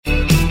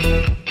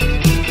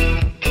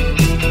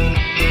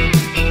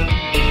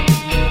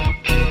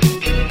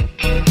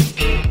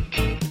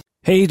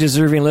Hey,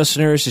 deserving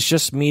listeners, it's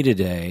just me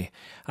today.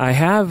 I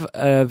have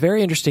a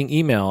very interesting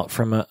email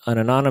from an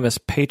anonymous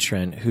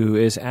patron who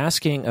is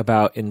asking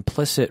about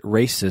implicit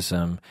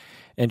racism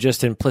and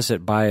just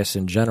implicit bias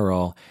in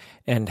general,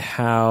 and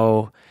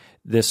how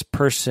this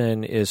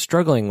person is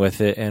struggling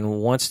with it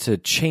and wants to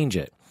change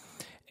it,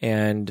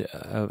 and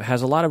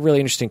has a lot of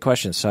really interesting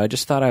questions. So I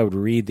just thought I would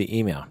read the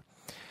email.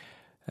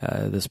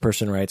 This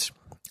person writes,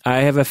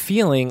 I have a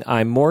feeling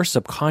I'm more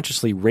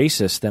subconsciously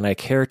racist than I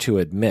care to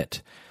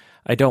admit.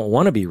 I don't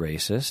want to be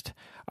racist.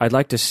 I'd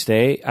like to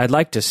say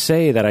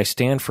that I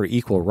stand for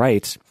equal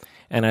rights,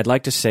 and I'd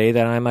like to say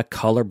that I'm a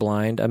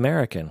colorblind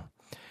American.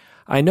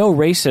 I know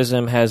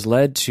racism has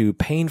led to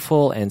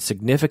painful and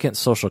significant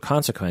social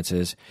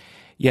consequences,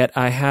 yet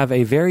I have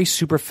a very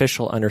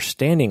superficial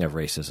understanding of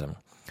racism.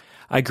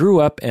 I grew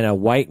up in a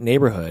white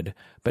neighborhood,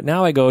 but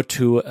now I go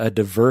to a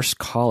diverse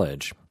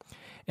college.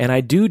 And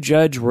I do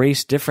judge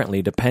race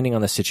differently depending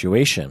on the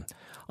situation.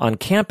 On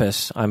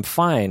campus, I'm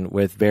fine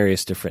with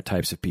various different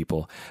types of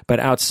people, but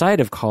outside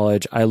of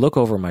college, I look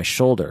over my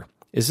shoulder.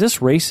 Is this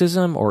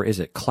racism or is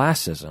it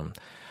classism?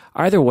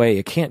 Either way,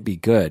 it can't be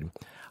good.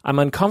 I'm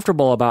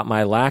uncomfortable about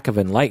my lack of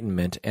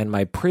enlightenment and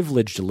my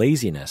privileged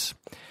laziness.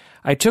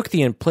 I took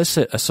the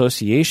implicit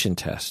association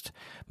test.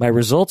 My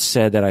results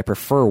said that I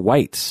prefer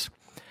whites.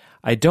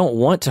 I don't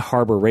want to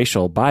harbor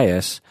racial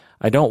bias.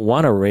 I don't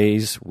want to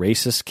raise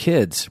racist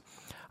kids.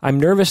 I'm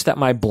nervous that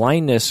my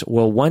blindness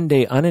will one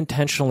day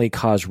unintentionally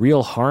cause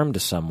real harm to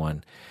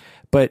someone.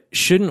 But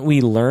shouldn't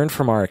we learn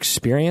from our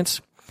experience?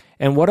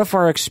 And what if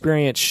our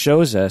experience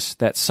shows us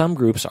that some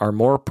groups are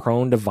more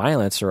prone to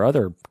violence or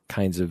other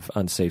kinds of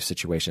unsafe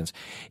situations?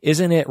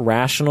 Isn't it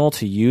rational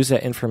to use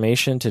that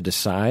information to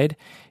decide?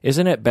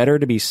 Isn't it better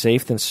to be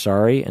safe than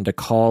sorry and to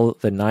call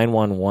the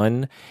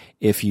 911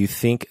 if you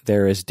think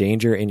there is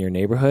danger in your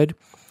neighborhood?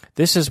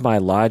 This is my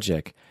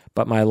logic,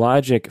 but my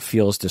logic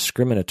feels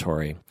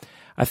discriminatory.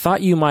 I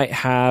thought you might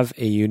have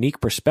a unique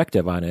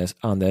perspective on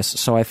this,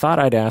 so I thought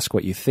I'd ask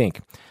what you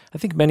think. I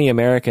think many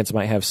Americans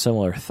might have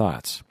similar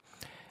thoughts.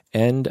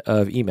 End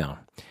of email.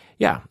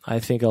 Yeah, I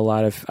think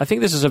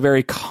this is a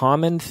very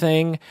common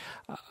thing.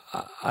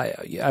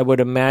 I would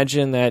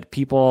imagine that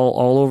people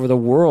all over the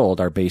world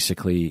are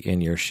basically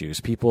in your shoes,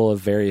 people of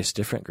various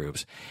different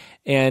groups.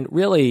 And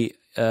really,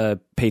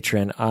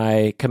 patron,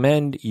 I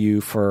commend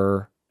you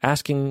for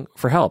asking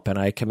for help, and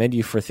I commend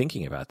you for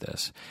thinking about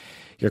this.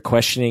 You're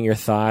questioning your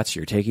thoughts.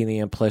 You're taking the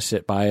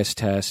implicit bias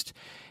test.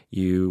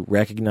 You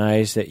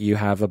recognize that you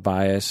have a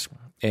bias,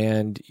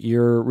 and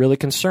you're really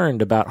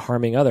concerned about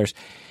harming others.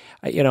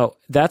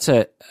 That's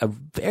a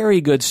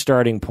very good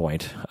starting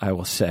point, I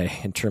will say,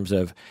 in terms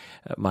of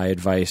my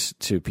advice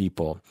to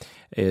people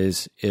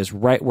is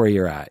right where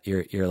you're at.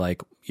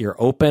 You're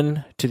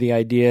open to the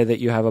idea that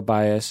you have a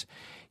bias.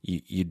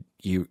 You're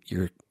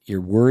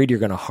worried you're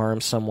going to harm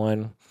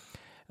someone.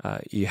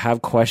 You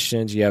have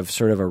questions. You have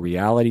sort of a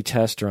reality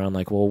test around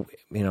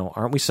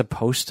aren't we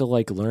supposed to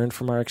learn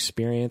from our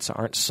experience?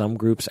 Aren't some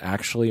groups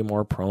actually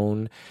more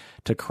prone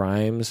to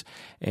crimes?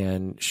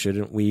 And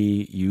shouldn't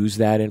we use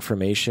that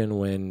information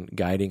when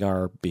guiding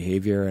our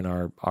behavior and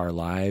our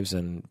lives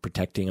and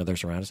protecting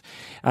others around us?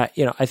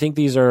 I think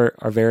these are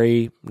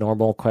very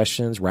normal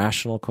questions,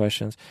 rational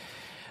questions.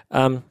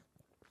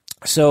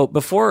 So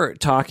before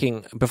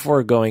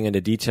going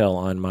into detail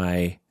on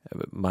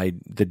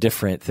the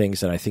different things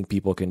that I think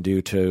people can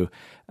do to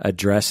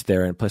address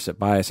their implicit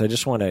bias, I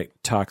just want to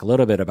talk a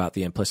little bit about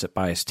the implicit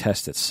bias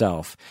test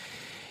itself.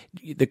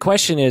 The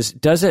question is,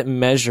 does it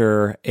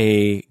measure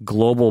a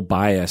global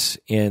bias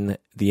in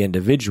the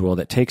individual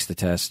that takes the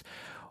test,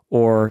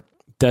 or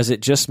does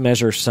it just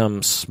measure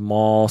some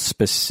small,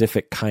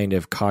 specific kind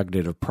of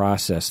cognitive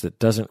process that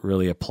doesn't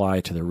really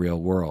apply to the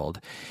real world?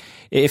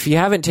 If you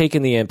haven't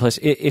taken the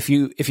implicit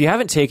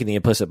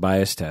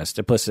bias test,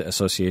 implicit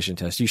association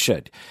test, you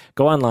should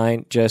go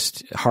online.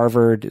 Just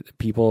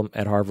people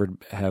at Harvard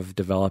have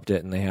developed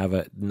it, and they have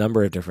a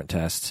number of different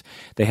tests.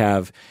 They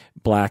have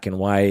black and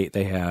white.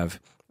 They have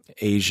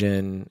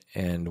Asian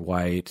and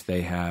white.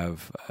 They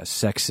have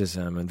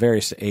sexism and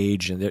various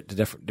age and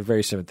the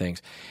various different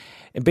things.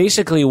 And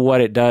basically,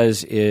 what it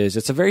does is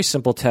it's a very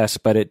simple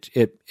test, but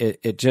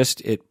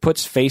it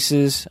puts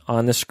faces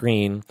on the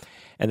screen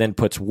and then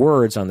puts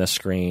words on the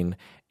screen,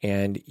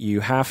 and you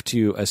have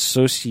to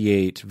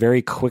associate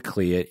very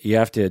quickly. You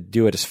have to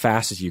do it as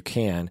fast as you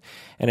can,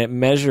 and it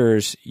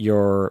measures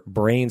your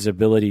brain's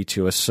ability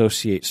to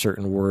associate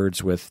certain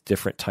words with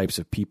different types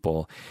of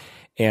people.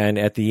 And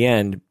at the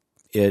end,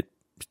 it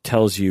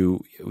tells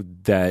you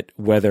that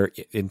whether,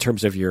 in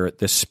terms of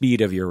the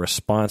speed of your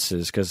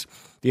responses, because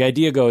the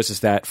idea is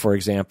that, for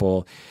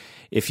example,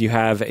 if you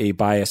have a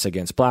bias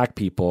against black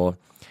people,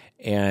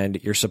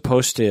 and you're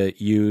supposed to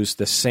use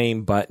the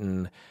same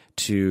button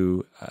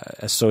to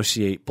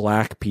associate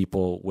black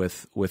people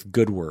with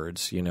good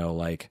words,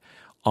 like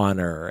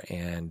honor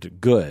and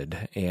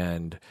good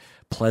and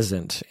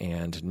pleasant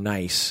and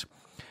nice,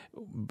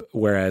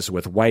 whereas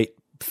with white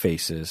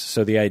faces.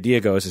 So the idea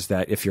is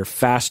that if you're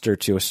faster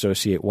to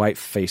associate white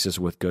faces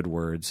with good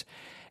words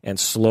and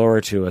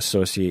slower to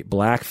associate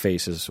black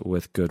faces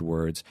with good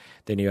words,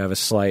 then you have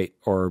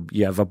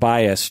a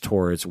bias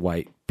towards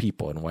white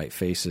people and white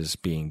faces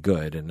being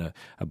good, and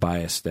a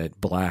bias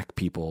that black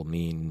people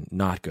mean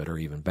not good or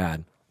even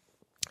bad.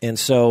 And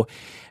so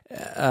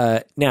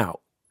now,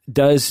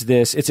 does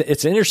this? It's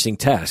an interesting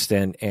test,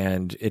 and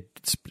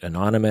it's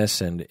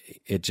anonymous, and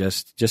it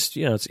just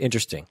it's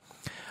interesting.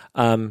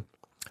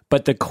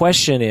 But the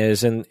question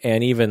is, and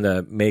even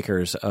the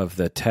makers of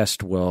the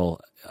test will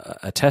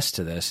attest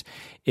to this,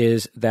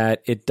 is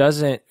that it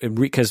doesn't,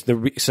 because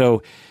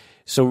so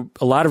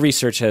a lot of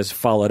research has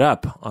followed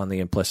up on the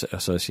implicit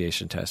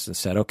association test and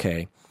said,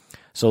 okay,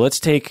 so let's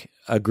take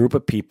a group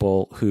of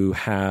people who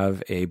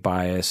have a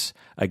bias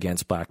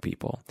against black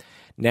people.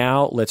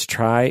 Now let's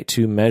try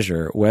to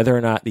measure whether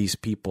or not these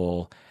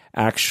people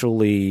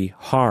actually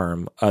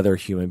harm other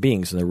human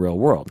beings in the real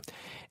world.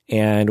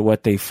 And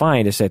what they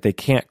find is that they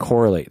can't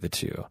correlate the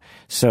two.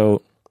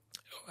 So,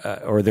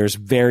 or there's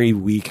very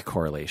weak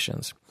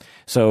correlations.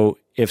 So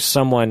if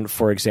someone,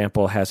 for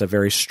example, has a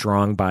very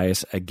strong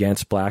bias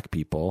against black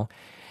people,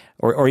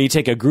 or you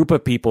take a group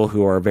of people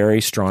who are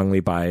very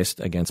strongly biased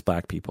against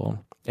black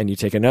people, and you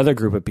take another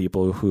group of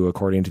people who,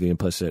 according to the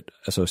implicit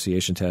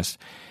association test,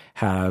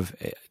 have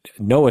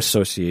no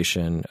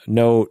association,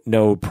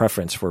 no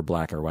preference for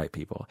black or white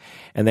people.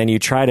 And then you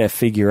try to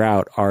figure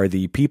out, are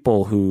the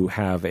people who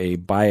have a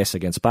bias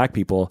against black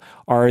people,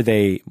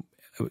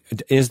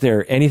 is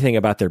there anything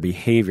about their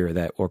behavior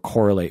that will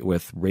correlate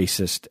with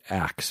racist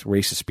acts,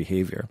 racist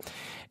behavior?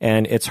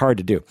 And it's hard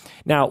to do.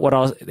 Now,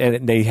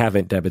 and they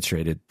haven't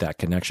demonstrated that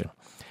connection.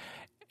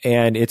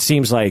 And it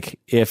seems like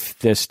if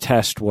this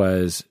test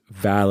was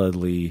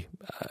validly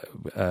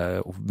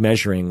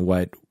measuring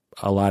what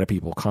a lot of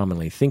people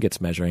commonly think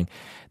it's measuring,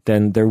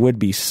 then there would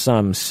be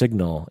some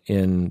signal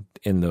in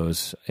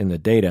the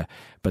data,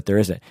 but there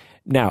isn't.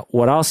 Now,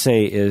 what I'll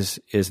say is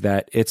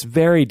that it's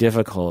very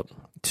difficult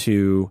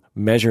to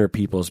measure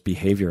people's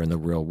behavior in the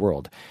real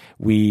world.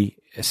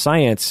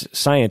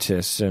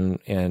 Scientists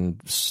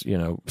and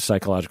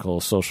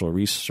psychological social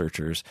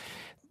researchers,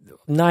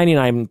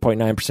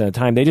 99.9% of the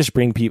time, they just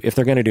bring people, if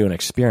they're going to do an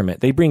experiment,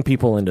 they bring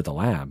people into the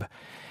lab,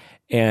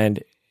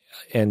 and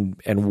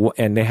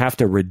they have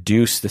to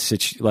reduce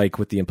the like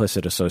with the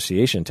implicit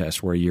association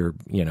test, where you're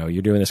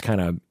doing this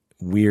kind of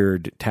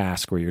weird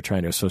task where you're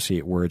trying to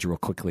associate words real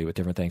quickly with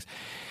different things,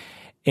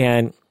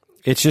 and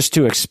it's just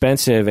too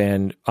expensive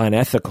and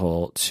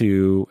unethical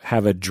to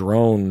have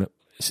an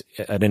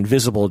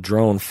invisible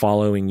drone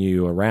following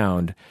you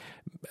around,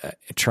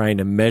 trying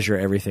to measure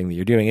everything that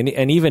you're doing.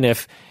 And even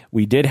if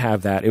we did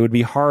have that, it would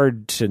be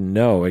hard to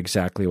know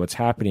exactly what's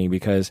happening,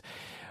 because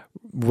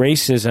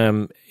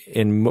racism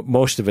in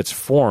most of its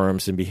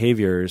forms and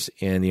behaviors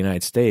in the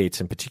United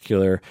States in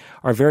particular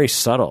are very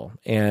subtle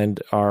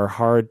and are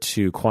hard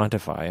to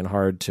quantify and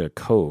hard to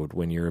code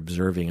when you're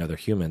observing other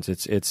humans.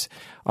 It's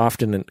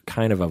often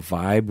kind of a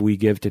vibe we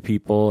give to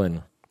people,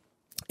 and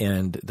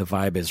the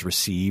vibe is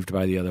received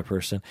by the other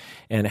person.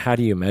 And how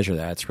do you measure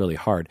that? It's really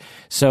hard.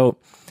 So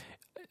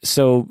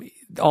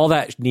all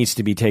that needs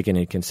to be taken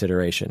into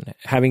consideration.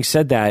 Having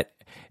said that,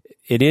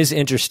 it is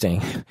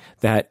interesting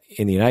that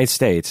in the United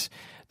States,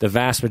 the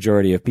vast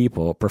majority of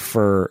people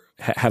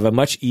have a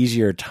much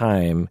easier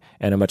time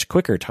and a much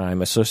quicker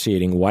time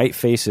associating white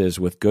faces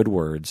with good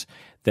words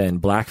than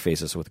black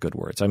faces with good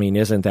words. I mean,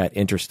 isn't that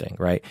interesting,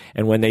 right?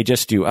 And when they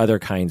just do other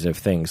kinds of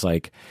things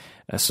like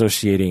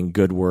associating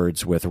good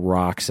words with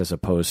rocks as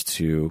opposed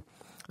to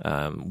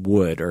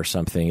wood or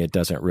something, it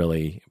doesn't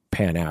really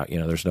pan out.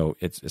 There's no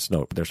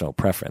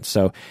preference.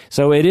 So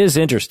it is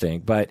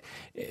interesting, but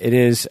it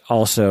is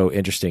also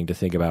interesting to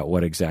think about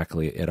what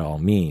exactly it all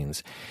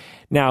means.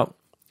 Now,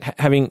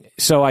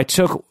 before I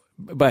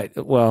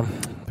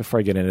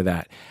get into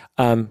that,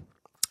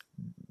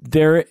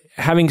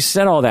 having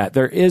said all that,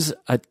 there is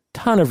a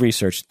ton of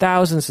research,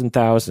 thousands and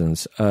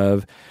thousands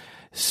of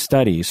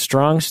studies,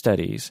 strong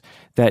studies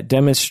that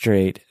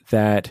demonstrate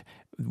that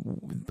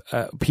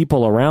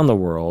people around the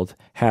world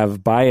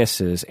have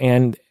biases,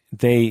 and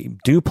they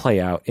do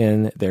play out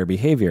in their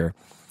behavior.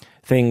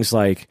 Things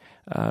like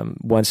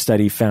one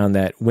study found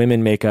that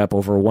women make up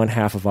over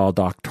 1/2 of all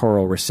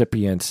doctoral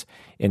recipients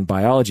in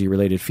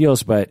biology-related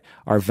fields, but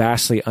are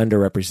vastly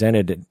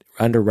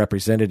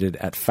underrepresented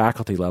at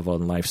faculty level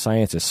in life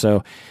sciences.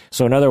 So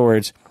in other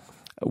words,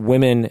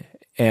 women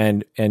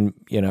and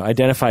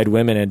identified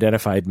women,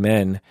 identified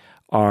men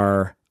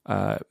are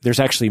there's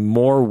actually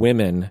more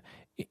women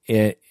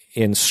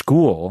in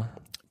school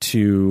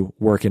to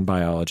work in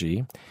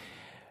biology.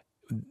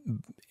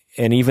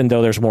 And even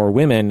though there's more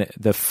women,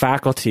 the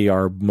faculty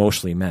are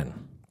mostly men.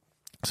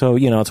 So,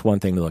 it's one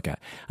thing to look at.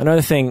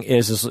 Another thing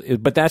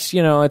but that's,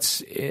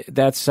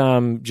 that's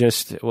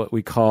just what do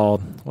they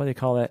call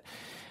that?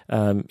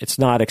 It's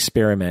not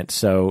experiment.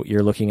 So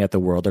you're looking at the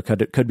world. There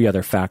could be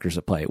other factors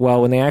at play.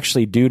 Well, when they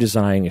actually do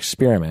design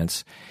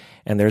experiments,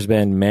 and there's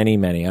been many,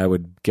 many, I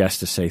would guess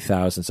to say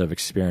thousands of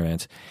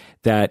experiments,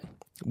 that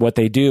what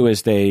they do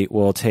is they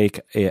will take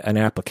an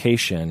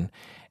application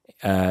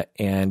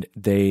and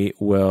they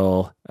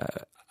will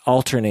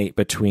alternate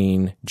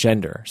between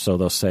gender. So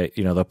they'll say,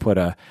 they'll put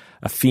a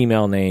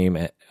female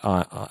name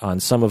on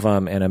some of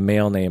them and a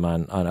male name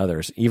on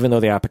others, even though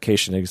the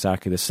application is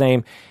exactly the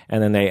same.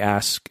 And then they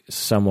ask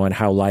someone,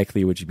 how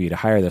likely would you be to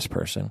hire this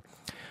person?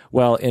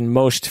 Well, in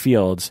most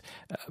fields,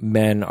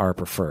 men are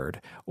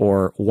preferred,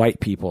 or white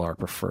people are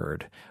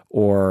preferred,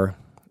 or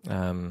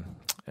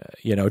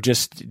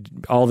just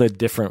all the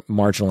different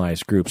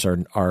marginalized groups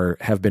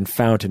have been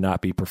found to not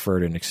be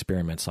preferred in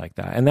experiments like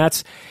that. And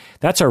that's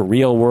a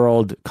real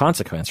world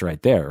consequence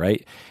right there,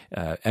 right?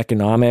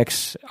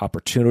 Economics,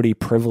 opportunity,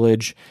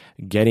 privilege,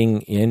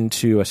 getting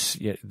into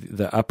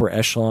the upper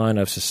echelon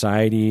of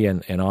society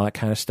and all that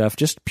kind of stuff,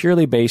 just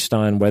purely based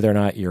on whether or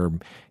not you're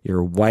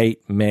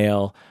white,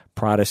 male,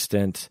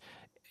 Protestant,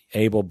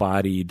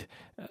 able-bodied,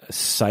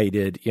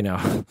 sighted,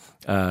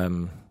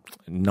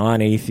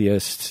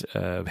 non-atheist,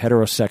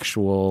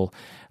 heterosexual,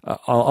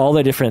 all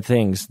the different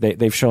things.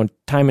 They've shown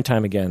time and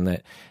time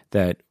again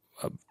that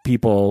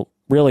people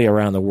really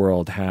around the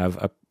world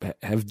have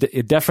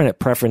definite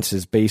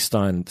preferences based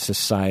on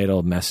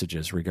societal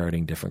messages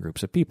regarding different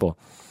groups of people.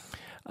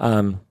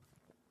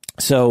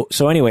 So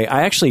anyway,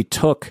 I actually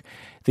took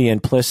the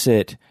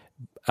implicit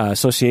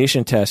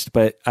association test,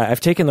 but I've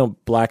taken the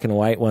black and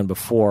white one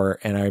before,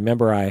 and I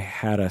remember I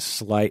had a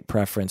slight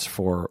preference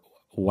for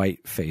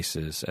white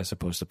faces as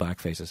opposed to black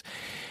faces.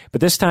 But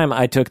this time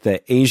I took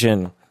the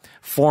Asian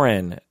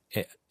foreign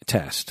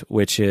test,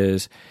 which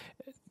is,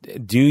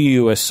 do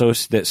you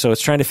associate, so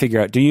it's trying to figure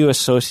out, do you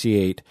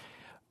associate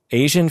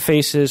Asian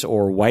faces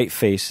or white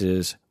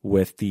faces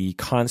with the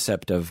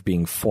concept of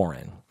being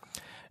foreign,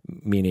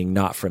 meaning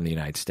not from the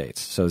United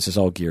States. So this is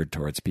all geared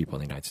towards people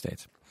in the United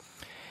States.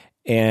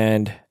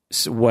 And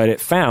so what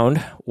it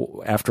found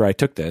after I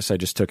took this, I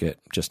just took it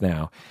just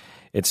now,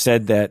 it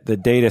said that the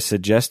data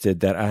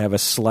suggested that I have a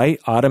slight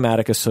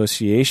automatic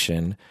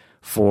association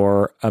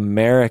for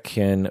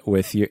American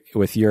with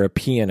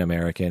European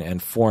American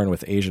and foreign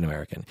with Asian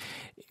American,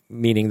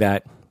 meaning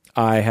that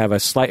I have a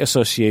slight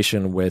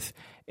association with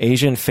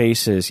Asian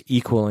faces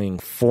equaling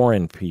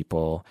foreign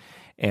people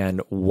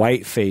and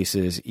white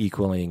faces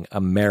equaling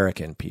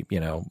American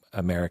people,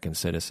 American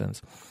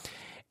citizens.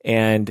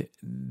 And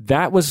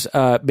that was,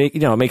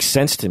 it makes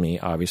sense to me,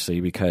 obviously,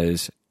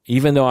 because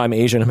even though I'm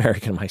Asian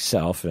American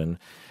myself, and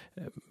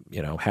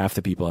half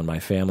the people in my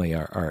family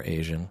are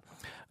Asian,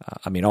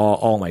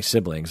 all my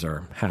siblings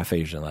are half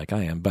Asian like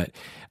I am, but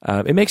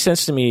it makes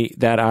sense to me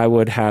that I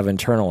would have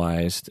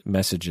internalized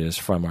messages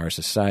from our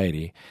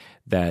society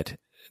that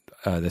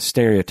the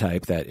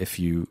stereotype that if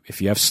you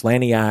have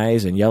slanty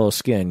eyes and yellow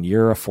skin,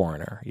 you're a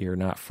foreigner, you're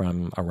not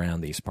from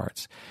around these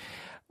parts.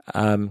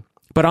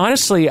 But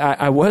honestly,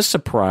 I was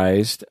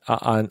surprised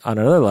on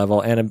another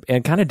level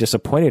and kind of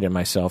disappointed in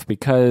myself,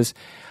 because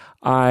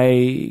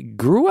I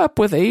grew up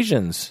with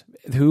Asians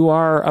who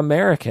are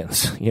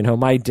Americans.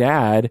 My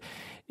dad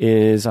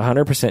is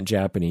 100%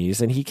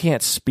 Japanese, and he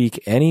can't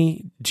speak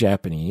any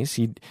Japanese.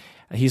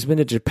 He's been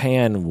to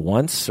Japan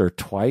once or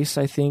twice,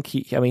 I think.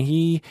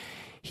 He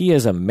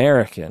is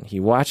American. He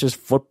watches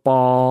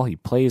football. He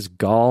plays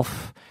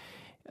golf.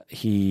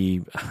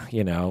 He,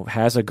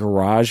 has a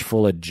garage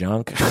full of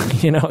junk,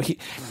 and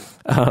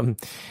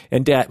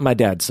my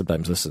dad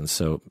sometimes listens.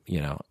 So,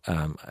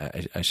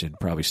 I should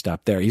probably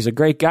stop there. He's a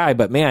great guy,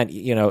 but man,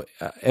 he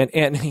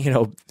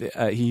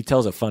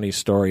tells a funny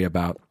story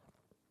about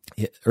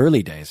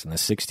early days in the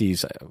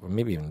 60s,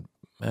 maybe even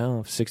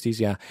 60s.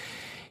 Yeah.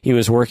 He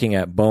was working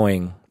at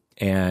Boeing,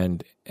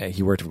 and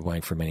he worked with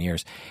Boeing for many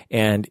years.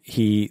 And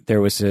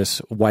there was this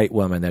white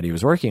woman that he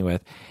was working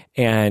with,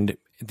 and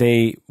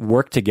they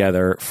worked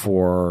together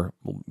for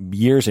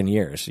years and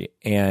years.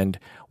 And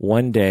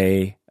one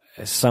day,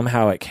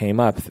 somehow it came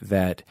up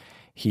that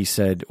he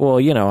said, well,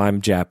 I'm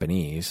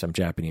Japanese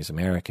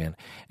American.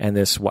 And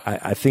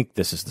I think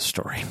this is the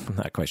story. I'm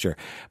not quite sure.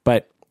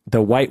 But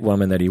the white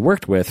woman that he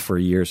worked with for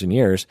years and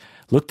years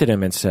looked at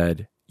him and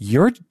said,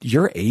 you're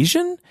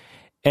Asian?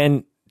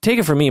 And take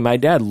it from me, my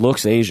dad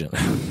looks Asian.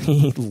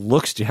 He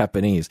looks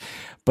Japanese.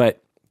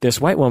 But this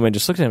white woman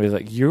just looked at him and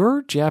was like,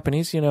 you're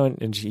Japanese,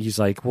 and he's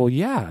like, well,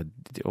 yeah,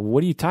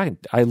 what are you talking?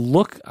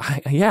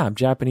 I'm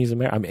Japanese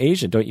American. I'm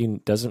Asian.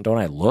 Don't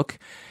I look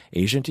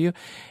Asian to you?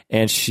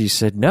 And she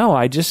said, no,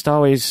 I'd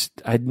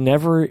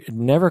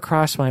never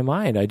crossed my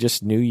mind. I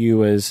just knew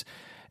you as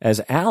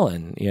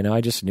Alan, I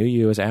just knew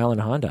you as Alan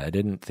Honda. I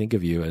didn't think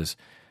of you as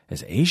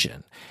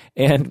Asian.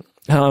 And,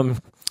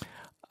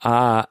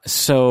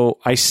 so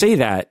I say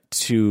that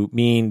to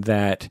mean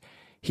that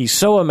he's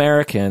so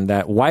American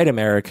that white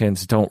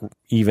Americans don't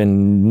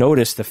even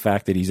notice the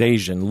fact that he's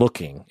Asian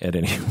looking at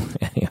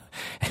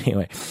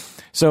anyway.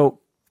 So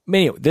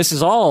this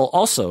is all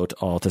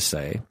to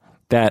say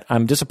that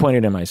I'm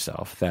disappointed in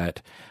myself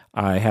that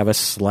I have a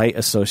slight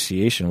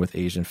association with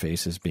Asian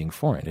faces being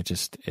foreign.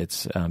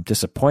 It's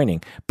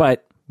disappointing,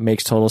 but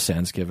makes total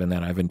sense given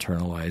that I've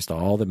internalized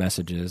all the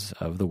messages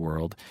of the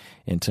world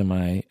into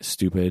my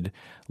stupid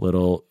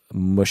little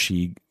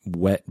mushy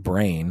wet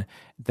brain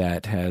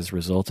that has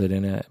resulted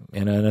in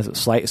a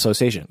slight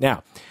association.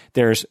 Now,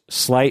 there's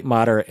slight,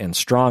 moderate, and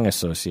strong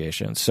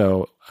association.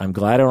 So I'm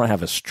glad I don't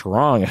have a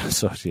strong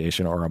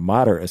association or a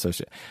moderate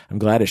association. I'm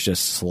glad it's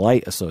just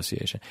slight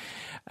association.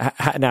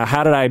 Now,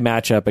 how did I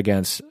match up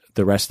against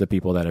the rest of the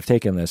people that have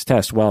taken this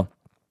test? Well,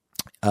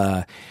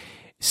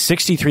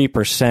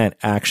 63%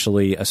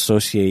 actually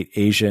associate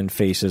Asian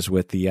faces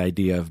with the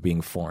idea of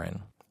being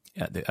foreign,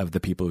 of the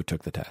people who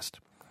took the test.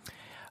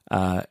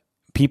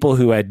 People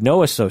who had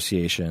no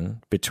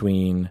association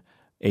between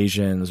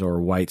Asians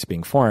or whites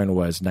being foreign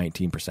was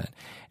 19%.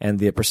 And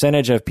the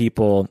percentage of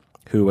people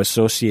who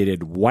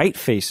associated white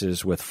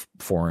faces with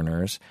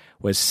foreigners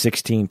was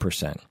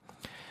 16%.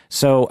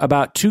 So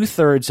about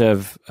 2/3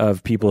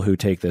 of people who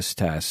take this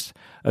test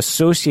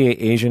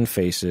associate Asian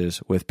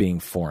faces with being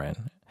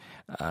foreign,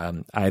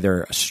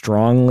 either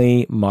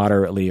strongly,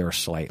 moderately, or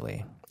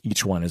slightly.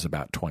 Each one is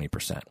about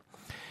 20%.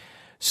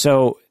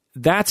 So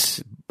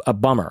that's a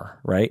bummer,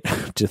 right?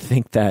 To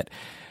think that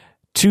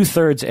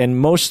 2/3, and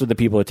most of the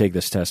people who take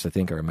this test, I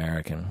think, are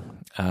American,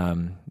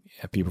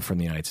 people from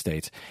the United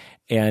States.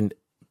 And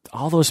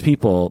all those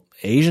people,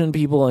 Asian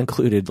people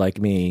included, like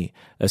me,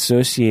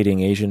 associating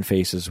Asian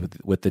faces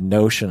with the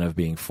notion of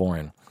being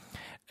foreign.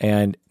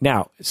 And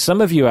now,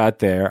 some of you out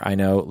there, I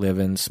know, live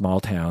in small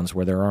towns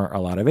where there aren't a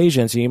lot of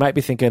Asians, and you might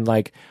be thinking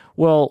like,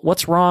 well,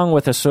 what's wrong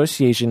with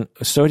associating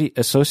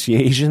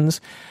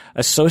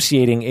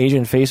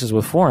Asian faces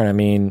with foreign? I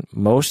mean,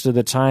 most of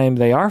the time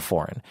they are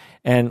foreign.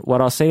 And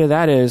what I'll say to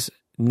that is,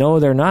 no,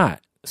 they're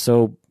not.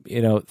 So,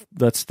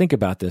 let's think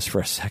about this for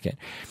a second.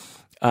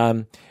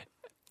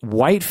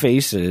 White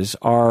faces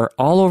are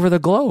all over the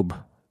globe.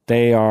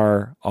 They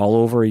are all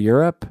over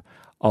Europe,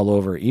 all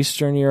over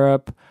Eastern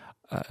Europe,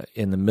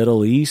 in the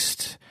Middle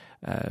East,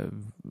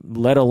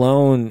 let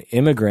alone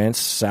immigrants,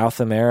 South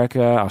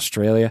America,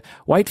 Australia.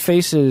 White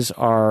faces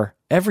are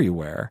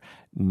everywhere,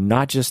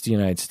 not just the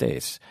United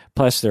States.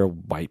 Plus, there are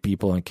white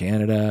people in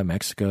Canada,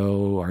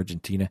 Mexico,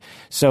 Argentina.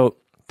 So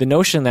the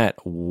notion that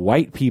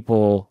white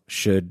people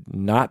should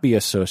not be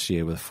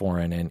associated with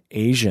foreign and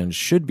Asians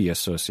should be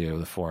associated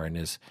with foreign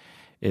is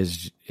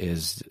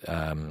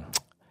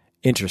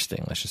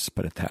interesting. Let's just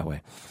put it that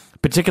way.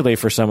 Particularly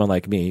for someone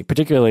like me,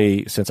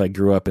 particularly since I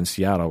grew up in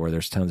Seattle where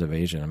there's tons of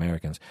Asian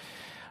Americans.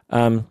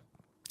 And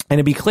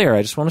to be clear,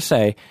 I just want to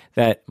say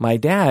that my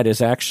dad is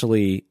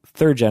actually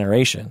third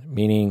generation,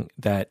 meaning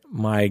that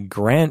my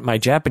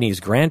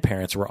Japanese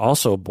grandparents were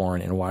also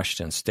born in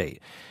Washington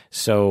State.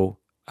 So,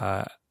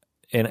 and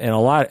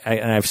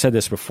I've said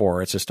this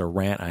before, it's just a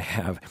rant I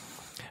have.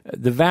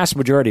 The vast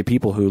majority of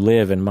people who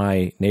live in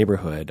my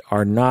neighborhood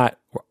are not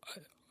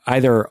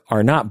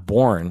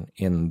born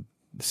in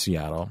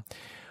Seattle.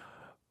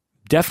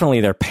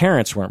 Definitely their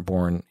parents weren't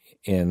born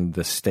in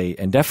the state,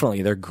 and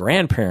definitely their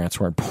grandparents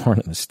weren't born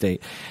in the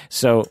state.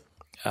 So,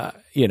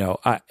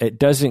 it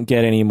doesn't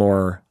get any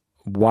more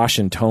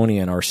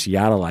Washingtonian or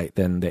Seattleite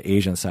than the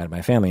Asian side of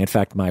my family. In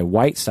fact, my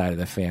white side of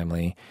the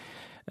family,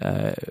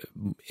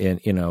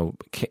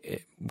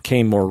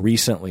 came more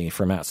recently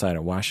from outside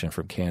of Washington,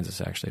 from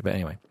Kansas, actually. But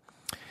anyway,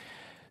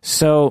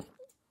 so.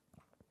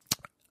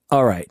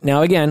 All right.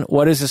 Now, again,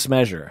 what does this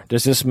measure?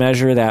 Does this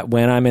measure that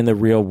when I'm in the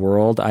real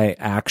world, I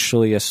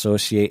actually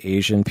associate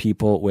Asian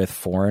people with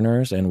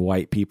foreigners and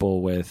white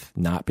people with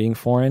not being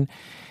foreign?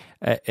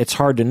 It's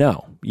hard to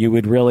know. You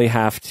would really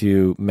have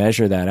to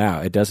measure that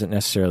out. It doesn't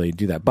necessarily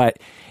do that, but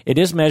it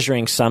is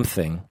measuring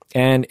something.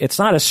 And it's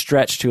not a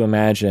stretch to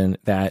imagine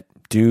that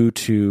due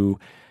to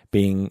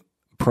being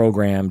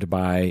programmed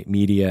by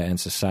media and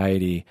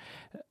society,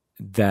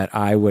 that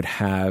I would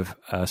have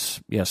a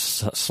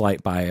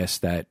slight bias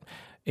that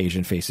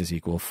Asian faces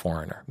equal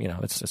foreigner.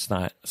 It's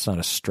not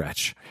a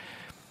stretch.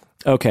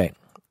 Okay.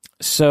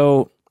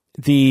 So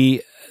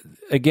the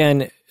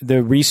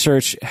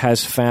research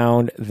has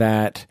found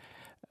that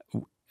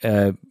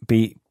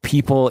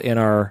people in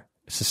our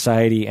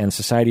society and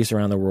societies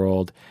around the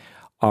world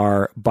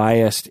are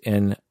biased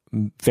in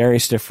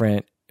various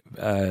different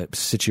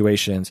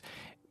situations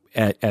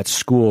at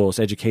schools,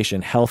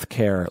 education,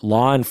 healthcare,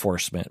 law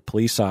enforcement,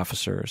 police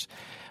officers.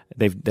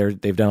 They've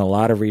done a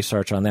lot of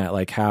research on that,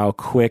 like how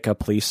quick a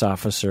police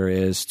officer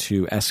is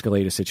to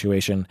escalate a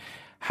situation,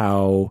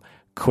 how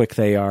quick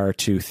they are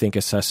to think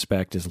a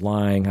suspect is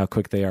lying, how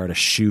quick they are to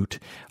shoot.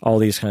 All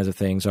these kinds of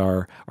things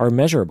are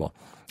measurable.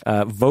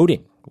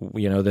 Voting,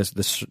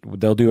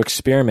 they'll do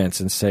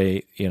experiments and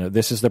say,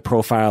 this is the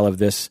profile of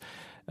this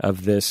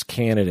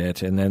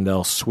candidate, and then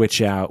they'll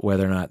switch out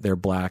whether or not they're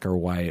black or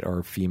white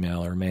or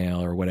female or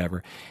male or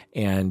whatever,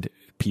 and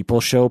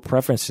people show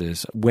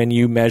preferences when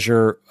you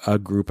measure a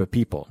group of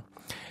people.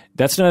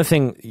 That's another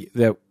thing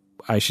that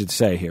I should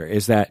say here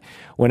is that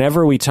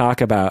whenever we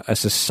talk about a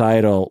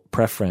societal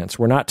preference,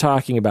 we're not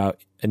talking about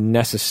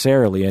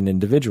necessarily an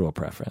individual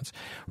preference.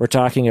 We're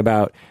talking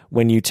about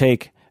when you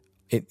take,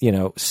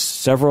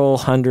 several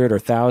hundred or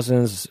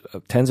thousands,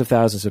 tens of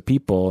thousands of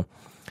people,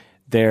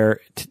 there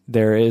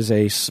is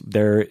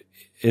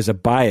a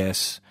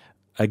bias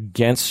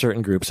against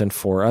certain groups and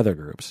for other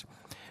groups.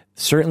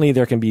 Certainly,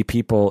 there can be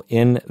people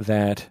in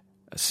that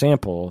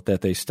sample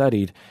that they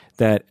studied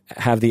that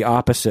have the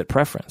opposite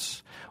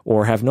preference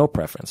or have no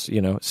preference.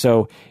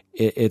 So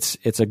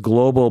it's a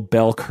global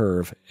bell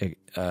curve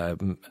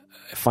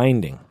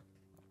finding.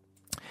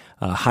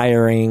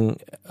 Hiring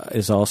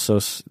is also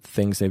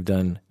things they've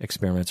done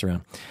experiments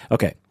around.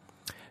 Okay,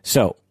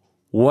 so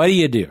what do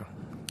you do?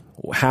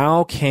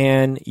 How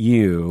can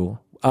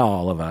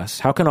all of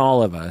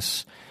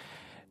us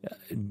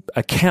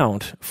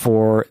account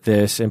for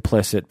this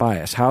implicit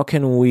bias? How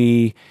can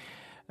we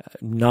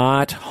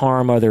not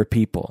harm other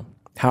people?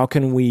 How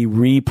can we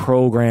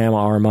reprogram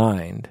our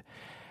mind?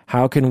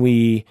 How can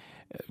we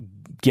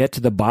get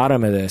to the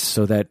bottom of this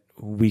so that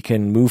we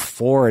can move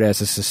forward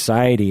as a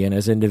society and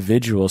as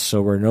individuals,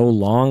 so we're no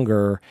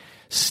longer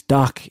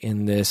stuck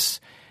in this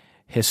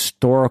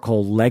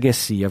historical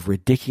legacy of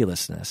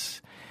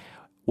ridiculousness?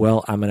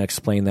 Well, I'm going to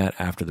explain that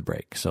after the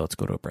break. So let's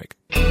go to a break.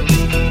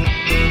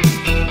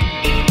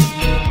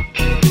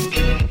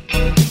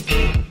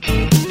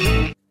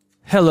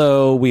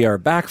 Hello, we are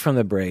back from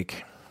the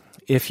break.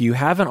 If you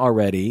haven't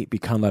already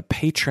become a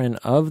patron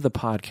of the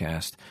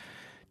podcast,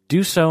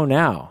 do so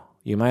now.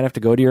 You might have to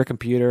go to your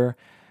computer,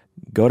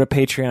 go to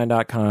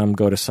patreon.com,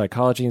 go to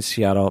Psychology in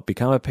Seattle,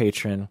 become a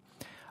patron.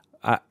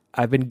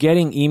 I've been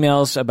getting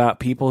emails about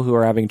people who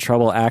are having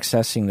trouble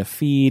accessing the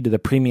feed, the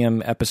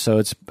premium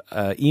episodes.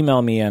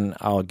 Email me and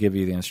I'll give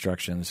you the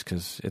instructions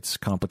because it's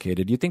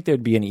complicated. You'd think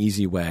there'd be an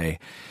easy way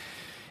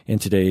in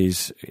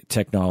today's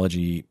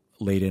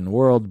technology-laden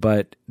world,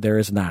 but there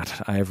is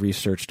not. I have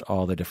researched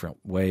all the different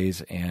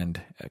ways,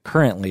 and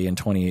currently in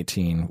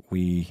 2018,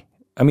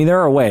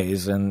 there are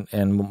ways, and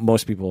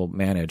most people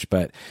manage,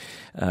 but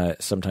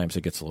sometimes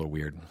it gets a little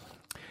weird.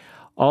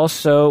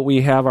 Also,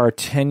 we have our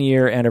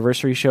 10-year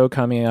anniversary show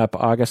coming up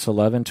August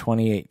 11,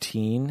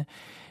 2018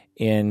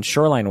 in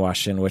Shoreline,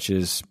 Washington, which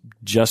is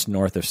just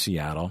north of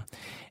Seattle.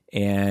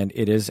 And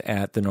it is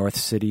at the North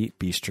City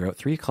Bistro at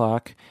 3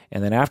 o'clock.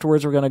 And then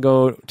afterwards, we're going to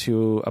go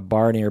to a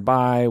bar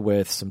nearby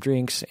with some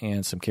drinks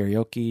and some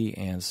karaoke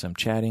and some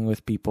chatting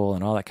with people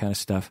and all that kind of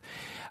stuff.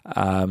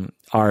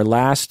 Our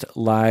last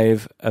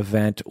live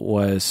event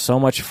was so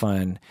much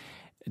fun.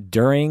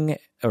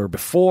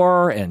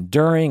 Before and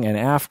during and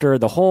after,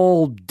 the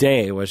whole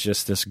day was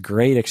just this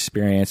great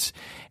experience.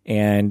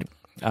 And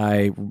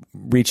I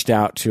reached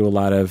out to a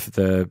lot of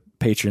the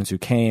patrons who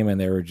came,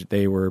 and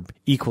they were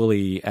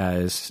equally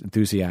as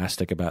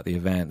enthusiastic about the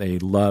event. They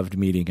loved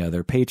meeting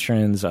other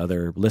patrons,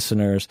 other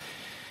listeners.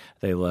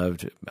 They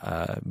loved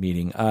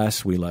meeting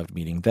us. We loved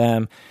meeting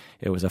them.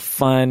 It was a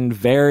fun,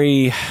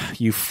 very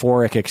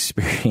euphoric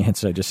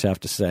experience, I just have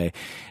to say.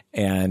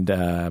 And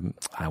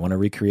I want to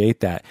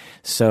recreate that.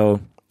 So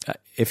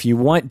if you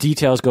want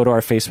details, go to our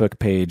Facebook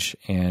page,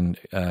 and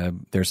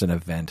there's an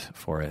event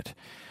for it.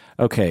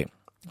 Okay.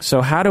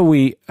 So how do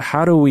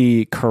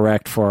we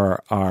correct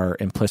for our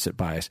implicit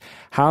bias?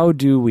 How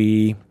do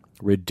we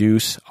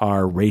reduce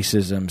our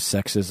racism,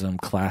 sexism,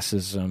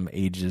 classism,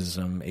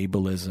 ageism,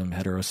 ableism,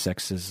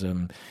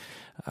 heterosexism?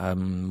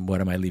 What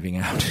am I leaving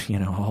out?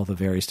 All the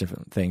various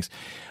different things.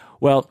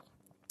 Well,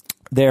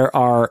 there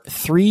are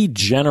 3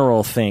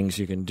 general things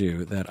you can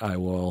do that I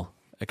will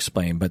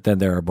explain, but then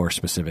there are more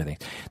specific things.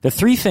 The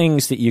 3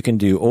 things that you can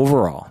do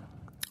overall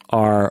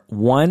are: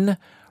 1,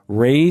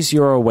 raise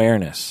your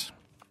awareness.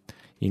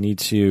 You need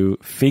to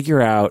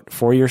figure out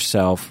for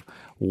yourself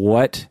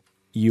what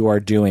you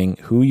are doing,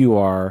 who you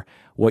are,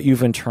 what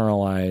you've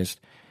internalized,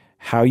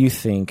 how you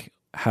think,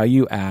 how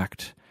you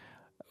act,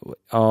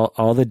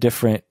 all the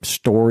different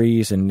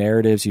stories and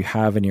narratives you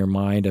have in your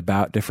mind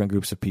about different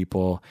groups of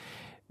people.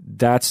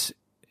 That's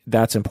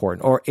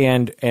important.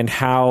 And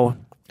how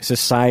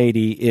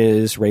society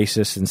is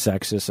racist and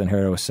sexist and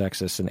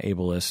heterosexist and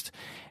ableist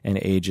and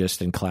ageist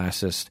and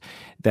classist.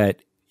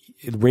 That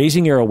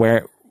raising your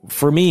awareness,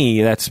 for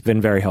me, that's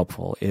been very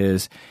helpful,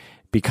 is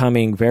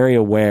becoming very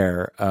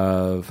aware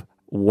of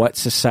what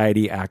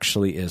society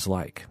actually is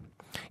like.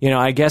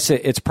 I guess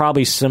it's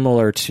probably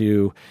similar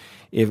to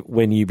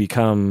when you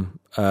become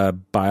a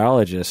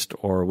biologist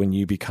or when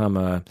you become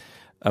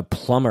a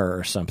plumber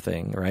or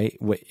something, right?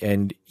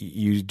 And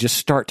you just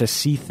start to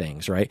see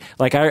things, right?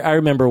 Like I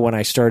remember when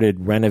I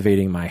started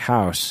renovating my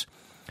house,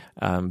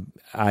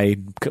 I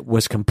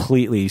was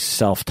completely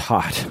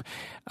self-taught,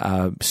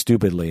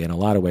 stupidly in a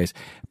lot of ways.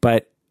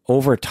 But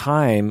over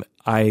time,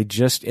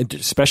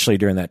 especially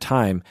during that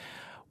time,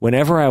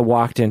 whenever I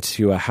walked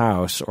into a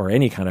house or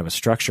any kind of a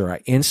structure,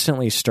 I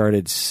instantly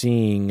started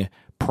seeing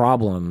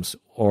problems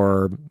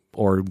or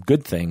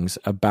good things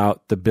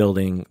about the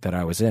building that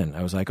I was in.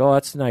 I was like, oh,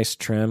 that's a nice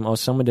trim. Oh,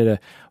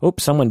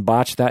 someone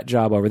botched that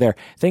job over there.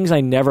 Things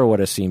I never would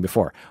have seen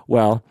before.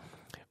 Well,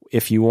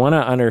 if you want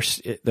to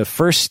understand, the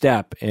first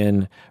step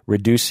in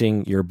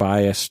reducing your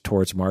bias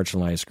towards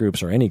marginalized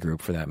groups, or any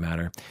group for that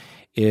matter,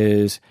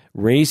 is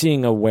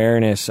raising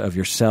awareness of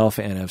yourself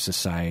and of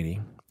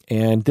society.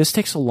 And this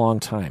takes a long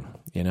time.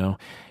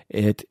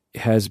 It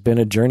has been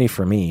a journey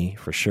for me,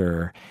 for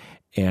sure.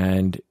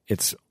 and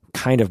it's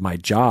kind of my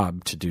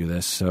job to do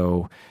this.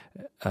 So,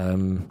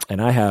 and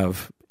I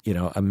have,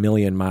 a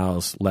million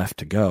miles left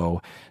to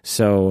go.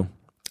 So,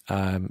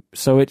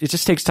 it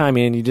just takes time,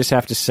 and you just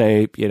have to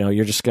say,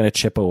 you're just going to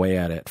chip away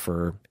at it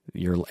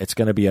it's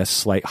going to be a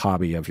slight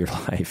hobby of your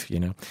life,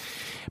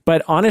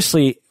 But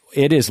honestly,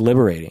 it is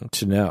liberating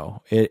to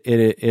know. It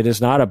is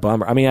not a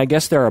bummer. I mean, I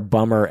guess there are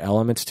bummer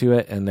elements to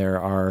it, and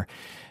there are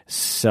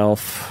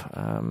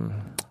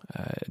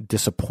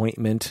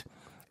disappointment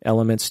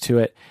elements to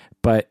it.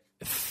 But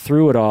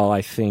through it all,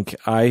 I think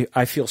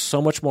I feel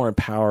so much more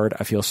empowered.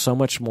 I feel so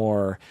much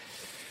more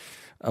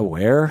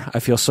aware. I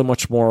feel so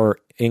much more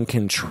in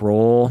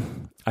control.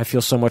 I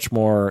feel so much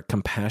more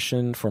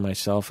compassion for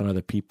myself and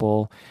other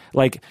people.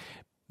 Like,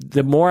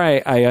 the more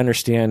I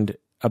understand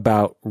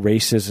about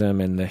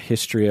racism and the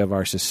history of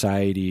our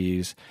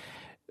societies,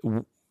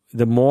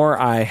 the more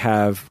I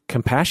have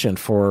compassion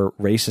for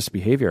racist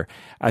behavior.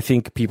 I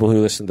think people who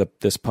listen to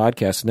this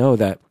podcast know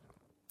that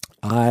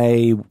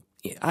I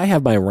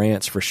have my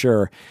rants for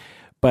sure,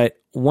 but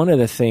one of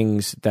the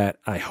things that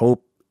I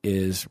hope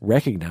is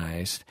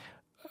recognized,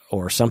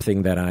 or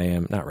something that I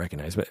am not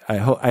recognized, but I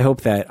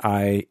hope that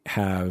I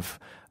have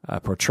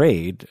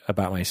portrayed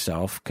about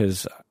myself,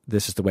 because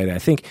this is the way that I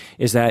think,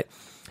 is that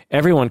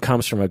everyone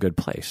comes from a good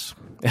place.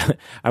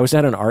 I was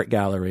at an art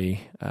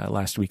gallery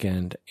last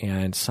weekend,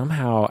 and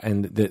somehow,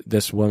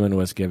 this woman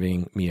was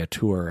giving me a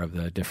tour of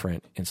the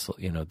different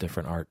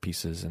art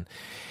pieces,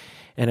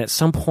 and at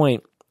some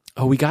point,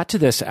 we got to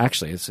this.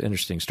 Actually, it's an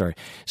interesting story.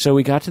 So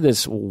we got to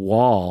this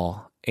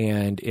wall,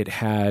 and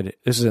this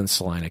is in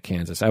Salina,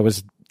 Kansas. I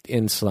was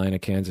in Salina,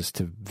 Kansas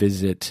to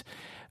visit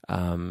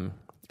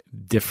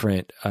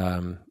different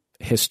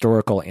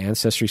historical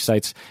ancestry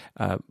sites.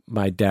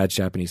 My dad's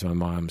Japanese, my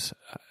mom's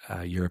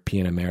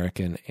European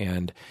American,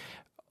 and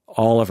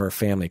all of our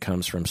family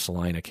comes from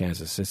Salina,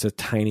 Kansas. It's a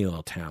tiny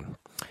little town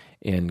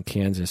in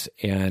Kansas,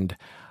 and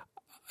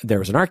there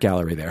was an art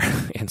gallery there,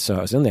 and so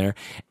I was in there,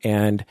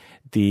 and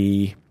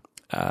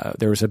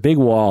there was a big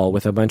wall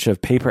with a bunch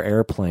of paper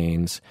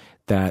airplanes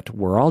that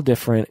were all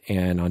different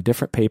and on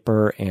different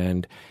paper,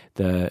 and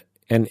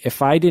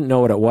if I didn't know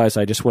what it was,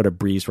 I just would have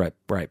breezed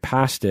right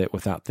past it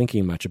without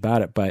thinking much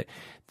about it. But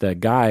the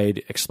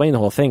guide explained the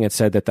whole thing and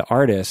said that the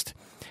artist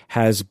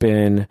has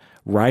been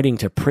writing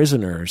to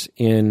prisoners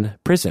in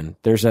prison.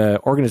 There's an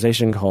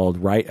organization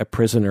called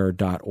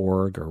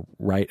writeaprisoner.org or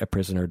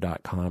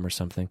writeaprisoner.com or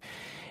something.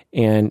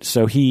 And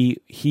so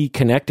he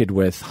connected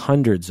with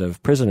hundreds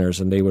of prisoners,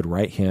 and they would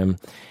write him,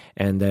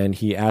 and then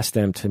he asked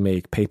them to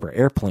make paper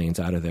airplanes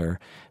out of their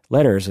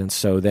letters. And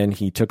so then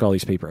he took all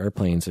these paper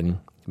airplanes and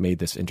made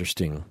this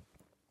interesting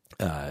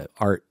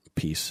art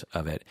piece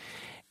of it.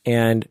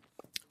 And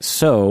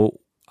so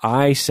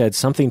I said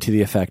something to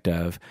the effect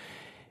of,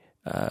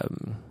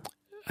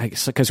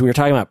 because we were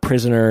talking about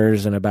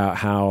prisoners and about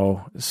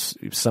how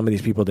some of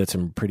these people did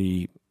some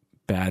pretty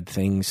bad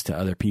things to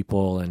other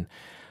people and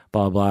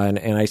blah, blah.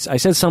 And I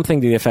said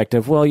something to the effect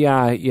of, well,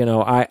 yeah,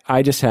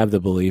 I just have the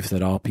belief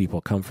that all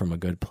people come from a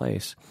good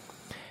place.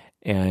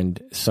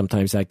 And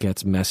sometimes that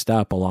gets messed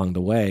up along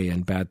the way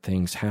and bad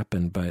things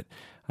happen. But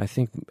I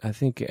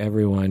think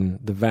everyone,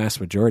 the vast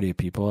majority of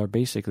people, are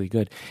basically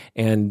good.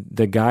 And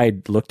the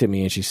guide looked at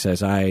me and she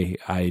says,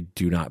 I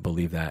do not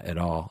believe that at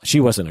all.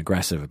 She wasn't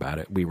aggressive about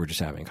it. We were just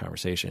having a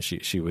conversation.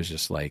 She was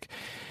just like,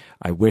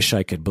 I wish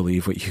I could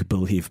believe what you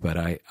believe, but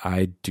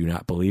I do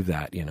not believe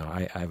that.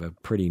 I have a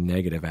pretty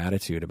negative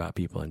attitude about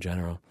people in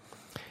general.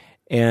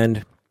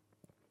 And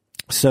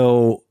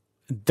so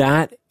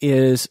that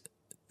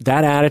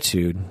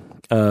attitude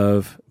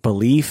of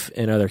belief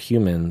in other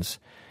humans,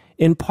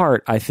 in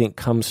part, I think,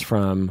 comes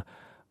from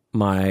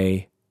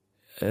my,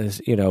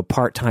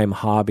 part-time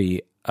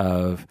hobby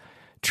of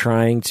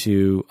trying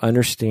to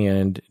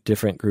understand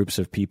different groups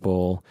of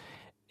people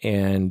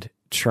and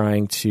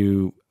trying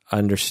to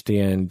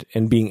understand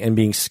and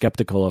being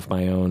skeptical of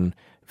my own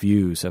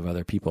views of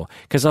other people.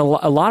 Because a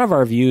lot of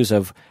our views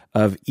of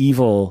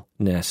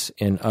evilness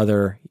in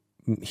other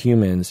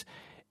humans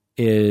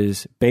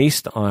is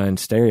based on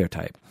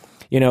stereotype.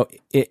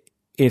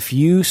 If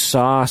you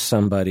saw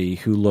somebody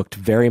who looked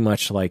very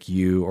much like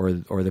you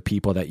or the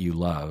people that you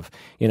love,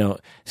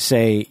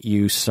 say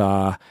you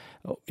saw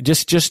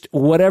just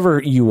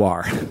whatever you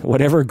are,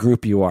 whatever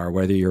group you are,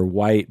 whether you're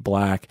white,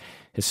 black,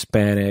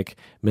 Hispanic,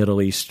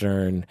 Middle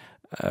Eastern,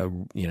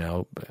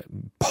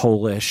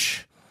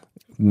 Polish,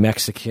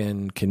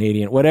 Mexican,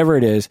 Canadian, whatever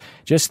it is,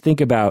 just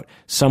think about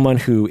someone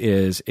who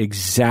is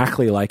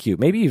exactly like you.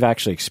 Maybe you've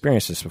actually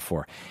experienced this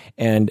before,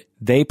 and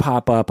they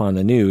pop up on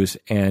the news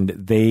and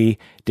they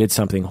did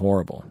something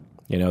horrible.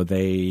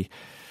 They,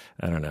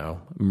 I don't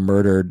know,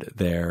 murdered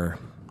their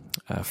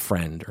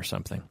friend or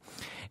something.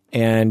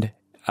 And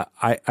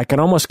I can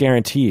almost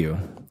guarantee you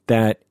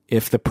that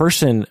if the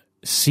person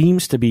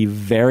seems to be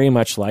very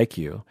much like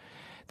you,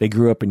 they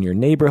grew up in your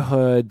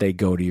neighborhood, they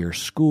go to your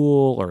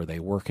school, or they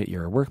work at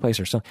your workplace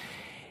or something,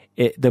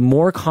 the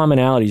more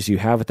commonalities you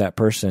have with that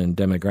person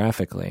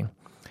demographically,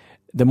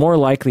 the more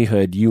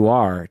likelihood you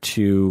are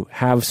to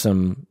have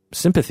some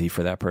sympathy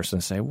for that person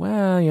and say,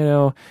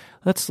 well,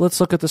 let's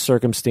look at the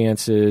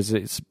circumstances.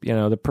 It's,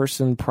 the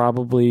person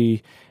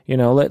probably,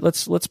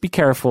 let's be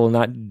careful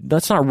and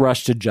let's not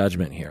rush to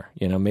judgment here.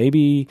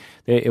 Maybe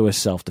it was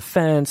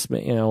self-defense,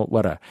 but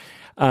whatever.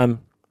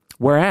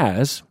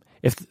 Whereas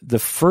if the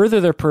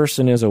further the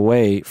person is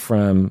away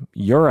from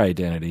your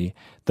identity,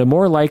 the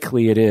more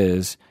likely it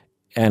is,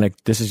 and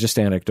this is just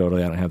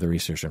anecdotally, I don't have the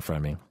research in front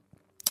of me,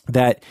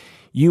 that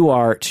you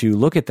are to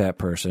look at that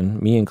person,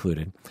 me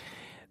included,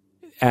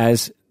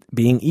 as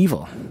being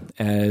evil,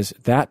 as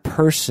that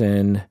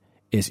person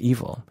is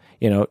evil.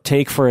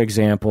 Take, for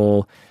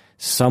example,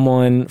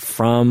 someone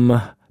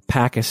from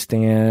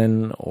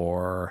Pakistan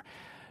or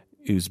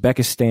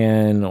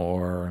Uzbekistan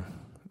or,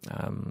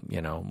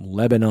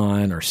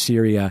 Lebanon or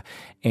Syria,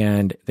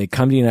 and they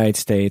come to the United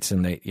States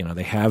and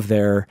they have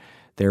their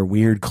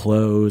weird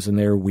clothes and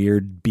their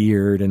weird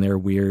beard and their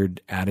weird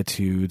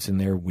attitudes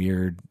and their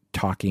weird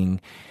talking,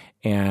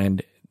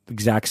 and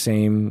exact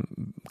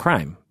same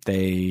crime.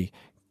 They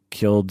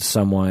killed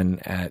someone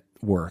at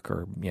work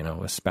or,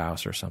 a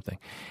spouse or something.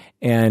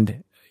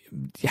 And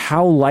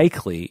how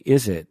likely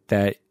is it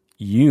that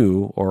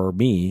you or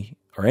me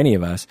or any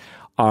of us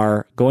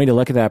are going to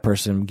look at that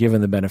person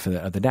given the benefit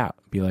of the doubt?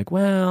 Be like,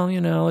 well,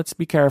 let's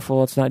be careful.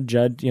 Let's not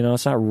judge,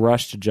 let's not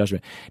rush to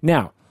judgment.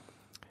 Now,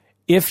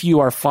 if you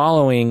are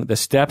following the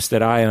steps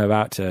that I am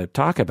about to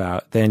talk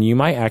about, then you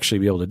might actually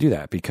be able to do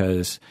that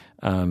because,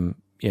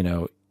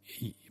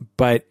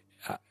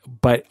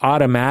 but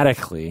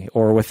automatically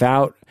or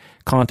without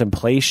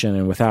contemplation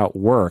and without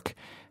work,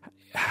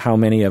 how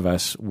many of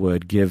us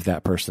would give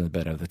that person the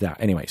benefit of the doubt?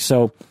 Anyway,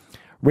 so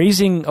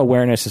raising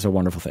awareness is a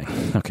wonderful thing.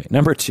 Okay,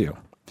 number 2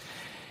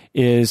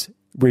 is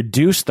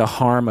reduce the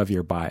harm of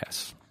your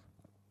bias.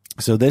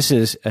 So this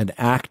is an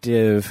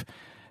active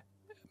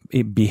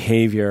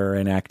behavior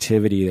and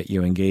activity that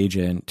you engage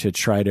in to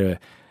try to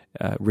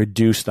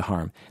reduce the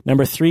harm.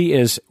 Number 3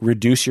 is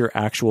reduce your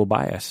actual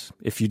bias.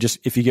 If you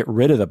get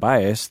rid of the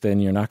bias, then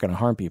you're not going to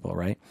harm people,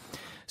 right?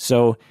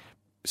 So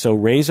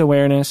raise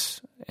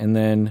awareness, and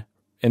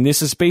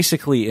this is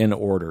basically in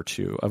order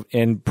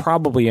and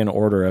probably in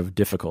order of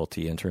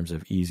difficulty in terms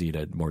of easy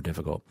to more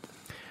difficult.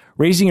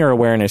 Raising your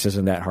awareness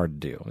isn't that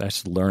hard to do.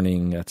 That's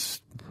learning.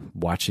 That's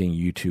watching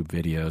YouTube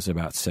videos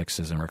about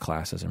sexism or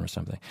classism or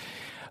something.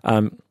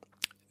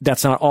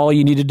 That's not all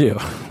you need to do,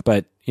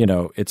 but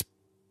it's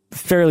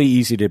fairly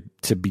easy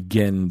to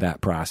begin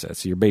that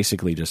process. You're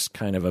basically just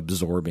kind of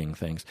absorbing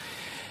things.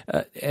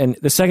 And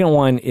the second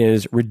one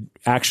is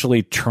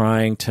actually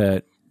trying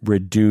to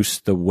reduce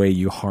the way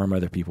you harm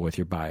other people with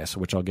your bias,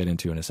 which I'll get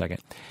into in a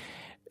second.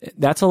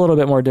 That's a little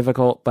bit more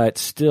difficult, but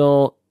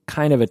still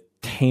kind of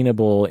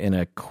attainable in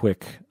a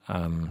quick,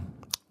 amount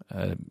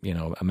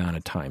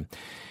of time.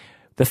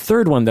 The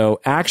third one, though,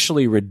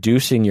 actually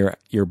reducing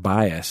your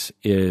bias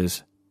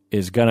is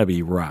going to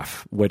be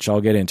rough, which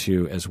I'll get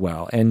into as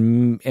well,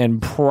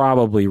 and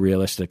probably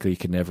realistically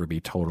can never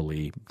be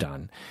totally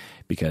done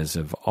because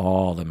of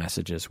all the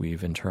messages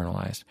we've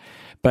internalized.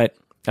 But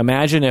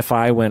imagine if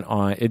I went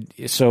on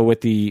so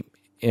with the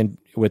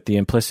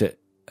implicit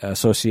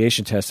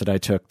association test that I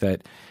took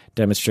that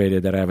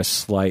demonstrated that I have a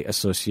slight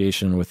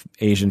association with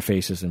Asian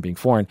faces and being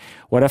foreign.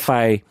 What if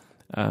I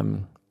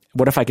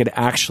could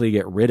actually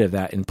get rid of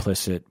that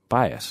implicit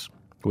bias?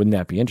 Wouldn't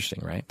that be interesting,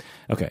 right?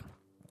 Okay.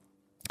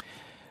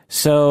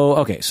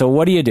 So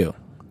what do you do?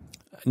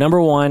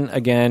 Number 1,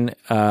 again,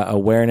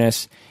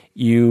 awareness.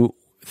 You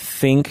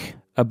think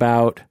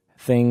about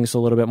things a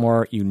little bit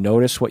more. You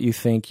notice what you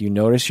think. You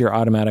notice your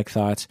automatic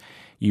thoughts.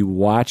 You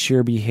watch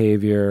your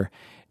behavior.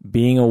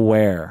 Being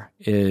aware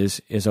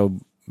is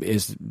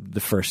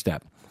the first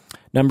step.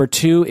 Number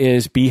 2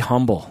 is be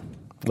humble,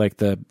 like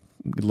the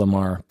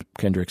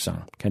Kendrick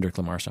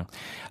Lamar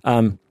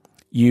song.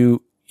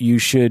 You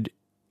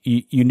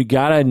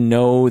gotta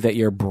know that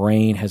your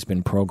brain has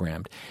been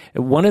programmed.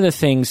 One of the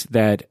things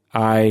that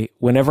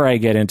whenever I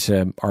get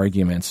into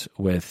arguments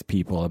with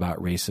people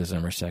about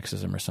racism or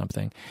sexism or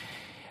something,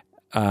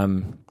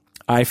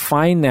 I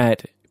find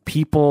that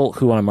people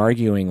who I'm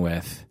arguing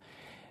with,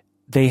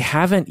 they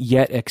haven't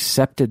yet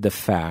accepted the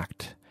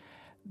fact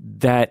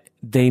that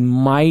they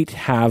might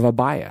have a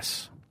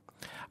bias.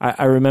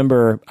 I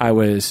remember I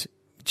was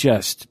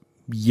just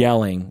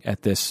yelling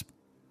at this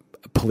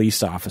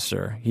police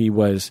officer. He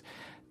was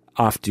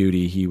off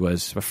duty. He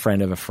was a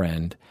friend of a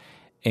friend,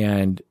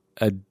 and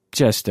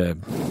just a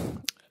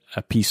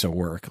piece of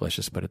work. Let's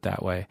just put it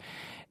that way.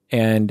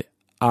 And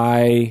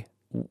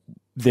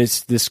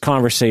this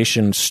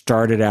conversation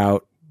started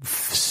out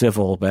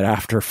civil, but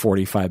after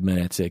 45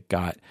 minutes, it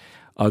got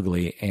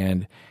ugly,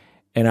 and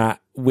I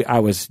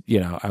was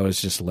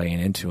just laying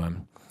into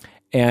him.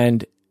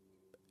 And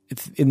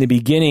in the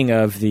beginning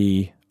of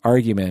the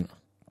argument,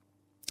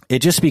 it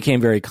just became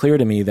very clear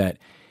to me that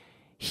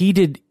he's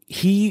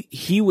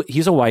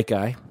a white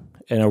guy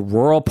in a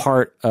rural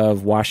part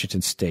of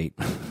Washington State.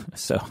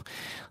 So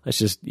let's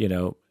just,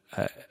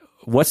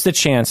 what's the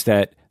chance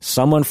that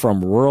someone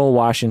from rural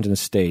Washington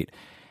State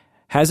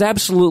has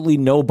absolutely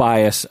no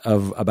bias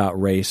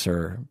about race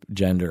or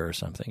gender or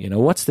something.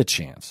 What's the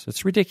chance?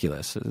 It's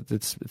ridiculous.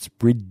 It's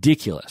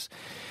ridiculous.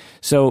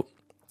 So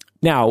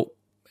now,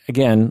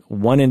 again,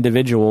 one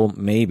individual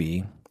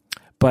maybe,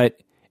 but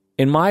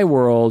in my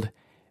world,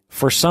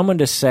 for someone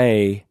to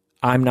say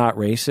I'm not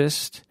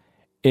racist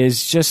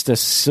is just a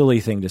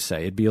silly thing to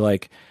say. It'd be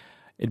like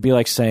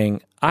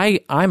saying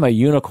I'm a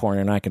unicorn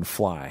and I can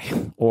fly,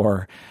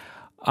 or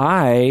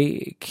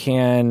I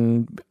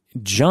can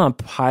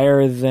jump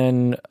higher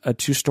than a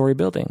 2-story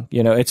building.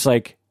 It's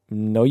like,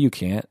 no, you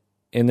can't.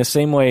 In the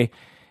same way,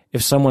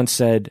 if someone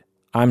said,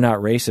 I'm not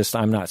racist,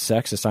 I'm not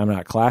sexist, I'm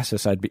not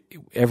classist,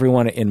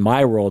 everyone in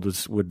my world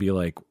would be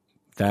like,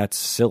 that's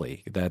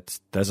silly. That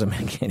doesn't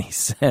make any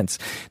sense.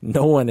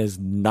 No one is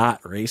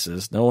not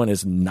racist. No one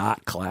is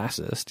not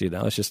classist.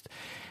 It's just,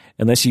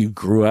 unless you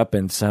grew up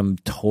in some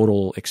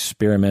total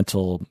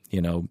experimental,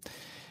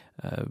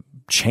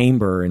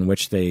 chamber in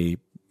which they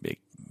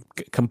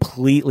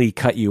completely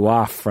cut you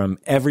off from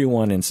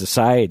everyone in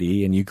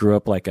society, and you grew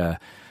up like a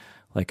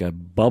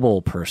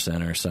bubble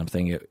person or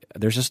something.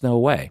 There's just no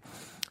way.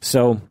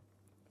 So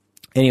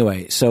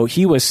anyway, so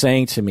he was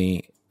saying to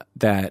me,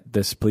 that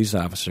this police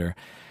officer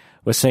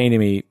was saying to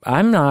me,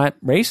 I'm not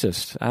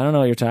racist. I don't know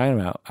what you're talking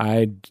about.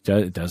 I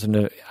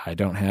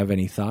don't have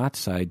any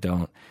thoughts. It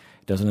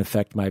doesn't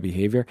affect my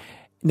behavior.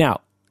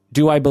 Now,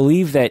 do I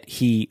believe that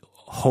he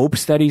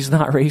hopes that he's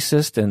not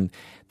racist? And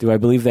do I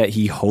believe that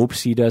he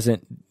hopes he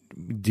doesn't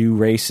do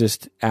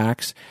racist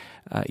acts?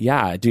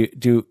 Yeah.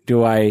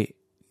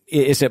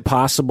 Is it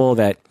possible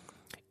that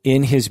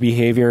in his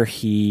behavior,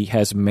 he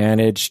has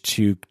managed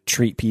to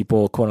treat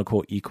people, quote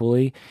unquote,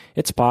 equally?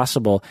 It's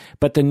possible.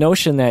 But the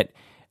notion that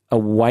a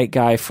white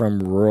guy from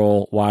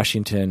rural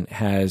Washington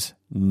has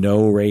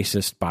no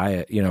racist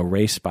bias,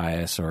 race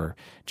bias or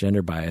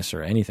gender bias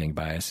or anything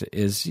bias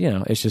is,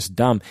 it's just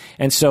dumb.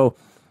 And so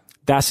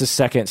that's the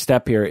second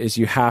step here, is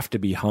you have to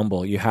be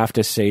humble. You have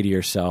to say to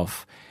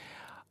yourself,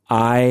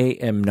 I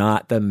am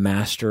not the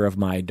master of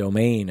my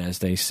domain, as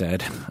they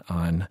said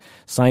on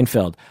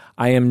Seinfeld.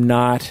 I am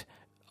not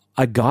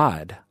a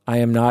god. I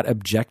am not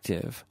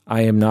objective.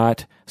 I am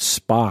not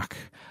Spock.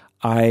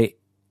 I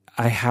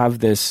have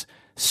this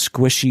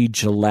squishy,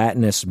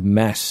 gelatinous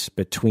mess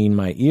between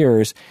my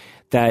ears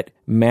that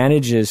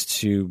manages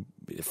to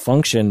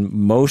function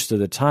most of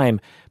the time,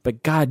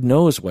 but God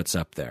knows what's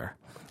up there.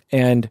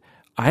 And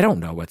I don't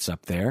know what's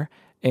up there.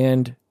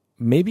 And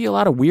maybe a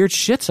lot of weird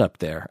shit's up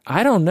there.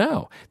 I don't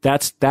know.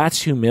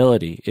 That's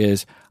humility,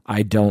 is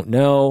I don't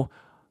know,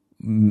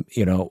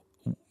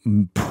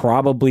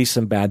 probably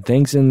some bad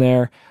things in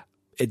there.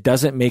 It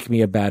doesn't make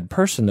me a bad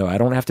person, though. I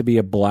don't have to be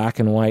a black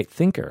and white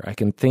thinker. I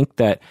can think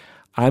that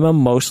I'm a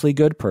mostly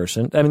good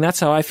person. I mean, that's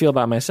how I feel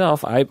about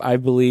myself. I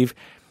believe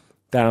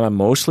that I'm a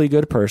mostly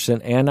good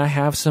person, and I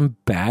have some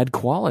bad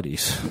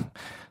qualities,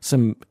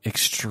 some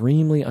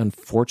extremely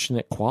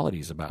unfortunate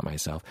qualities about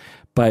myself.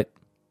 But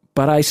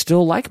I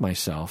still like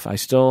myself. I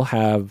still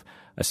have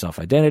a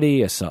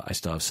self-identity. I still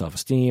have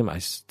self-esteem. I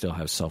still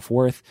have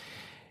self-worth.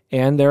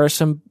 And there are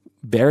some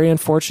very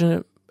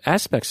unfortunate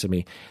aspects of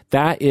me.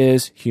 That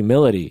is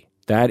humility.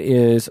 That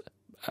is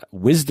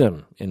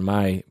wisdom in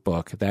my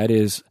book. That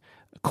is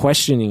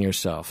questioning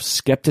yourself,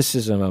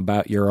 skepticism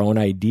about your own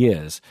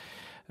ideas,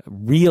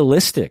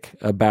 realistic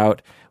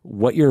about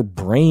what your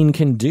brain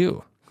can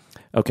do.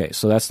 Okay,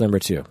 so that's number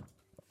 2.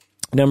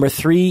 Number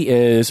 3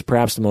 is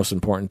perhaps the most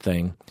important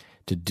thing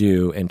to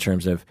do in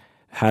terms of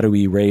how do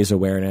we raise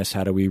awareness,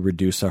 how do we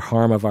reduce the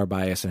harm of our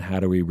bias, and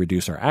how do we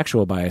reduce our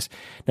actual bias.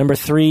 Number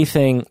 3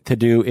 thing to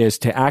do is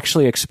to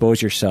actually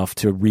expose yourself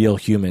to real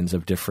humans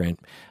of different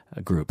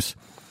groups.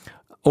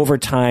 Over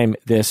time,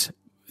 this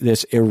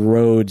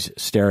erodes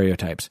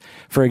stereotypes.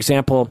 For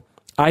example,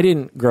 I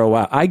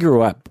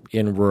grew up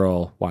in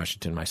rural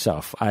Washington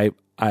myself. I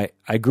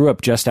grew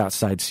up just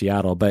outside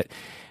Seattle, but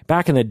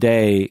back in the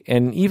day,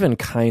 and even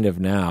kind of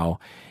now,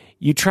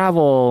 you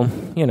travel,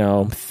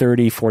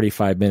 30,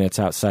 45 minutes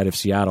outside of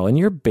Seattle, and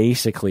you're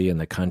basically in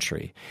the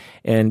country.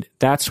 And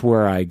that's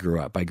where I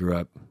grew up. I grew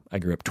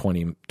up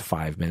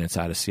 25 minutes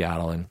out of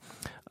Seattle, and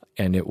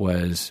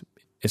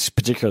it's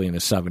particularly in the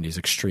 70s,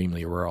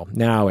 extremely rural.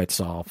 Now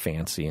it's all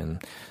fancy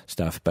and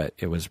stuff, but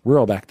it was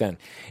rural back then.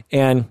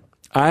 And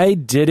I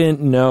didn't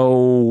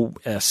know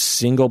a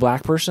single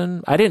black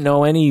person. I didn't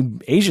know any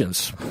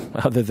Asians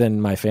other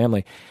than my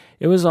family.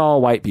 It was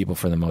all white people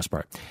for the most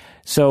part.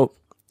 So,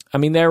 I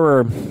mean, there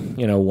were,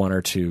 1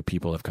 or 2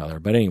 people of color.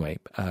 But anyway,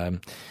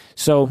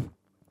 so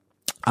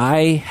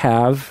I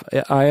have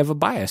a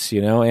bias,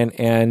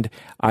 and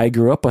I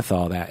grew up with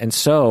all that. And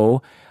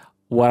so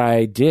what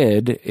I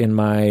did in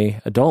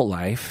my adult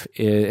life,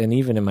 and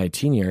even in my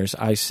teen years,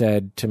 I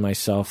said to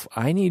myself,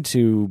 I need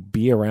to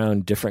be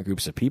around different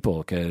groups of people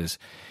because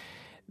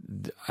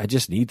I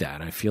just need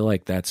that. I feel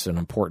like that's an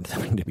important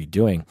thing to be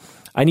doing.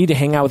 I need to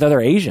hang out with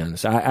other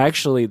Asians.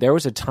 There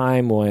was a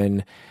time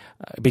when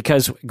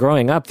because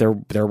growing up, there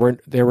were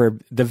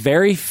the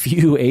very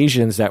few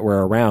Asians that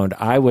were around.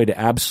 I would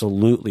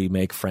absolutely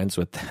make friends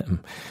with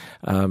them.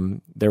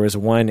 There was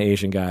one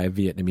Asian guy,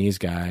 Vietnamese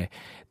guy,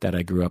 that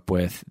I grew up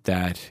with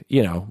that,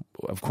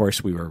 of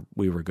course we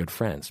were good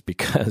friends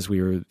because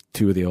we were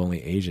two of the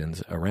only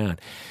Asians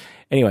around.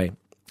 Anyway,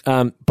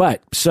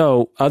 but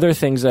so other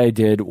things I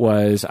did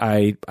was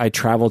I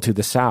traveled to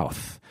the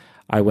South.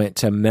 I went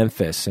to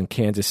Memphis and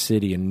Kansas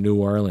City and New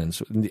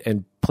Orleans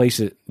and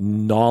places,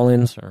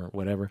 Nolens or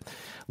whatever,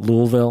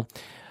 Louisville.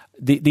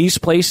 These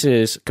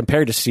places,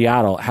 compared to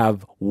Seattle,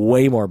 have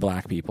way more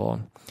black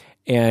people.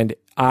 And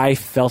I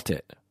felt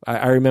it.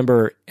 I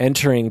remember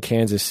entering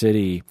Kansas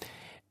City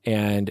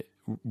and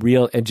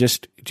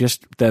just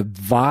the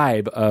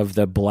vibe of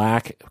the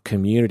black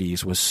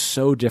communities was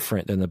so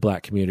different than the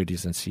black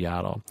communities in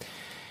Seattle.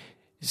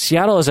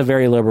 Seattle is a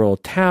very liberal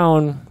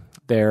town.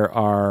 There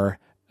are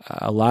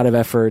a lot of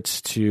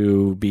efforts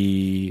to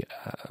be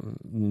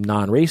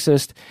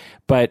non-racist,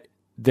 but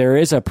there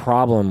is a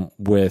problem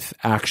with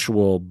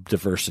actual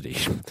diversity.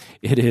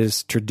 It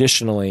is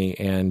traditionally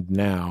and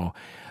now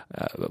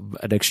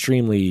an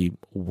extremely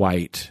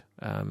white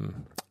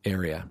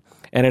area.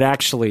 And it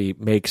actually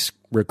makes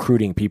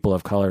recruiting people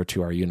of color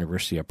to our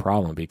university a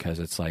problem because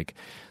it's like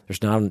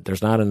there's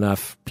not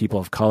enough people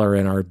of color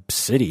in our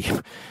city.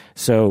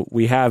 So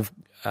we have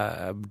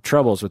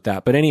troubles with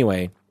that. But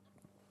anyway,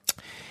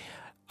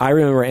 I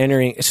remember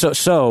entering.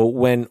 So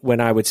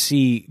when I would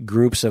see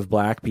groups of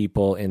black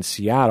people in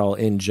Seattle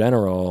in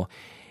general,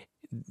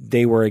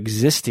 they were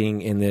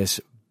existing in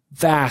this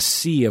vast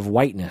sea of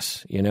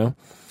whiteness,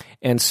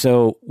 And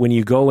so when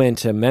you go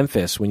into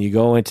Memphis, when you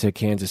go into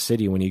Kansas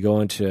City, when you go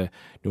into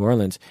New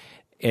Orleans,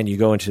 and you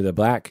go into the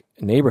black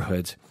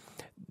neighborhoods,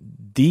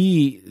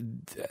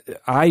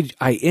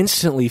 I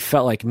instantly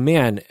felt like,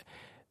 man,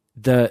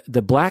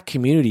 the black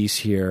communities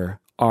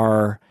here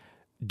are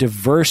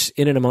diverse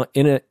in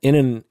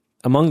and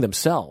among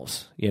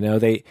themselves.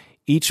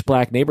 Each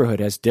black neighborhood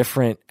has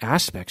different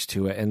aspects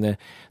to it, and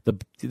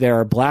there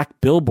are black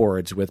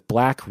billboards with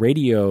black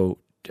radio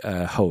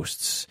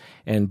hosts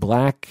and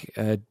black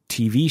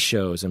TV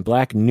shows and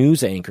black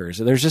news anchors.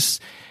 There's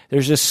just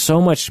so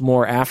much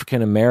more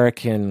African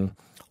American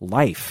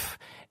life,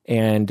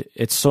 and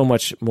it's so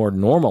much more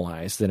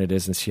normalized than it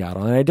is in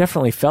Seattle. And I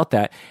definitely felt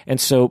that. And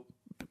so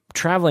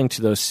traveling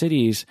to those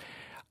cities,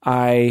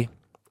 I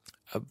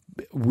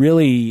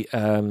really,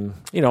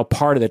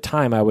 part of the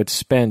time I would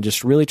spend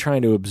just really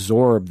trying to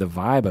absorb the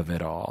vibe of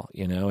it all,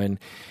 and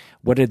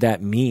what did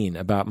that mean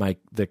about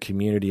the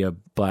community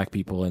of black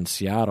people in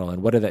Seattle,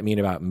 and what did that mean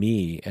about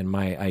me and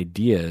my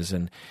ideas,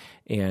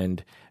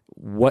 and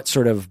what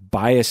sort of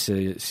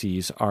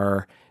biases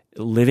are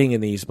living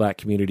in these black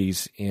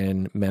communities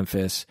in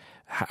Memphis?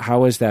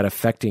 How is that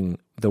affecting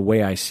the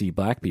way I see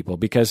black people?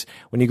 Because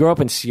when you grow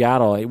up in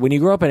Seattle, when you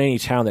grow up in any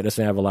town that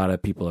doesn't have a lot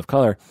of people of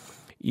color,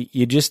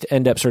 you just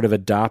end up sort of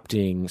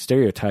adopting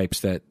stereotypes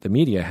that the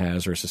media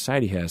has or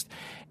society has.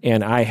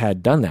 And I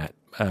had done that,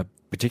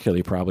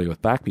 particularly probably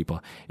with black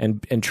people.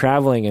 And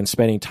traveling and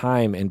spending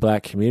time in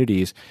black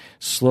communities,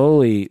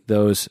 slowly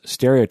those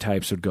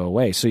stereotypes would go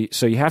away. So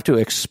you have to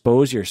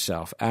expose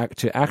yourself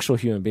to actual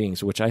human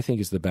beings, which I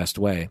think is the best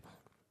way.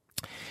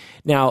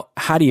 Now,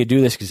 how do you do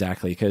this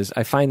exactly? Because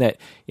I find that,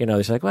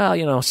 it's like, well,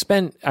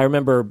 I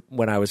remember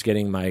when I was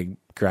getting my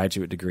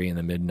graduate degree in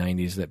the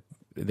mid-90s that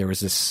there was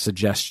this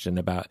suggestion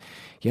about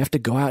you have to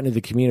go out into the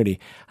community.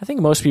 I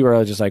think most people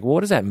are just like, well, what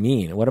does that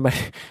mean? Where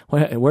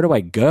do I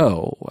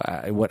go?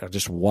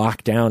 Just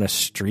walk down a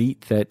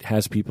street that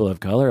has people of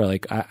color?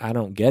 Like, I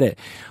don't get it.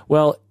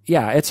 Well,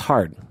 yeah, it's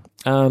hard.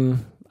 I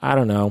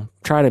don't know.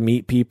 Try to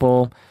meet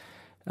people.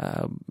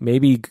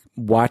 Maybe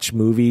watch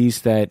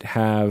movies that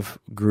have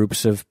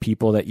groups of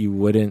people that you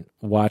wouldn't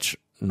watch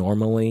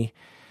normally.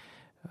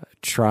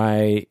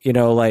 Try,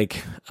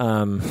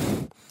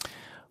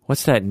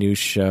 what's that new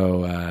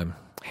show?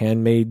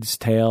 Handmaid's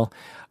Tale.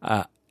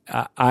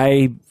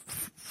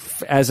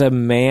 As a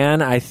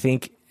man, I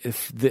think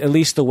at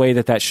least the way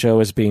that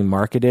show is being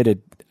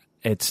marketed,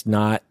 it's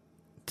not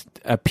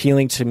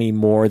appealing to me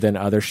more than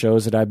other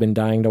shows that I've been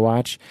dying to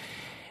watch.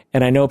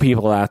 And I know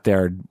people out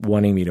there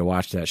wanting me to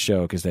watch that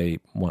show because they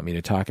want me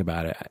to talk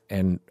about it.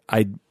 And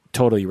I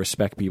totally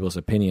respect people's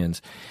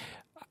opinions.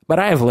 But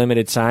I have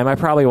limited time. I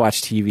probably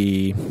watch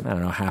TV, I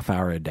don't know, half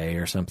hour a day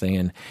or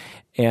something.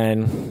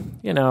 And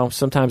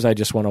sometimes I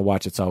just want to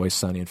watch It's Always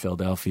Sunny in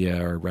Philadelphia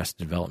or Arrested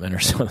Development or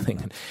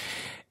something.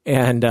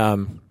 And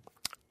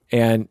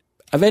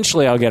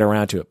eventually I'll get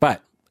around to it.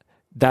 But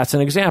that's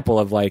an example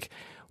of like,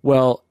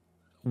 well,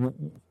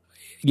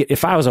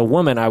 if I was a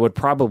woman, I would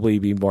probably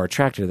be more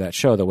attracted to that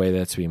show the way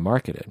that's being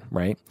marketed,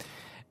 right?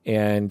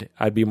 And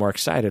I'd be more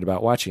excited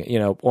about watching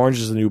it. Orange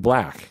is the New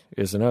Black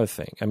is another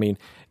thing. I mean,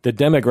 the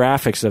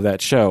demographics of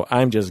that show,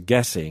 I'm just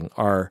guessing,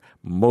 are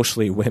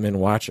mostly women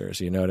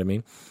watchers. You know what I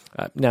mean?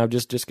 Now,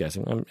 just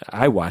guessing.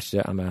 I watched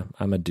it.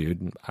 I'm a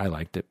dude, and I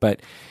liked it.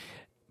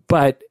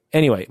 But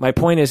anyway, my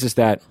point is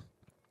that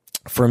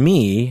for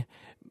me,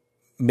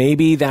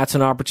 maybe that's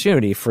an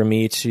opportunity for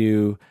me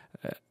to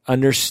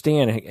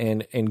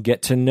understand and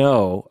get to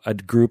know a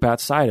group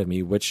outside of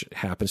me, which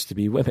happens to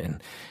be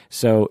women.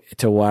 So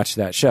to watch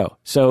that show.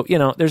 So,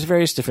 there's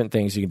various different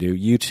things you can do.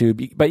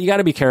 YouTube, but you got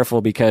to be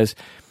careful because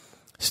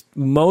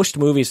most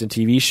movies and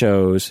TV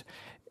shows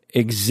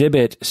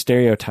exhibit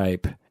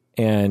stereotype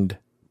and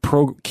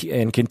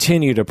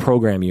continue to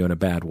program you in a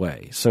bad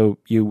way. So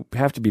you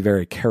have to be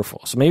very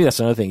careful. So maybe that's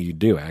another thing you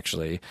do,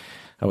 actually,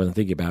 I wasn't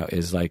thinking about,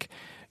 is like,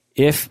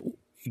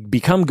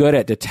 become good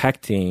at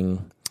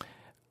detecting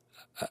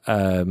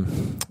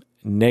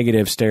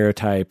negative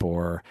stereotype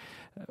or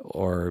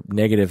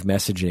negative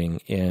messaging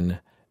in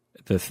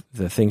the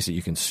things that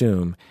you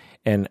consume,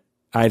 and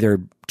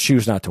either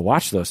choose not to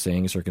watch those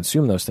things or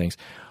consume those things,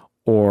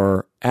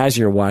 or as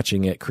you're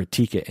watching it,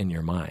 critique it in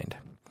your mind.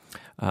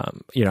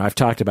 I've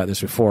talked about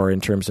this before in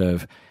terms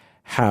of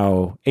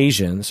how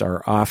Asians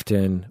are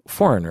often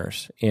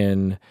foreigners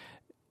in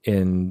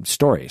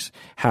stories.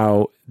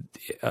 How,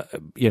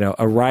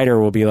 a writer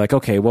will be like,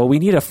 okay, well, we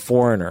need a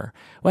foreigner.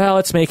 Well,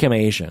 let's make him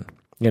Asian.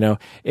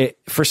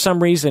 For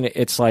some reason,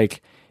 it's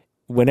like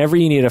whenever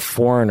you need a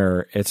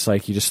foreigner, it's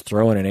like you just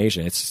throw in an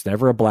Asian. It's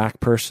never a black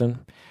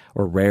person,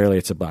 or rarely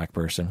it's a black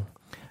person.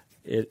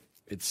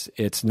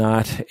 It's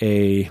not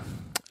a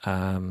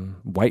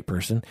white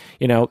person.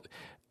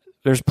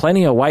 There's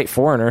plenty of white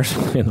foreigners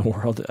in the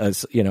world,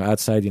 as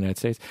outside the United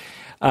States.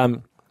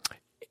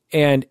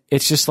 And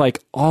it's just like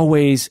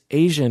always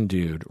Asian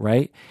dude,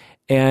 right?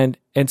 And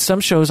some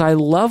shows I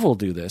love will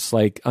do this,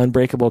 like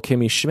Unbreakable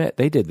Kimmy Schmidt.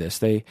 They did this.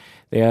 They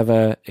have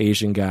a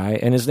Asian guy,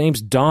 and his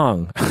name's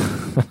Dong.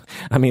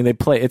 I mean,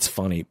 it's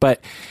funny,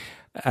 but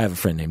I have a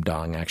friend named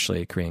Dong,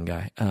 actually, a Korean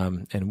guy.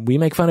 And we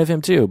make fun of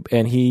him too.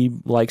 And he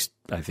likes,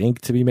 I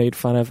think, to be made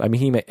fun of. I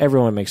mean,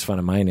 everyone makes fun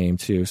of my name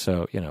too.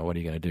 So, what are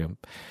you going to do?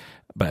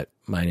 But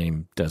my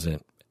name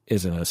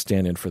isn't a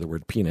stand-in for the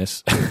word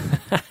penis.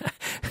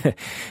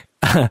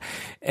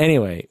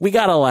 Anyway, we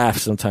got to laugh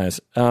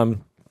sometimes.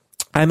 I'm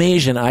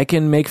Asian. I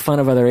can make fun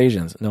of other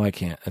Asians. No, I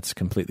can't. That's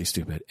completely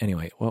stupid.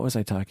 Anyway, what was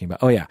I talking about?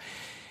 Oh, yeah.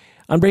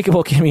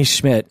 Unbreakable Kimmy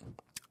Schmidt,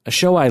 a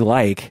show I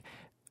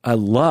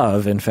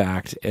love, in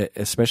fact,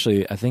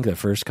 especially I think the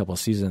first couple of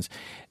seasons.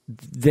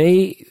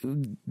 They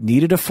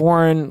needed a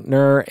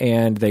foreigner,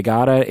 and they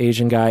got an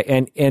Asian guy.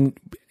 And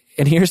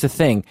here's the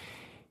thing.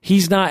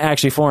 He's not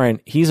actually foreign.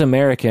 He's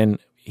American.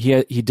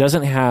 He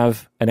doesn't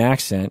have an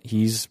accent.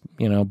 He's,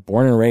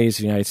 born and raised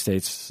in the United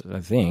States, I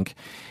think.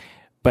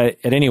 But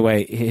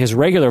anyway, his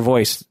regular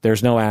voice,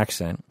 there's no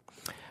accent.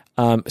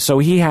 So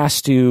he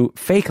has to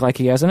fake like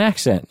he has an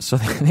accent. So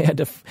they had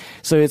to.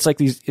 So it's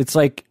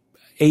like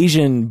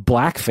Asian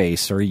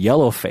blackface or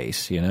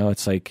yellowface.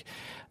 It's like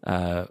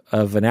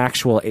of an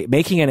actual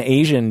making an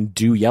Asian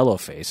do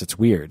yellowface. It's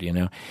weird,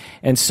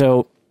 And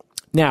so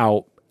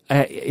now,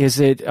 is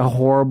it a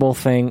horrible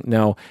thing?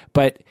 No,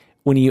 but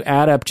when you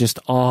add up just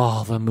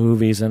all the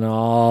movies and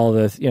all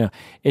the,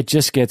 it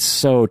just gets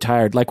so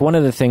tired. Like one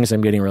of the things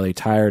I'm getting really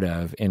tired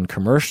of in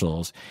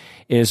commercials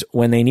is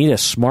when they need a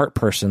smart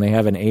person, they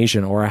have an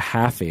Asian or a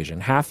half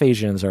Asian. Half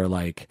Asians are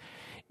like,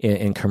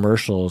 in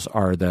commercials,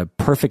 are the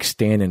perfect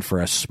stand-in for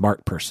a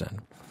smart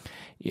person.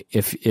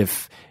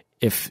 If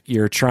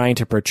you're trying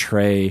to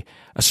portray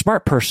a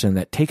smart person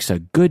that takes a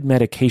good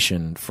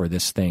medication for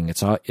this thing,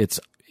 it's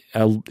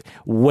a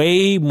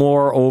way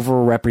more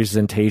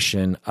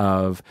overrepresentation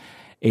of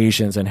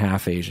Asians and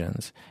half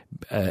Asians,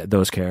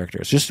 those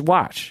characters. Just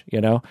watch,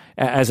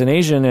 As an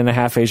Asian and a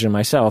half Asian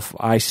myself,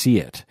 I see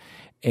it.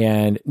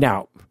 And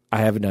now, I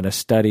haven't done a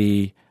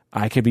study.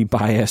 I could be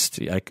biased.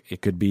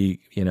 It could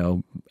be,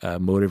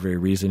 motivated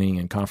reasoning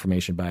and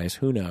confirmation bias.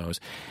 Who knows?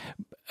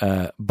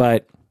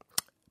 But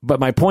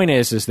my point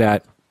is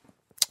that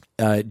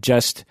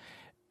just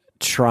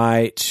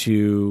try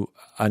to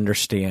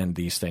understand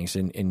these things,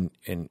 and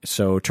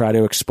so try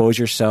to expose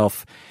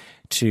yourself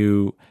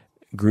to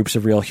groups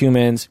of real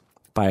humans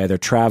by either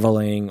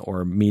traveling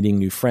or meeting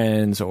new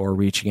friends or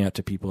reaching out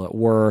to people at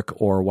work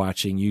or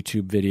watching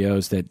YouTube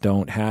videos that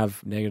don't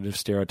have negative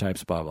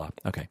stereotypes, blah, blah.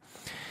 Okay.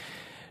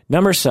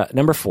 Number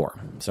 4,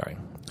 sorry.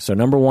 So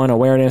number 1,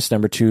 awareness.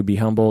 Number 2, be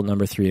humble.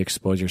 Number 3,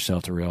 expose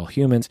yourself to real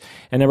humans.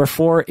 And number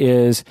 4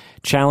 is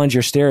challenge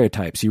your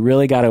stereotypes. You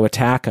really got to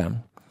attack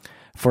them.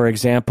 For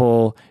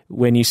example,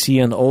 when you see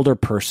an older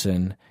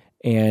person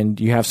and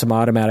you have some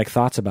automatic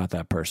thoughts about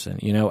that person,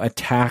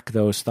 attack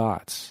those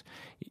thoughts.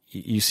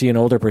 You see an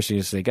older person,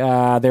 you just think,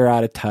 they're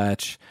out of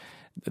touch.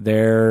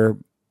 They're,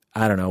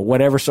 I don't know,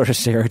 whatever sort of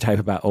stereotype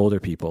about older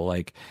people.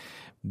 Like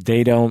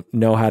they don't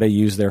know how to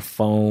use their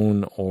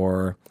phone,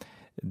 or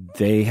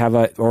they have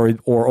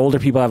or older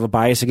people have a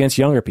bias against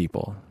younger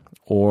people,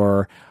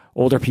 or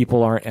older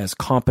people aren't as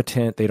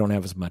competent. They don't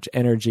have as much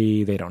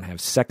energy. They don't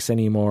have sex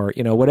anymore.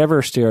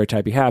 Whatever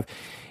stereotype you have,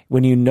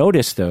 when you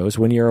notice those,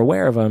 when you're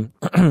aware of them,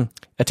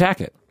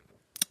 attack it.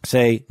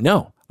 Say,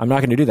 no, I'm not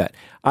going to do that.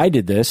 I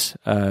did this.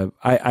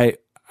 I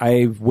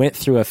went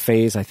through a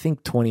phase, I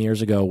think 20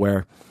 years ago,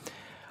 where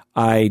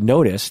I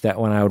noticed that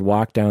when I would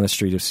walk down the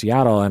street of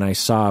Seattle and I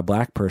saw a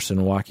black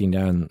person walking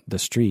down the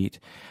street,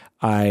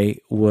 I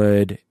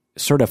would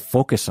sort of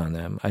focus on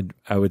them.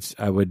 I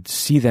would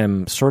see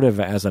them sort of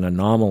as an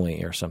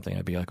anomaly or something.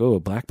 I'd be like, oh, a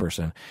black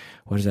person,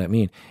 what does that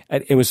mean?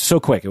 It was so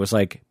quick. It was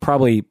like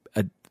probably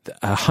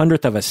a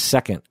hundredth of a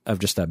second of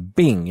just a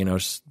bing,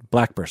 just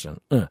black person.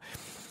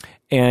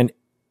 And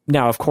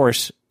now, of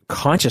course,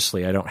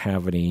 consciously, I don't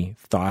have any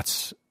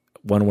thoughts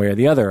one way or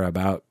the other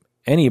about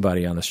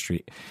anybody on the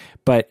street.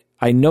 But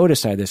I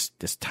noticed I had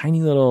this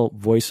tiny little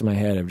voice in my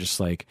head of just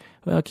like,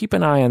 well, keep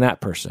an eye on that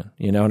person.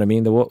 You know what I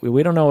mean?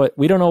 We don't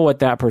know what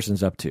that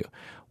person's up to.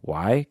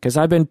 Why? Because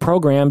I've been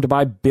programmed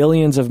by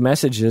billions of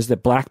messages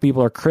that black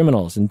people are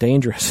criminals and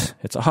dangerous.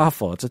 It's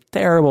awful. It's a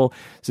terrible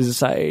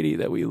society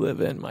that we live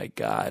in. My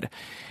God.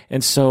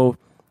 And so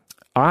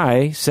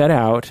I set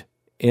out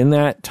in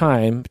that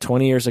time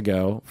 20 years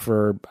ago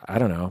for, I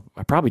don't know,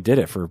 I probably did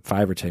it for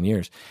 5 or 10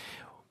 years,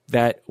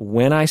 that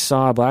when I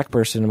saw a black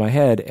person in my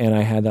head and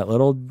I had that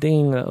little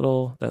ding, that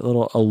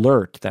little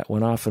alert that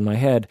went off in my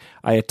head,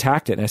 I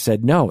attacked it and I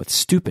said, no, it's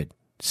stupid.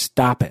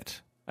 Stop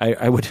it.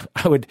 I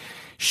would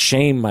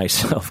shame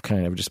myself,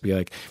 kind of just be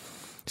like,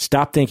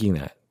 stop thinking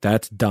that.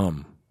 That's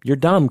dumb. You're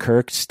dumb,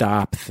 Kirk.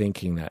 Stop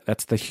thinking that.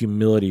 That's the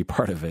humility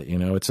part of it.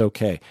 It's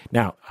okay.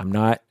 Now, I'm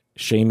not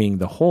shaming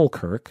the whole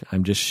Kirk.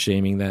 I'm just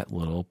shaming that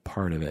little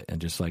part of it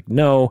and just like,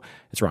 no,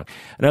 it's wrong.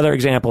 Another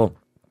example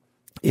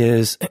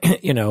is,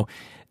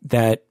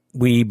 that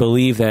we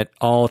believe that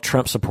all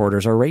Trump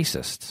supporters are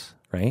racists,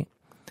 right?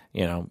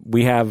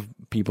 We have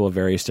people of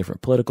various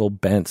different political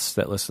bents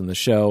that listen to the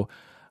show.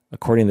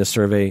 According to the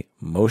survey,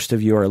 most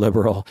of you are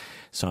liberal.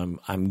 So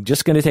I'm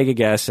just going to take a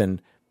guess,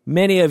 and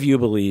many of you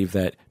believe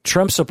that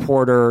Trump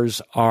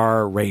supporters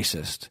are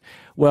racist.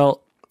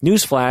 Well,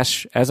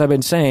 newsflash, as I've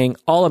been saying,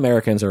 all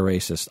Americans are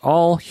racist.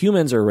 All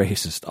humans are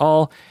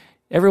racist.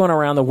 Everyone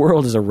around the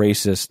world is a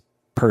racist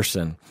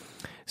person.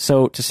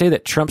 So to say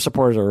that Trump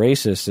supporters are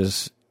racist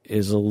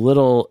is a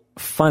little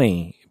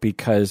funny,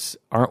 because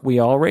aren't we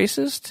all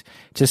racist?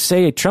 To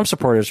say a Trump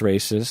supporter is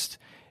racist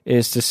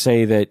is to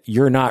say that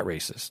you're not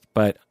racist.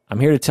 But I'm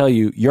here to tell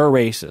you, you're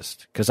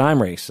racist, because I'm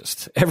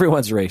racist.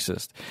 Everyone's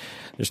racist.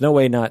 There's no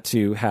way not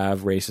to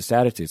have racist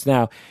attitudes.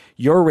 Now,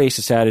 your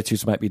racist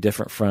attitudes might be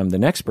different from the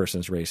next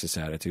person's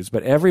racist attitudes,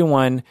 but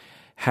everyone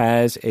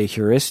has a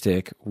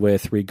heuristic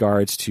with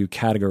regards to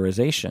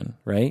categorization,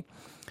 right?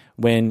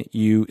 When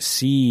you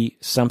see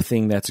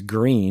something that's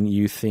green,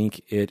 you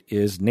think it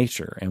is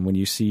nature. And when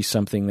you see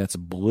something that's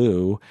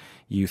blue,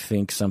 you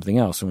think something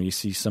else. And when you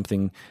see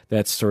something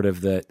that's sort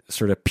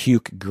of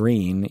puke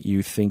green,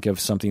 you think of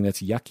something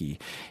that's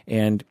yucky.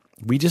 And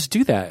we just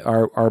do that.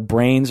 Our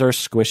brains are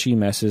squishy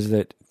messes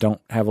that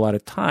don't have a lot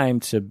of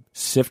time to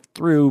sift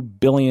through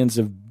billions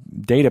of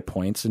data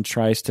points and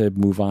tries to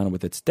move on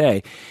with its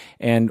day.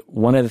 And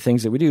one of the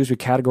things that we do is we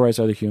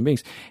categorize other human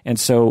beings. And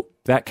so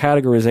that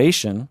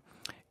categorization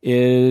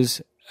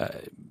is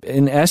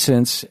in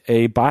essence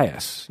a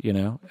bias,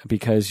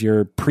 because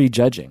you're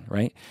prejudging,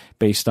 right?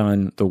 Based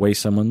on the way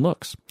someone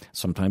looks.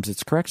 Sometimes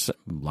it's correct. A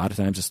lot of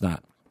times it's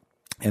not.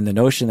 And the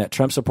notion that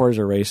Trump supporters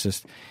are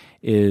racist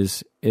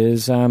is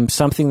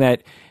something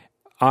that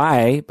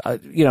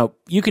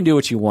you can do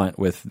what you want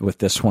with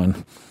this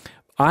one.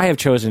 I have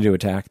chosen to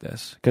attack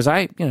this because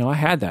I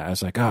had that. I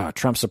was like,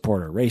 Trump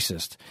supporter,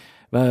 racist,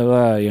 blah,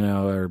 blah,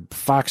 blah, or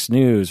Fox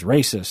News,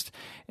 racist.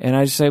 And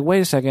I just say,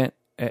 wait a second.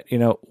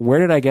 Where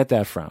did I get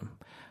that from?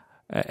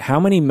 How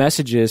many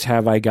messages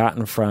have I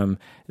gotten from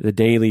The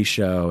Daily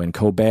Show and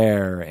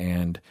Colbert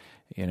and,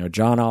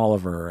 John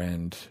Oliver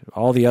and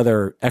all the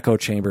other echo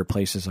chamber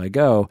places I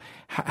go?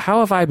 How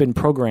have I been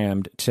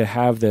programmed to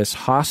have this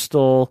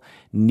hostile,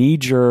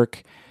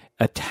 knee-jerk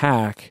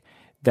attack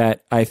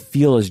that I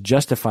feel is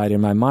justified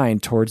in my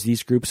mind towards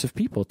these groups of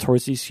people,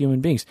 towards these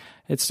human beings?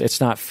 It's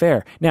not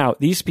fair. Now,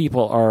 these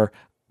people are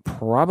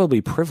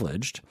probably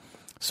privileged.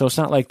 So it's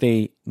not like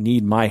they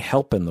need my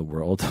help in the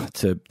world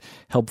to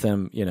help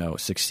them,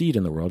 succeed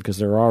in the world, because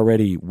they're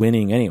already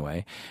winning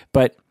anyway.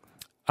 But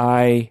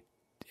I,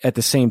 at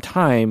the same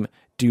time,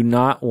 do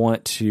not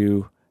want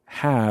to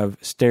have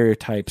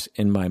stereotypes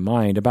in my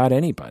mind about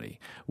anybody,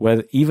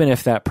 even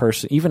if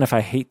I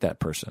hate that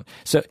person.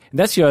 So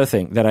that's the other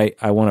thing that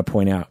I want to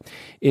point out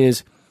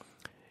is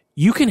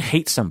you can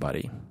hate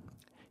somebody.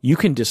 You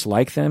can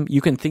dislike them. You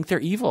can think they're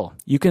evil.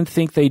 You can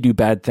think they do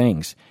bad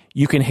things.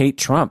 You can hate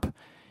Trump.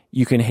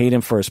 You can hate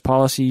him for his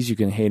policies. You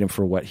can hate him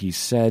for what he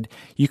said.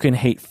 You can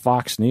hate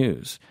Fox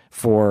News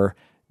for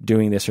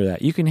doing this or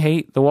that. You can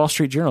hate the Wall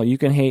Street Journal. You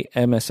can hate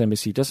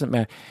MSNBC. It doesn't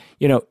matter.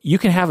 You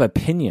can have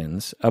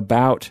opinions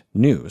about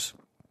news.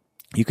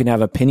 You can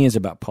have opinions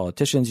about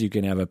politicians. You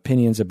can have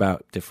opinions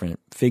about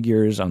different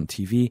figures on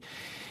TV.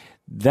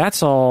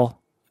 That's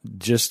all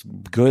just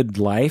good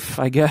life,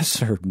 I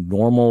guess, or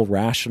normal,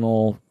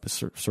 rational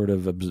sort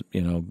of,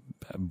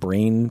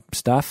 brain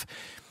stuff.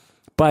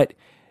 But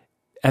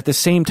at the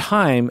same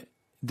time,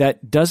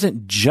 that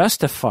doesn't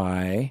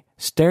justify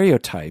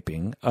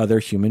stereotyping other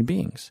human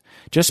beings.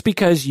 Just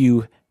because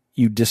you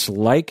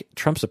dislike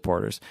Trump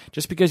supporters,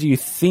 just because you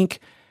think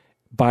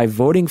by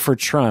voting for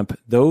Trump,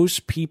 those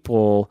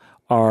people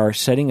are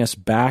setting us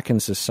back in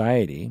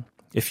society,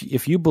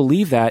 If you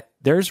believe that,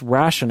 there's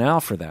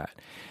rationale for that.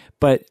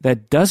 But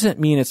that doesn't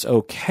mean it's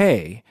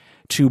okay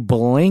to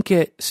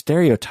blanket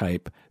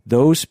stereotype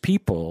those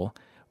people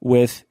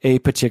with a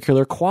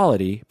particular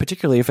quality,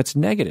 particularly if it's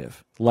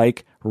negative,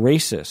 like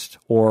racist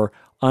or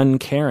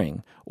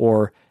uncaring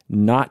or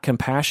not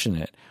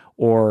compassionate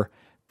or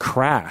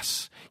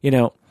crass.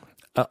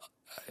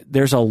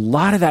 There's a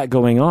lot of that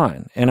going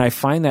on, and I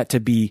find that to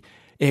be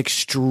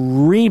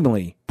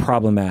extremely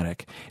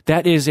problematic.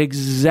 That is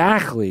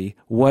exactly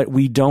what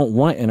we don't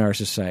want in our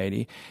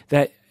society.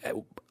 That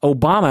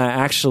Obama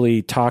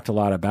actually talked a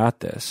lot about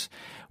this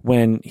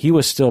when he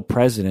was still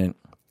president,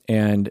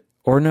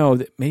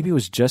 maybe it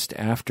was just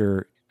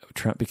after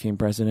Trump became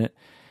president.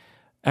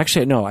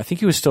 Actually, no, I think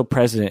he was still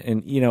president,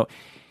 and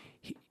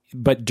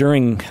but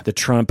during the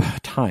Trump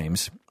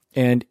times,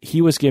 and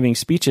he was giving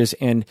speeches,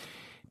 and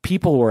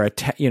people were,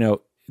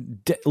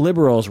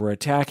 liberals were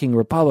attacking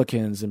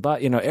Republicans, and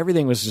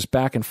everything was just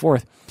back and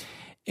forth.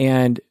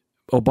 And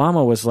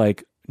Obama was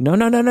like,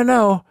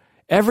 no,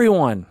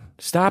 everyone,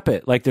 stop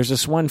it. Like, there's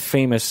this one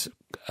famous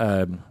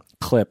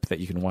clip that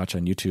you can watch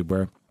on YouTube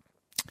where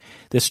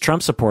this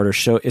Trump supporter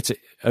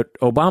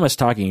Obama's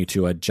talking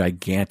to a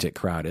gigantic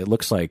crowd. It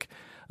looks like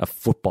a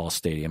football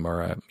stadium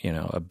or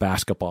a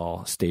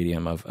basketball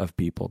stadium of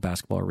people,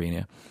 basketball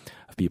arena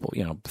of people,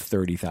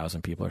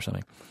 30,000 people or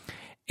something.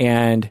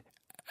 And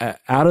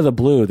out of the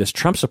blue, this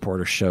Trump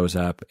supporter shows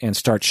up and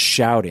starts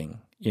shouting,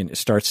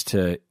 starts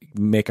to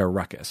make a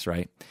ruckus,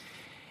 right?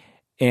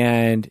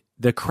 And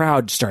the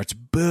crowd starts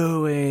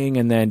booing,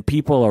 and then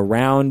people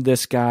around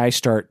this guy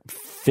start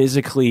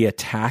physically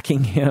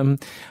attacking him,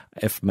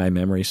 if my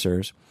memory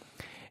serves.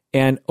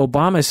 And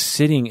Obama's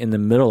sitting in the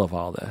middle of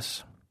all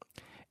this,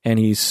 and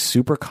he's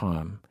super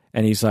calm,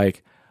 and he's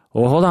like,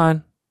 well, hold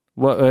on.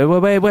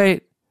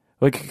 Wait.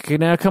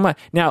 Now, come on.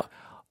 Now,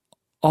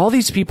 all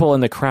these people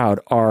in the crowd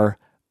are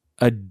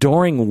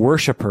adoring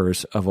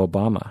worshipers of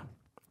Obama.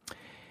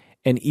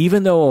 And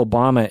even though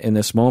Obama in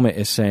this moment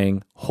is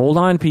saying, hold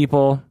on,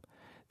 people,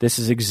 this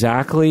is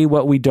exactly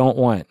what we don't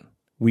want.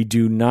 We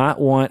do not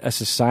want a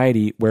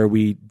society where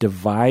we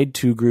divide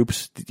two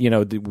groups,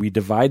 we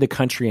divide the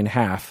country in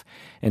half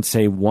and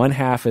say one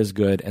half is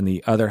good and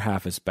the other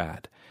half is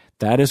bad.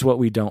 That is what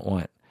we don't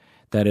want.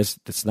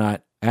 It's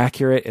not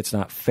accurate. It's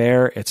not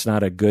fair. It's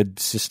not a good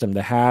system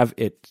to have.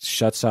 It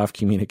shuts off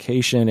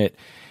communication.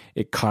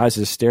 It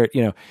causes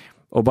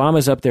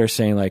Obama's up there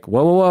saying like,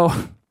 whoa,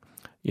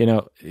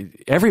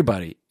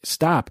 everybody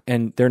stop.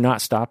 And they're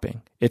not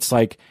stopping. It's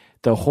like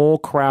the whole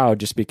crowd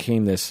just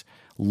became this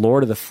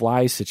Lord of the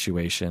Flies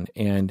situation.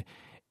 And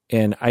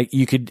I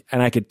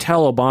could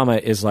tell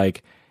Obama is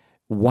like,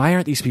 why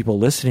aren't these people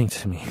listening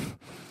to me?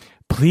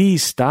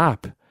 Please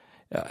stop.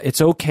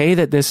 It's okay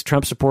that this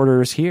Trump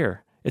supporter is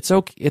here. It's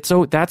okay.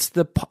 That's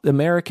the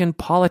American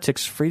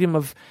politics, freedom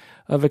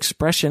of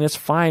expression. It's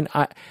fine.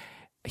 And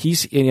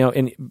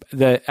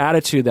the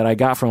attitude that I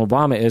got from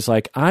Obama is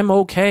like, I'm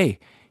okay.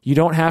 You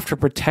don't have to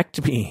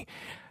protect me.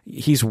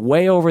 He's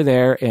way over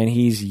there and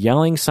he's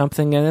yelling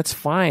something, and it's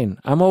fine.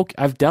 I'm okay.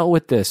 I've dealt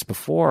with this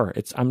before.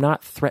 I'm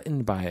not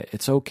threatened by it.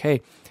 It's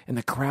okay. And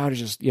the crowd is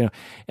just,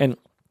 and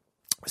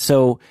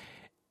so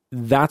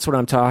that's what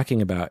I'm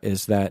talking about,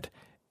 is that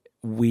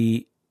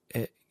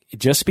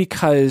just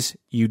because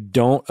you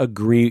don't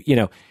agree,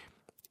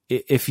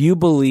 if you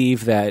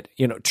believe that,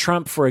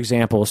 Trump, for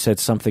example, said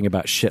something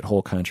about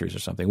shithole countries or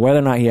something, whether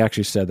or not he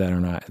actually said that or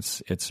not,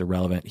 it's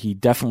irrelevant. He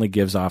definitely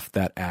gives off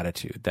that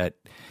attitude that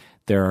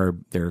there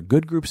are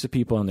good groups of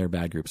people and there are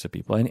bad groups of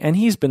people. And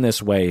he's been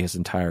this way his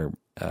entire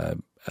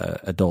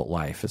adult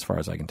life, as far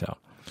as I can tell.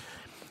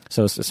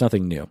 So it's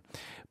nothing new.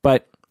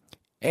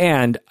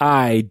 And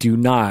I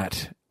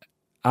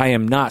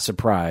am not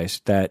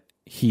surprised that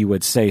he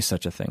would say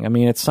such a thing. I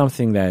mean, it's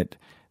something that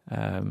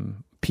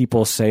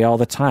people say all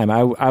the time.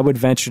 I would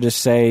venture to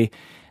say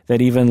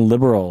that even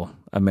liberal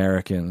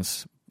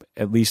Americans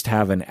at least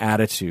have an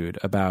attitude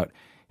about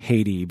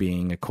Haiti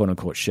being a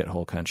quote-unquote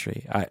shithole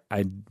country.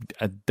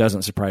 It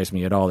doesn't surprise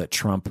me at all that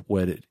Trump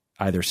would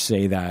either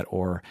say that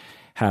or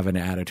have an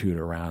attitude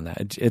around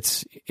that.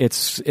 It's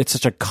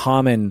such a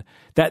common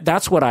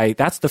that's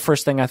the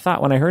first thing I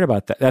thought when I heard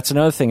about that. That's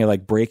another thing,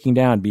 like breaking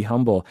down, be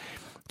humble,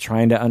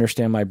 trying to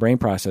understand my brain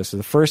process. So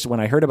the first, when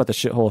I heard about the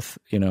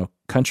shithole,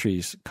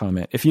 countries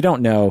comment, if you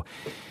don't know,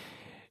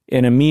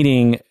 in a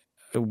meeting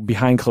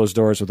behind closed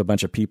doors with a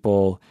bunch of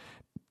people,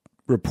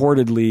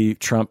 reportedly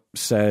Trump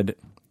said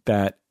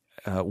that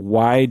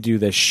why do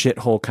the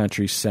shithole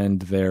countries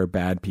send their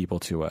bad people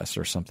to us,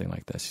 or something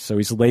like this. So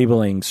he's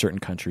labeling certain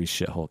countries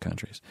shithole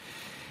countries.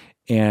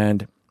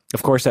 And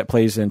of course that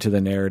plays into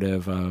the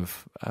narrative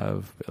of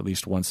at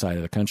least one side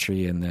of the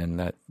country, and then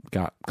that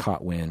got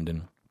caught wind,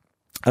 and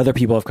other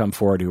people have come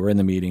forward who were in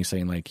the meeting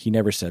saying like, he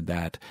never said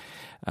that.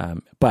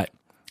 But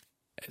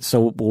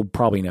so we'll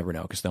probably never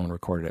know because no one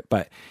recorded it.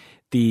 But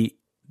the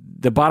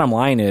bottom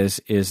line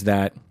is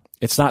that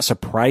it's not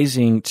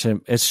surprising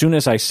to, as soon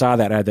as I saw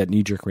that, I had that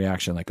knee-jerk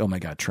reaction, like, oh my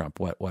God, Trump,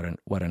 what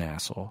an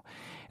asshole.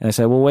 And I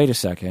said, well, wait a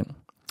second.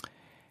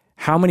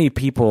 How many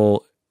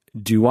people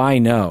do I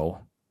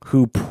know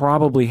who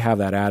probably have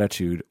that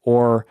attitude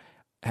or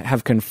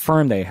have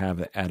confirmed they have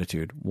that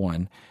attitude,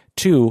 one.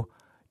 Two,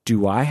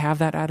 do I have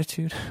that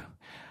attitude?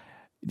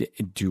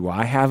 Do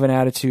I have an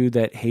attitude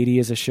that Haiti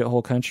is a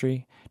shithole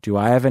country? Do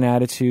I have an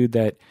attitude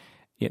that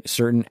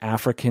certain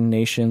African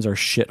nations are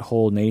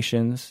shithole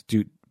nations?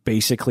 Do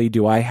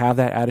I have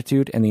that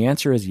attitude? And the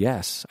answer is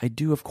yes, I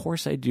do. Of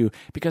course I do,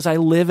 because I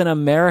live in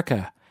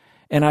America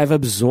and I've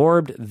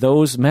absorbed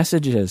those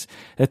messages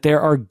that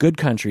there are good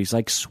countries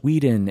like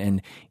Sweden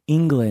and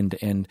England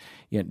and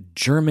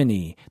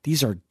Germany.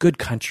 These are good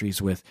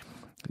countries with,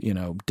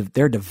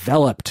 they're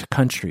developed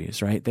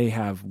countries, right? They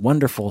have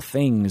wonderful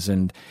things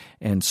and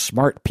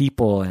smart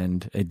people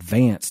and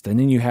advanced. And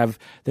then you have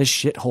the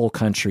shithole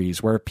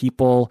countries where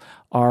people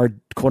are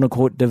quote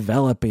unquote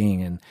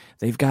developing and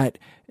they've got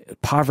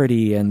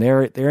poverty and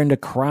they're into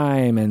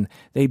crime and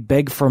they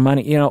beg for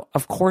money.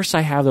 Of course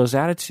I have those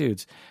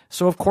attitudes.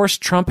 So of course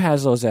Trump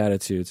has those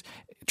attitudes.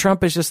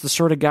 Trump is just the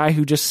sort of guy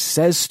who just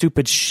says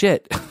stupid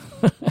shit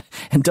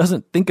and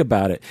doesn't think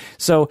about it.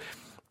 So,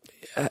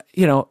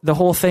 the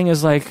whole thing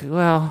is like,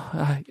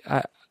 well,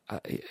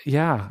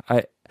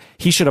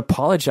 he should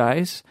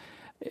apologize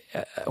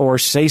or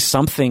say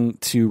something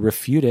to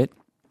refute it.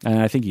 And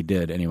I think he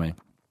did anyway.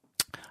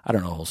 I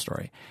don't know the whole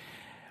story.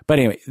 But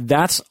anyway,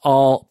 that's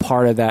all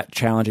part of that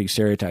challenging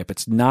stereotype.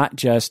 It's not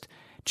just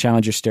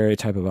challenge your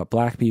stereotype about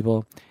black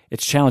people.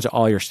 It's challenge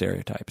all your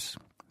stereotypes.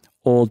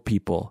 Old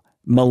people,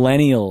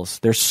 millennials.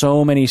 There's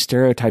so many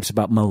stereotypes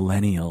about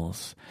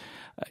millennials.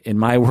 In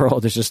my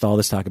world, there's just all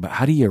this talk about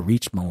how do you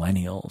reach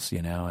millennials,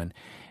 and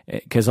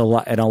because a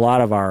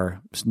lot of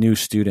our new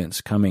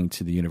students coming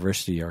to the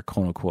university are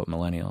quote unquote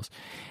millennials.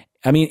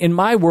 I mean, in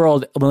my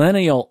world,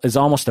 millennial is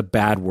almost a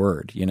bad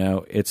word,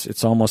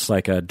 it's almost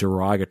like a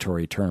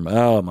derogatory term.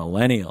 Oh,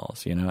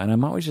 millennials, and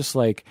I'm always just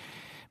like,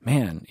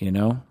 man,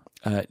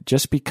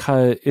 just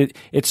because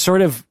it's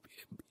sort of,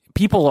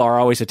 people are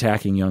always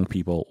attacking young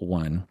people,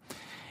 one.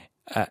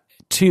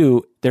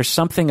 Two, there's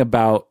something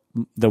about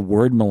the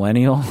word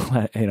millennial,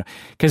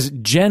 because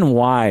Gen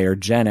Y or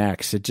Gen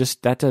X,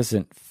 that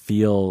doesn't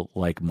feel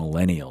like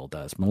millennial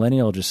does.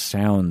 Millennial just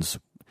sounds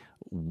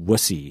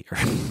wussy,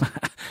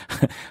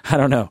 or I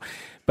don't know.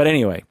 But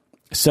anyway,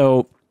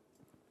 so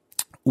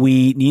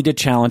we need to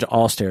challenge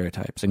all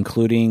stereotypes,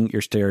 including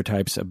your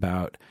stereotypes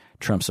about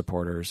Trump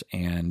supporters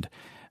and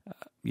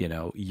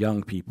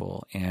young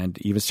people, and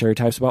even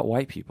stereotypes about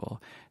white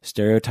people,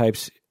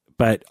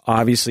 but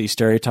obviously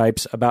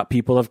stereotypes about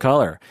people of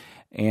color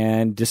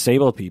and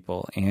disabled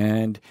people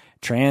and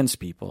trans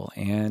people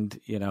and,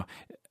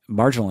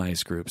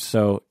 marginalized groups.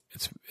 So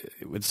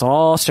it's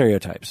all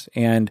stereotypes.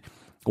 And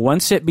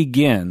once it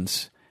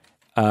begins,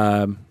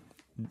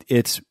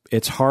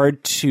 it's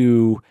hard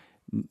to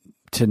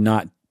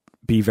not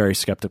be very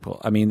skeptical.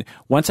 I mean,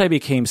 once I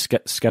became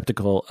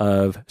skeptical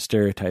of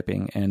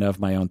stereotyping and of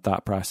my own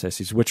thought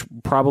processes, which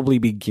probably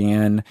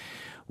began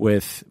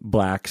with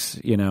blacks,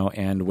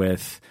 and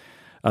with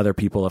other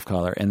people of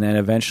color. And then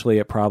eventually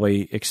it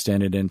probably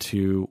extended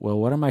into, well,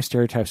 what are my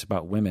stereotypes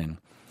about women?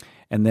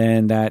 And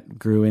then that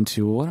grew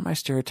into, what are my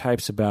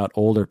stereotypes about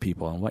older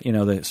people?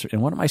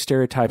 And what are my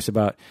stereotypes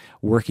about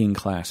working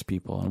class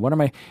people? And what are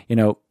my,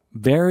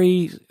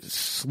 very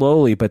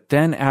slowly, but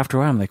then after a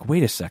while, I'm like,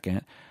 wait a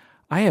second.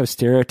 I have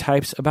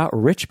stereotypes about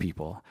rich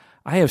people.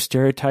 I have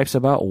stereotypes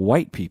about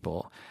white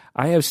people.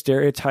 I have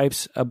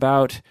stereotypes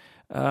about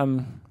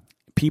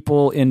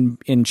people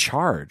in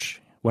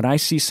charge. When I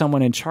see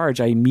someone in charge,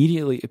 I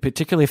immediately,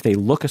 particularly if they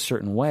look a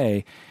certain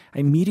way, I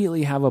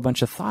immediately have a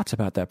bunch of thoughts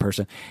about that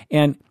person.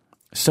 And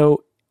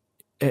so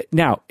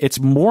now it's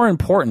more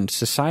important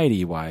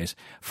society-wise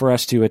for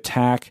us to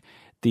attack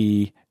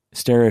the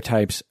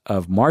stereotypes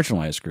of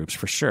marginalized groups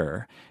for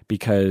sure,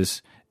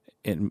 because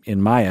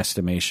in my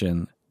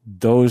estimation,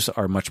 those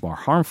are much more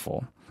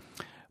harmful.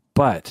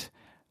 But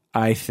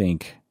I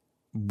think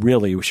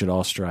really we should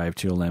all strive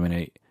to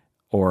eliminate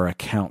or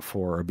account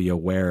for or be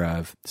aware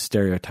of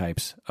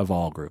stereotypes of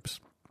all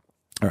groups.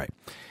 All right.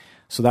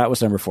 So that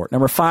was number 4.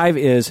 Number 5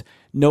 is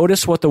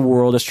notice what the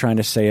world is trying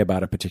to say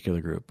about a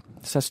particular group.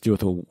 This has to do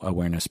with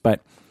awareness,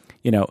 but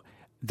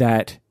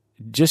that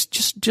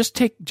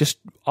just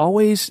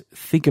always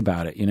think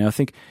about it.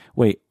 Think,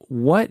 wait,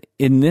 what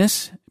in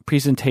this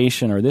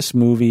presentation or this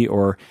movie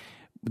or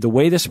the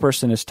way this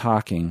person is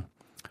talking,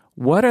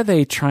 what are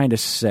they trying to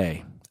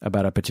say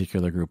about a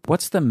particular group?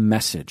 What's the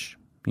message,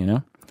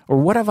 Or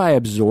what have I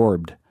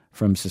absorbed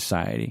from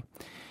society?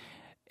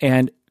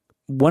 And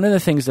one of the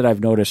things that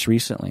I've noticed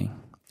recently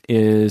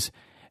is,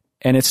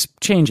 and it's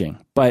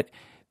changing, but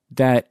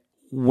that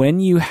when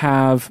you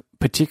have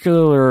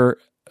particular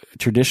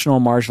traditional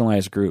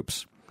marginalized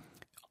groups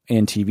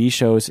in TV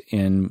shows,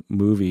 in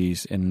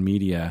movies, in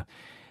media,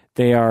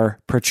 they are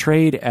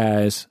portrayed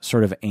as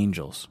sort of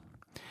angels.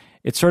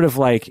 It's sort of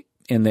like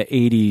in the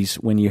 80s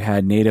when you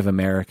had Native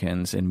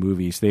Americans in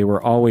movies. They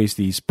were always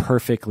these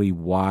perfectly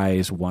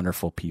wise,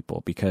 wonderful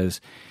people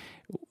because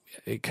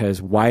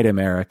white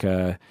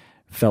America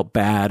felt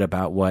bad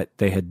about what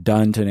they had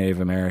done to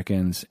Native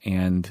Americans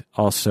and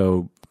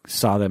also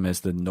saw them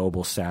as the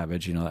noble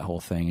savage, that whole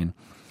thing.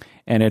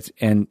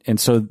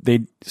 So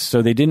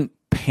they didn't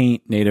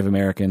paint Native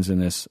Americans in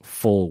this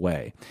full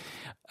way.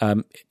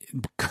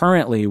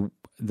 Currently,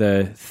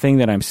 the thing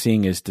that I'm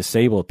seeing is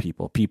disabled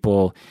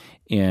people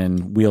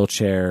in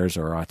wheelchairs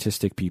or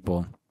autistic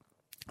people.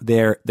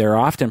 They're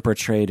often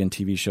portrayed in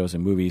TV shows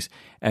and movies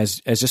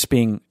as just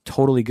being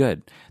totally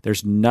good. They're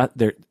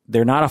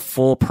not a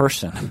full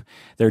person.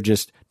 They're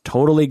just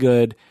totally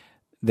good.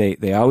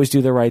 They always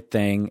do the right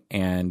thing,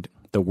 and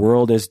the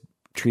world is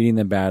treating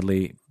them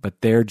badly,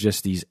 but they're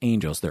just these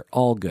angels. They're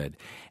all good.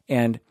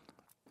 And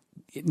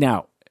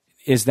now,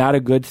 is that a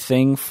good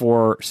thing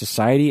for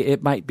society?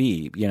 It might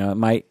be.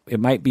 It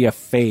might be a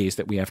phase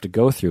that we have to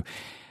go through.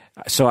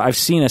 So I've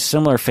seen a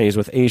similar phase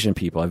with Asian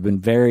people. I've been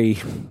very,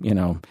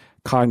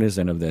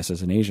 cognizant of this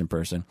as an Asian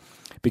person,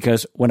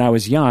 because when I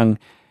was young,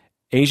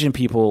 Asian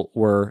people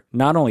were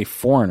not only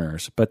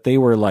foreigners, but they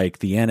were like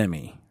the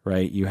enemy,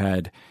 right? You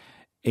had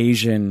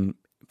Asian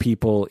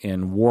people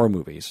in war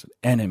movies,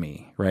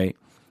 enemy, right?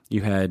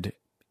 You had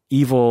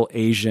evil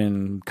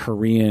Asian,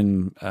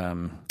 Korean,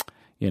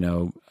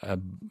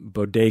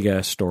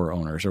 bodega store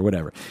owners or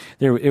whatever.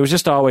 It was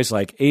just always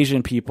like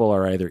Asian people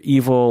are either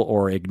evil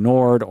or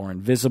ignored or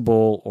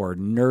invisible or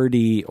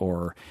nerdy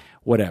or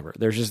whatever.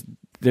 There's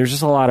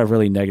just a lot of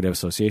really negative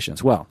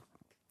associations. Well,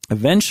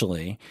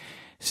 eventually,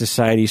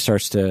 society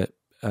starts to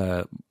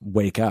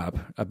wake up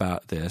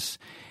about this,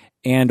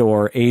 and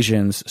or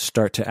Asians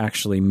start to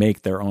actually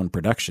make their own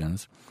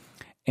productions.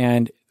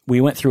 And we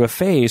went through a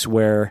phase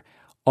where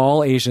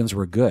all Asians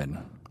were good.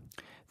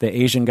 The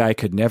Asian guy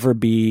could never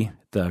be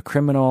the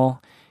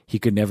criminal. He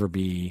could never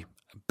be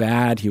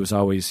bad. He was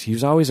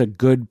always a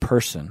good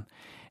person.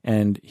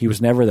 And he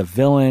was never the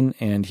villain,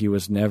 and there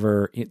was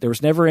never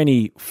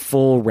any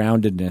full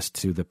roundedness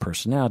to the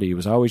personality. He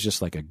was always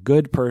just like a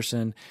good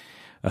person,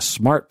 a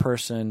smart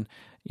person,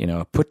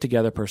 a put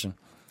together person.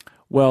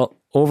 Well,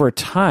 over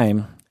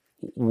time,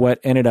 what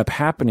ended up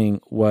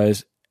happening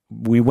was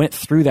we went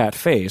through that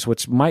phase,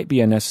 which might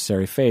be a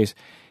necessary phase,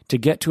 to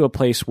get to a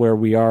place where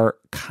we are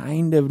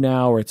kind of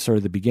now, or it's sort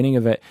of the beginning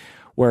of it,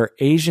 where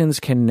Asians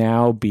can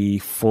now be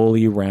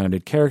fully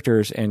rounded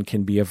characters and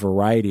can be a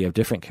variety of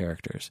different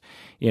characters.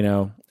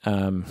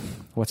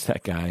 What's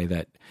that guy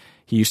that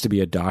he used to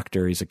be a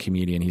doctor? He's a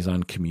comedian. He's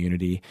on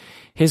Community.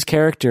 His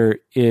character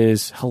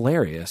is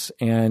hilarious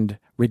and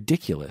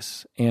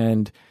ridiculous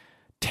and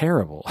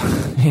terrible.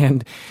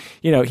 And,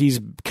 he's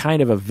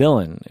kind of a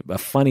villain, a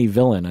funny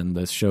villain on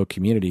the show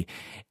Community.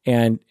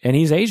 And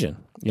he's Asian,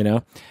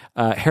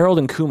 Harold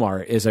and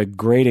Kumar is a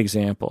great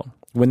example.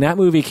 When that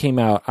movie came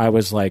out, I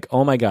was like,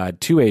 oh my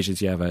God, two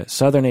Asians. You have a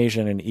Southern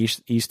Asian and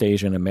East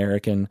Asian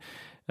American,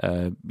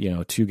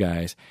 two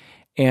guys.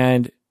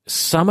 And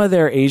some of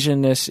their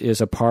Asianness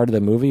is a part of the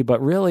movie, but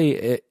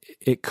really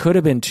it could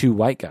have been two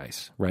white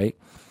guys, right?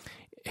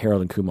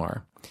 Harold and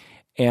Kumar.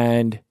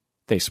 And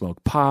they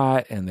smoke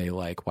pot and they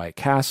like White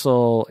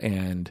Castle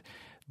and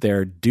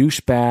they're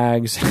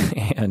douchebags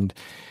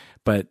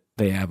but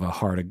they have a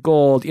heart of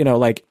gold,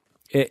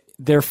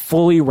 they're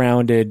fully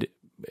rounded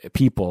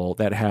people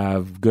that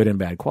have good and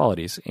bad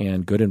qualities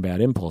and good and bad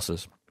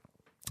impulses.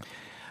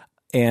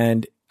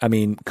 And I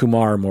mean,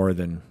 Kumar more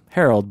than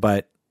Harold,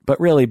 but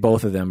really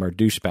both of them are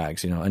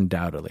douchebags,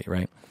 undoubtedly,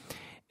 right?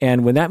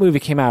 And when that movie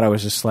came out, I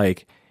was just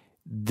like,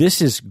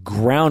 this is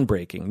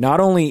groundbreaking. Not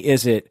only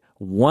is it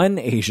one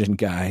Asian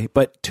guy,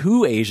 but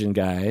two Asian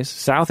guys,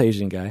 South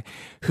Asian guy,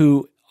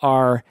 who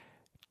are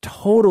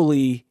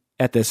totally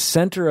at the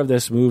center of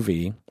this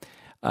movie.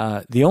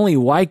 The only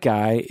white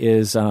guy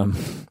is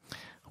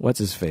what's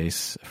his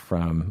face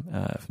from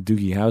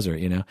Doogie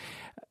Howser,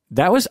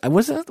 That was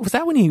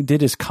that when he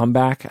did his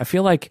comeback? I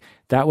feel like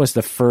that was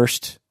the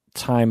first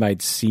time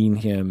I'd seen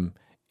him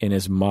in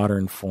his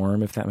modern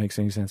form, if that makes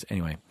any sense.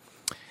 Anyway,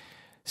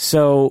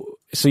 so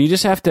you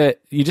just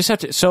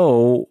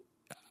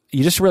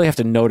really have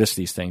to notice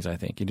these things. I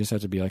think you just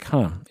have to be like,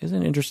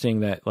 isn't it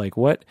interesting that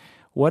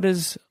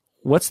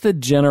what's the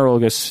general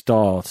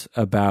gestalt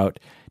about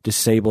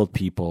disabled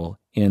people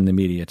in the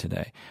media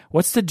today?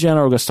 What's the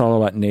general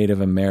gestalt about Native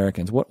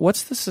Americans?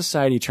 What's the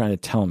society trying to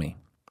tell me?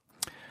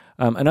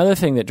 Another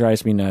thing that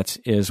drives me nuts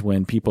is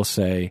when people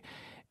say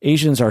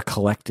Asians are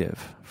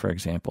collective, for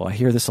example. I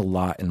hear this a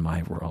lot in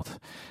my world.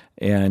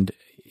 And,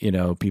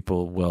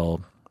 people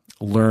will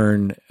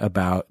learn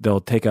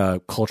they'll take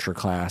a culture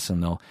class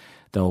and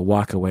they'll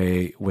walk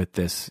away with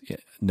this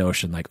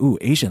notion like, ooh,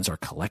 Asians are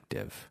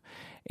collective.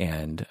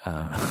 And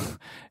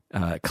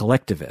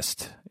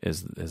collectivist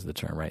is the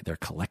term, right? They're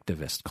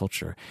collectivist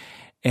culture.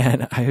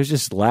 And I was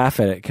just laugh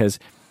at it because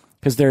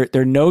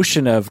their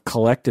notion of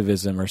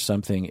collectivism or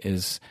something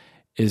is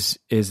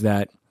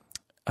that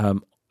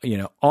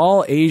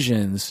all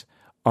Asians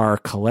are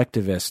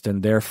collectivist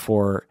and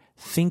therefore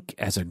think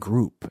as a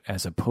group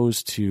as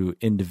opposed to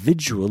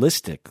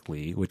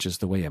individualistically, which is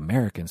the way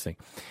Americans think.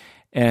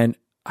 And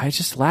I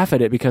just laugh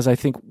at it because I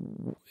think,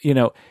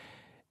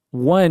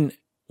 one,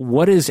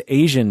 what does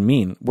Asian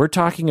mean? We're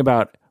talking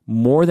about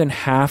more than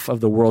half of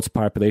the world's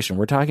population.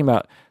 We're talking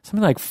about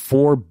something like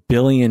 4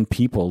 billion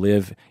people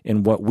live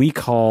in what we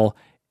call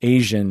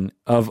Asian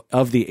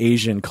of the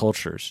Asian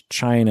cultures,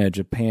 China,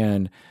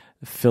 Japan,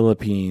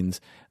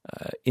 Philippines,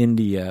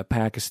 India,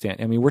 Pakistan.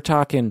 I mean, we're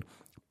talking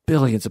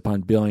billions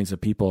upon billions of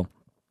people.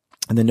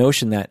 And the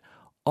notion that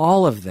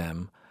all of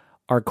them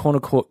are quote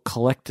unquote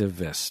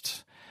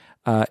collectivists,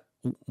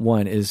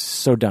 one is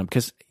so dumb.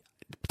 Because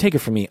take it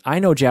from me, I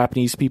know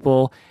Japanese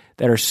people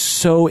that are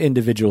so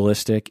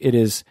individualistic. It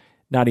is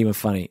not even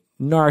funny.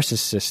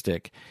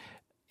 Narcissistic,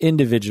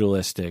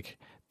 individualistic.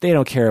 They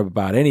don't care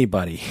about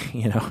anybody,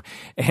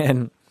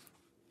 and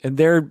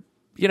they're,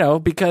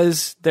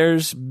 because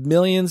there's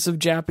millions of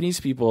Japanese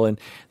people, and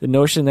the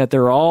notion that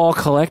they're all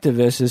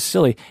collectivists is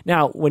silly.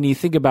 Now, when you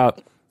think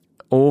about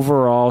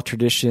overall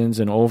traditions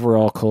and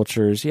overall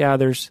cultures, yeah,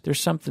 there's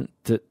something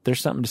to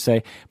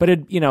say. But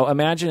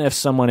imagine if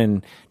someone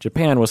in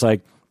Japan was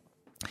like,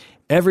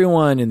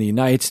 everyone in the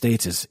United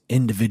States is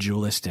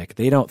individualistic.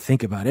 They don't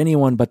think about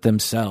anyone but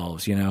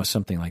themselves,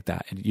 something like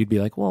that. And you'd be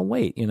like, well,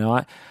 wait,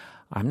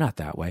 I'm not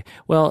that way.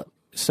 Well,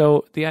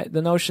 so the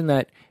notion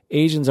that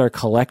Asians are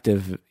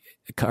collectivists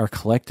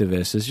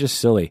is just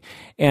silly.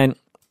 And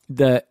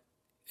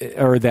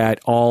or that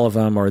all of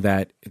them, or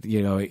that,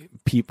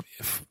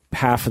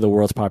 half of the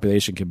world's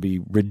population can be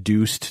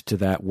reduced to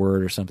that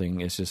word or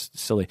something is just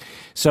silly.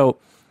 So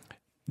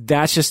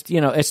that's just,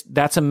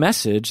 that's a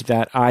message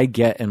that I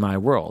get in my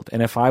world.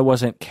 And if I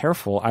wasn't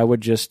careful, I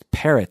would just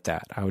parrot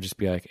that. I would just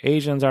be like,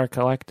 Asians are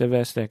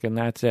collectivistic and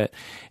that's it.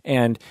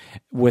 And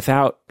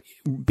without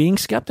being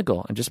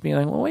skeptical and just being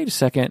like, well, wait a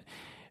second,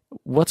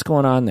 what's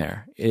going on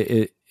there?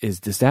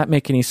 Does that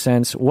make any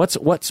sense?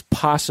 What's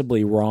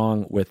possibly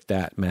wrong with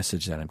that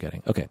message that I'm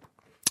getting? Okay.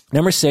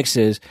 Number 6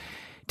 is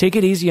take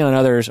it easy on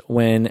others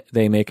when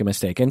they make a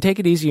mistake, and take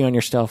it easy on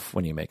yourself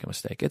when you make a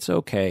mistake. It's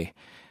okay.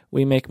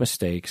 We make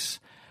mistakes.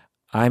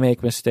 I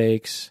make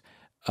mistakes.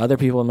 Other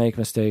people make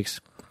mistakes.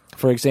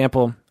 For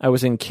example, I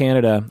was in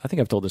Canada. I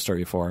think I've told this story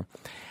before.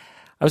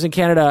 I was in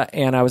Canada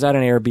and I was at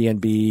an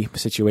Airbnb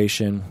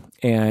situation,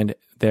 and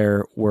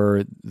there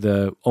were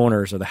the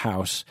owners of the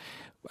house.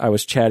 I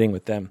was chatting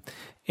with them,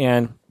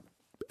 and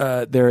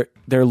they're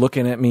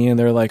looking at me and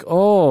they're like,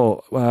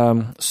 "Oh,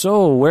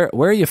 so where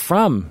are you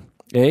from?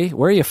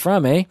 Where are you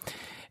from?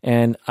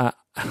 And I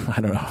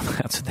don't know.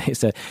 That's what they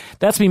said.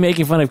 That's me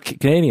making fun of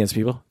Canadians,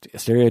 people,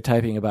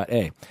 stereotyping about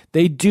A.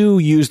 They do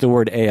use the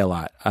word A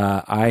lot.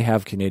 I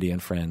have Canadian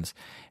friends,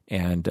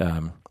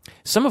 and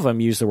some of them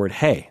use the word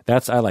hey.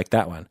 I like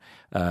that one.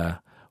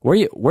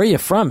 Where you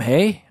from?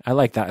 Hey, I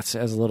like that. It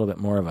has a little bit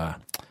more of a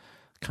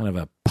kind of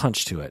a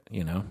punch to it.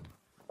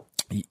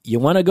 You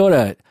want to go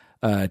to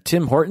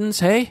Tim Hortons?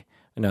 Hey,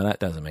 no, that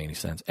doesn't make any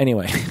sense.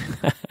 Anyway.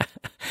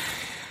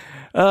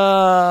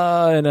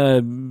 In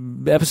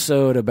an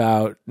episode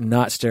about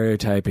not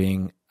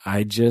stereotyping,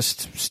 I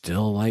just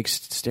still like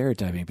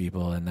stereotyping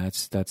people, and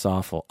that's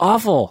awful.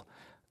 Awful!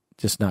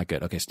 Just not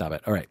good. Okay, stop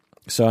it. All right.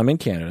 So I'm in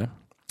Canada,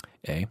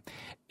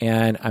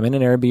 and I'm in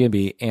an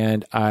Airbnb,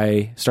 and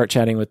I start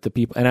chatting with the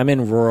people, and I'm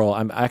in rural.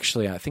 I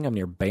think I'm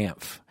near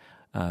Banff,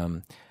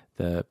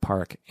 the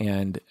park,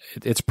 and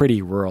it's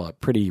pretty rural,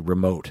 pretty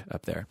remote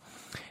up there.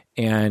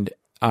 And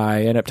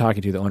I end up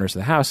talking to the owners of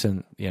the house,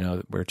 and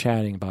we're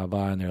chatting, blah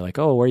blah, and they're like,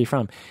 "Oh, where are you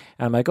from?"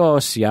 And I'm like, "Oh,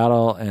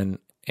 Seattle," and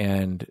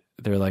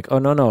they're like, "Oh,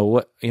 no,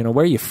 what?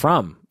 Where are you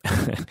from?"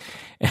 And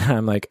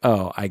I'm like,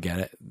 "Oh, I get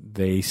it.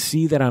 They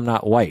see that I'm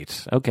not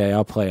white. Okay,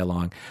 I'll play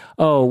along.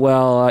 Oh,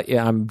 well,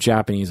 yeah, I'm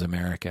Japanese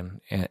American,"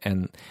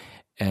 and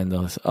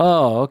they'll say,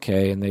 "Oh,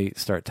 okay," and they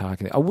start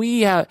talking. Oh,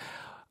 we have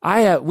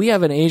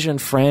an Asian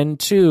friend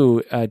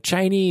too, a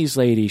Chinese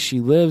lady.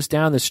 She lives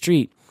down the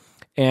street,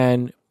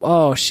 and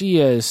oh, she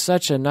is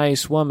such a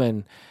nice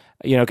woman.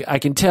 I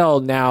can tell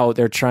now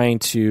they're trying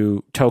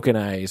to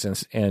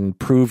tokenize and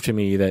prove to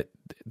me that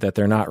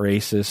they're not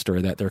racist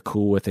or that they're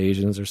cool with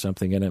Asians or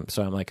something in it.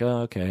 So I'm like,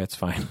 oh, okay, that's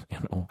fine.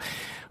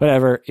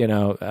 Whatever.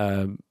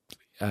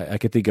 I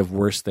could think of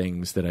worse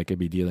things that I could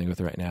be dealing with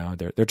right now.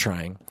 They're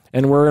trying,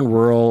 and we're in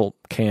rural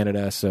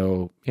Canada,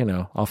 so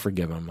I'll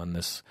forgive them on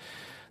this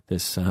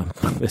this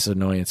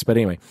annoyance. But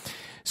anyway,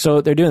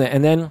 so they're doing that,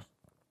 and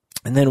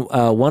then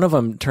one of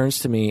them turns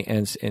to me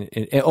and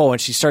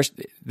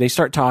they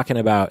start talking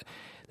about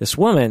this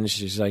woman.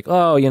 She's like,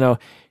 oh,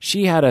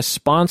 she had a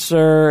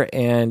sponsor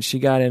and she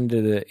got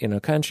into the,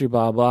 country,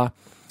 blah, blah.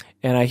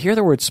 And I hear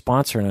the word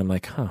sponsor and I'm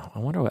like, I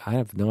wonder I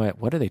have no idea.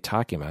 What are they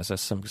talking about? Is that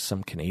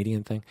some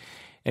Canadian thing?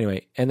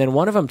 Anyway. And then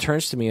one of them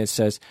turns to me and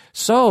says,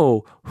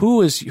 so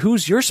who's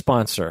your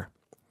sponsor?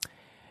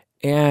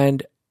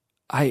 And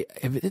I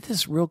did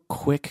this real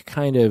quick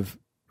kind of,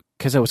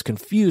 because I was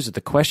confused at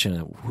the question,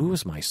 who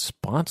is my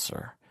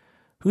sponsor?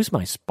 Who's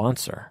my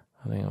sponsor?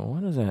 I mean,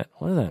 what does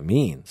that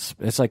mean?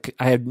 It's like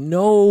I had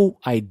no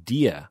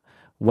idea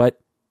what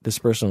this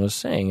person was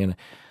saying. And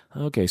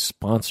okay,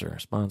 sponsor.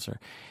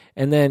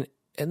 And then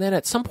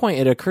at some point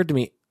it occurred to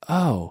me,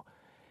 oh,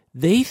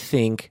 they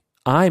think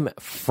I'm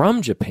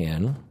from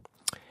Japan,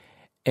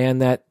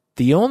 and that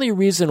the only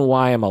reason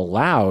why I'm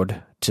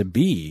allowed to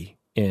be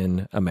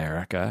in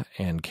America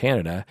and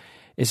Canada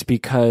is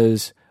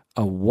because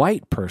a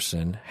white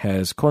person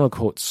has, quote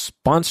unquote,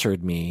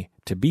 sponsored me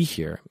to be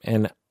here.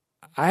 And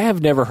I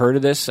have never heard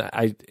of this.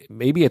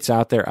 Maybe it's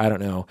out there. I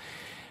don't know.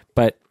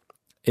 But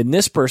in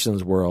this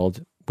person's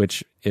world,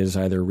 which is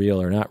either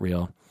real or not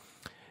real,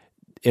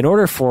 in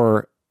order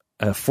for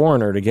a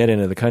foreigner to get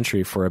into the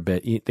country for a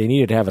bit, they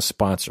needed to have a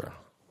sponsor.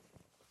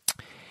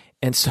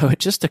 And so it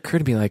just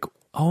occurred to me like,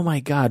 oh my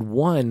God,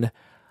 one,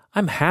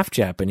 I'm half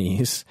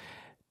Japanese.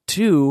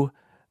 Two,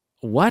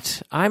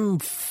 what? I'm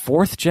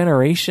fourth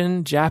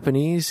generation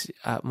Japanese.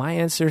 My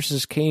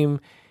ancestors came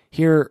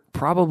here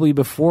probably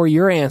before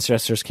your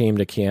ancestors came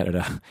to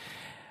Canada.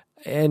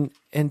 And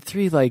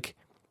three, like,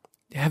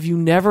 have you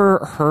never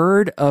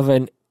heard of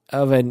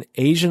an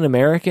Asian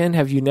American?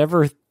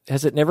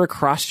 Has it never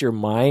crossed your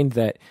mind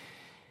that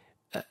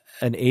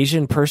an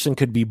Asian person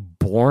could be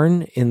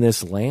born in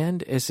this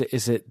land? Is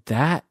it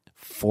that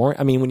foreign?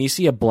 I mean, when you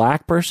see a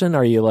black person,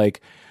 are you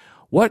like,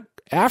 what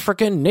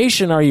African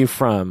nation are you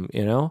from?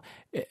 You know,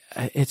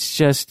 it's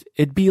just,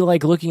 it'd be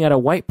like looking at a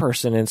white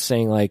person and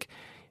saying like,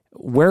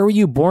 where were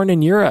you born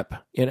in Europe?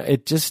 You know,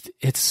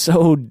 it's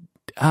so,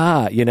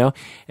 you know,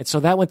 and so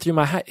that went through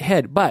my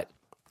head. But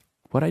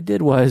what I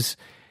did was,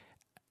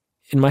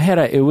 in my head,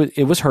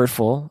 it was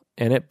hurtful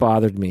and it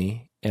bothered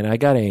me and I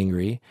got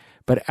angry,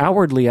 but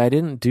outwardly I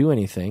didn't do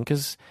anything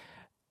because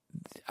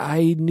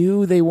I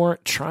knew they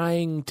weren't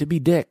trying to be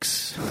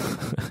dicks.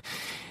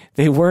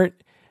 They weren't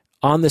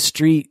on the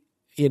street,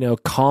 you know,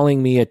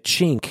 calling me a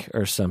chink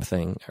or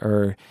something,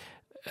 or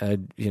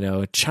you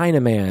know, a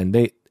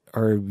Chinaman,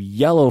 or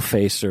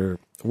yellowface or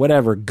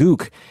whatever,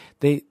 gook.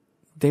 They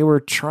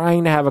were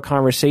trying to have a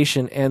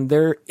conversation and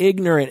they're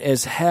ignorant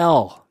as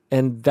hell.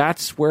 And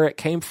that's where it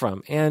came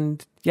from.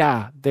 And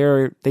yeah,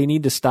 they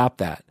need to stop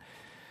that.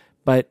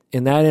 But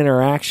in that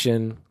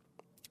interaction,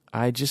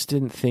 I just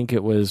didn't think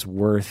it was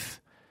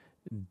worth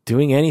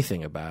doing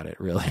anything about it,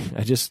 really.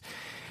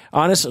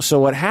 Honestly, so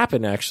what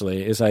happened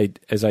actually is I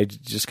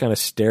just kind of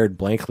stared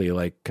blankly,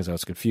 like, because I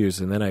was confused.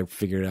 And then I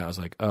figured it out. I was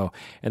like, oh.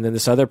 And then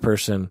this other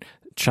person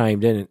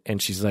chimed in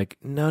and she's like,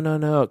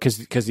 no.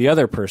 Because the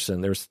other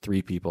person, there's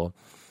three people.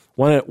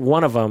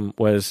 One of them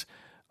was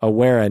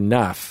aware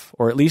enough,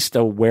 or at least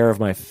aware of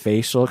my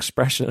facial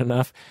expression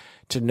enough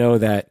to know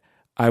that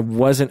I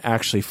wasn't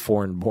actually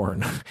foreign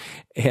born.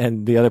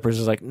 And the other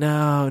person's like,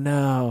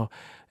 no,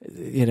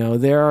 you know,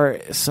 there are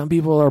some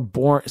people are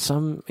born,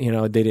 some, you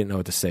know, they didn't know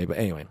what to say. But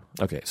anyway,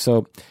 okay.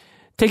 So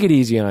take it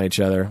easy on each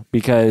other,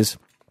 because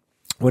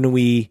when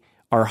we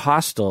are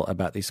hostile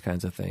about these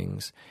kinds of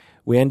things,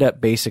 we end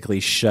up basically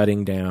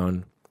shutting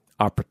down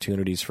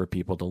opportunities for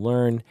people to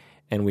learn,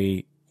 and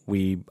we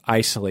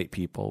isolate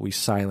people, we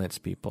silence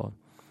people.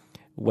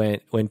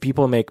 When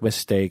people make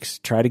mistakes,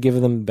 try to give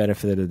them the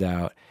benefit of the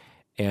doubt,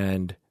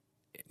 and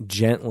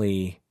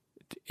gently,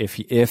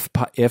 if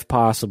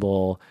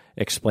possible,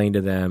 explain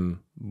to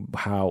them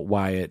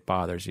why it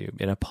bothers you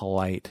in a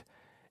polite,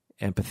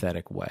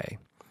 empathetic way.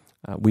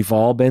 We've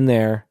all been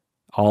there.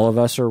 All of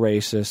us are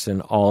racist,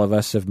 and all of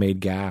us have made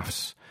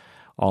gaffes.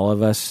 All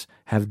of us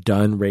have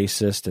done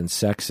racist and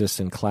sexist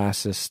and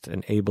classist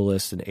and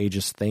ableist and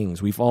ageist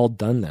things. We've all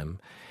done them.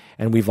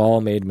 And we've all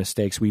made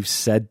mistakes. We've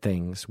said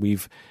things.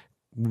 We've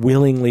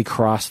willingly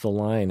crossed the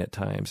line at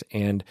times.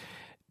 And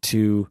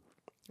to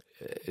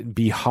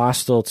be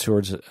hostile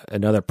towards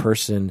another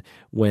person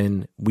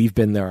when we've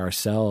been there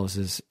ourselves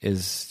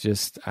is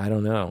just, I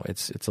don't know.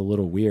 It's a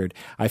little weird.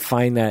 I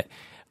find that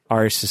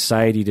our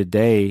society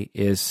today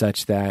is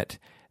such that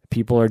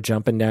people are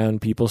jumping down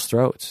people's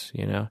throats,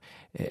 you know,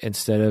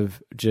 instead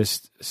of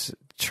just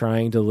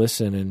trying to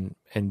listen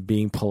and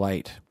being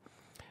polite.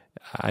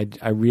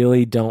 I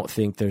really don't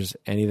think there's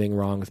anything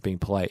wrong with being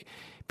polite.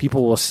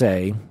 People will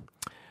say,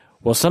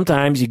 well,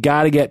 sometimes you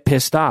got to get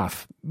pissed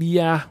off.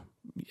 Yeah,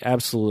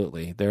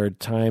 absolutely. There are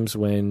times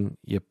when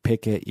you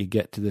picket, you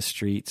get to the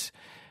streets,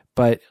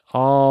 but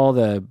all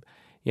the,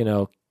 you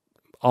know,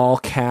 all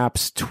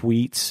caps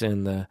tweets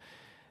and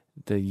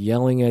the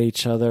yelling at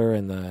each other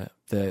and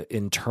the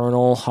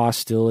internal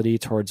hostility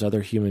towards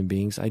other human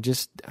beings, I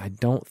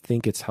don't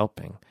think it's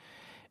helping.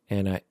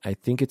 And I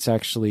think it's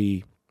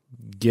actually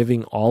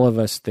giving all of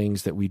us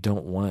things that we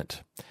don't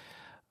want.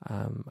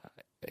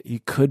 You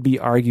could be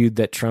argued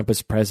that Trump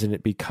is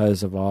president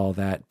because of all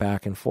that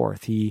back and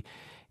forth. He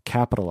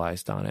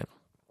capitalized on it.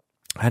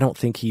 I don't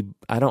think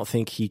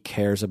he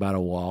cares about a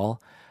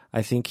wall.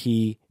 I think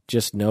he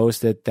just knows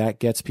that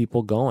gets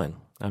people going.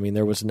 I mean,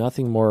 there was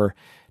nothing more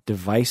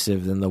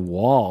divisive than the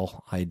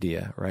wall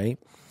idea, right?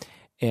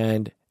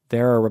 And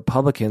there are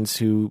Republicans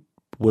who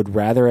would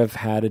rather have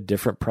had a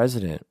different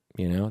president.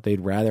 You know,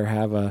 they'd rather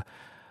have a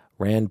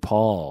Rand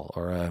Paul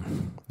or a,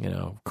 you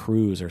know,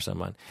 Cruz or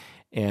someone.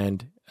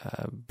 And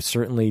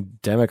certainly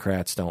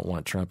Democrats don't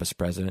want Trump as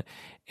president.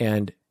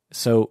 And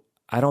so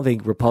I don't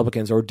think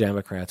Republicans or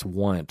Democrats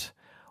want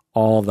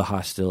all of the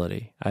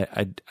hostility.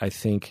 I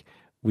think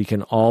we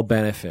can all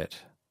benefit,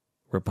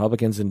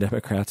 Republicans and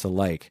Democrats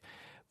alike,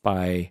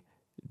 by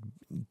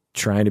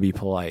trying to be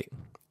polite.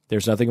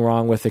 There's nothing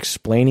wrong with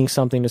explaining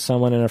something to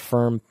someone in a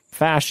firm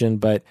fashion,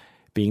 but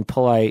being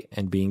polite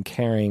and being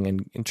caring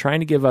and trying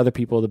to give other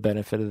people the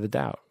benefit of the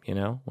doubt. You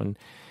know,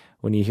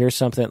 When you hear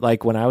something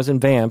like when I was in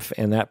Banff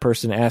and that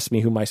person asked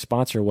me who my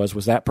sponsor was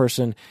that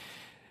person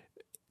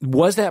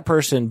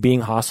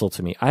being hostile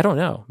to me? I don't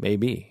know.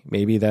 Maybe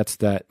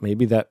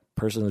that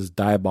person is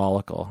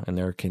diabolical in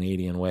their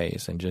Canadian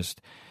ways and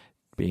just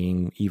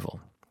being evil.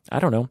 I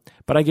don't know.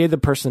 But I gave the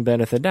person the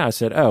benefit of the doubt. I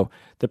said, oh,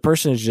 the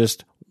person is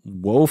just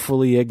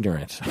woefully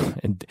ignorant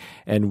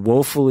and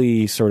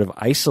woefully sort of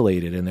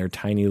isolated in their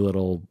tiny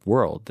little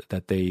world,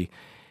 that they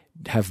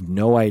have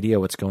no idea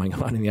what's going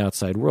on in the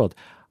outside world.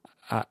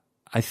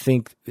 I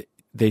think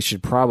they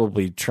should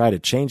probably try to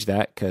change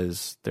that,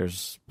 because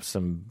there's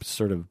some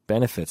sort of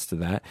benefits to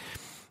that,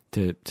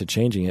 to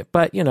changing it.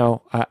 But,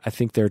 I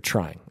think they're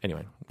trying.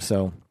 Anyway,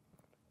 so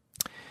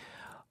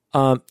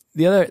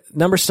the other,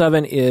 number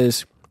 7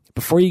 is,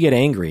 before you get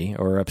angry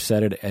or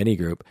upset at any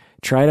group,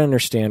 try to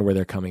understand where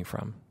they're coming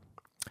from.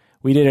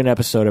 We did an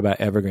episode about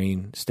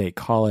Evergreen State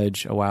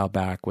College a while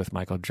back with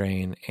Michael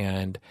Drain,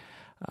 and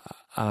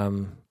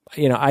I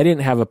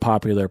didn't have a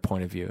popular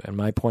point of view. And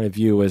my point of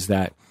view was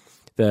that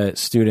the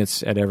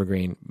students at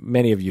Evergreen,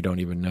 many of you don't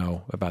even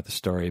know about the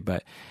story,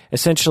 but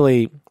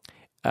essentially,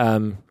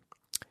 I'll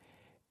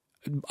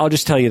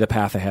just tell you the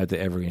path I had to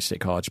Evergreen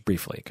State College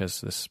briefly,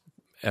 because this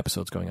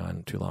episode's going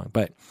on too long.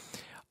 But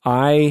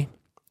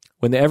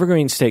when the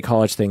Evergreen State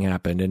College thing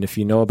happened, and if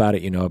you know about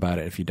it, you know about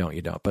it. If you don't,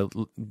 you don't. But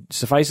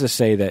suffice to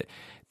say that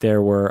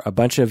there were a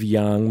bunch of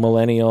young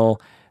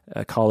millennial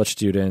college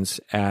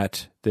students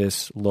at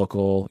this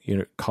local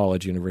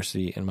college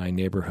university in my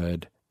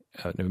neighborhood,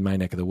 in my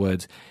neck of the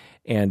woods,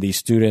 and these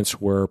students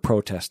were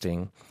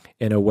protesting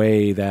in a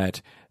way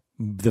that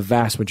the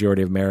vast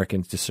majority of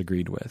Americans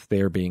disagreed with.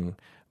 They were being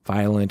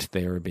violent.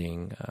 They were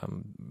being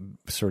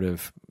sort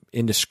of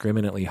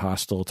indiscriminately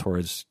hostile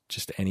towards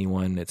just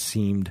anyone, it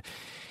seemed.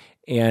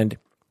 And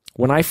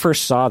when I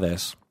first saw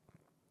this,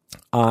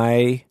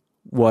 I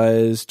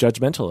was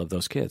judgmental of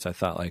those kids. I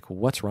thought, like,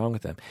 what's wrong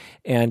with them?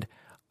 And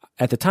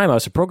at the time, I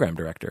was a program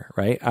director,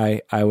 right?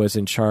 I was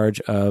in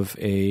charge of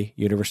a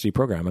university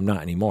program. I'm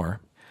not anymore.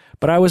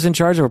 But I was in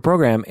charge of a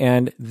program,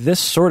 and this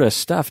sort of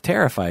stuff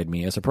terrified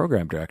me as a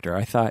program director.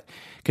 I thought,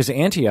 because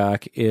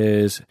Antioch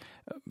is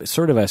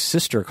sort of a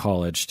sister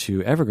college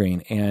to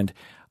Evergreen, and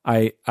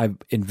I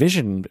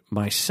envisioned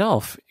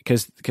myself,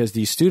 because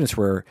these students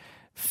were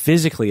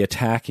physically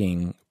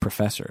attacking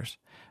professors,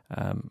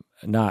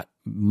 not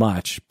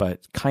much,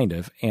 but kind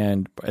of,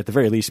 and at the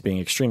very least being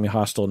extremely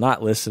hostile,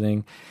 not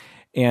listening.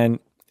 And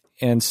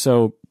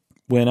so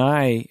when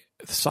I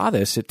saw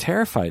this, it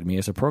terrified me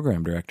as a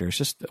program director. It's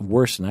just the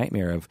worst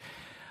nightmare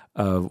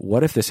of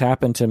what if this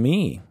happened to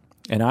me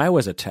and I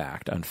was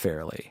attacked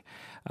unfairly?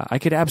 I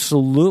could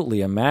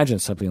absolutely imagine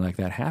something like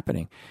that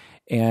happening.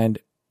 And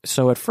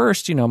so at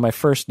first, my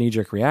first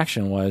knee-jerk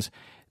reaction was,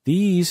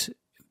 these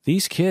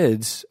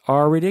kids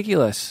are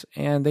ridiculous,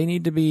 and they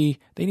need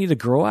to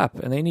grow up,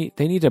 and they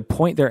need to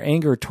point their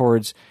anger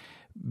towards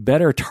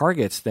better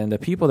targets than the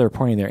people they're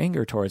pointing their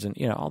anger towards, and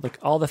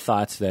all the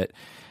thoughts that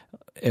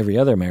every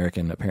other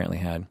American apparently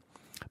had.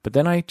 But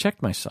then I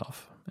checked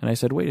myself, and I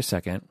said, wait a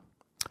second,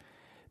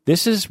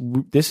 this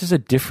is a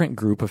different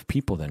group of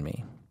people than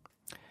me.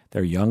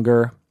 They're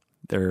younger.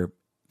 They're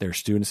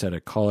students at a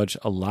college.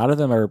 A lot of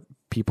them are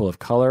people of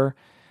color.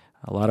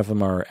 A lot of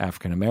them are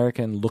African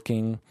American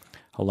looking.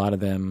 A lot of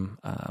them,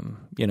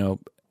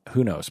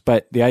 who knows?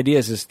 But the idea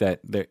is that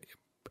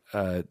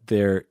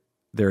they're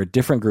a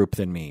different group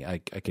than me. I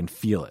can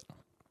feel it.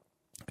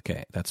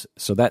 Okay,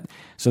 so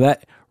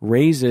that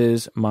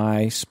raises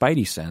my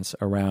spidey sense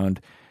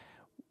around,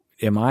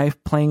 am I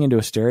playing into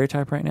a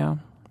stereotype right now?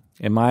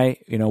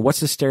 What's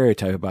the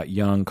stereotype about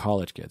young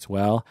college kids?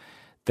 Well,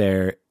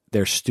 they're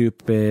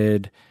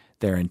stupid,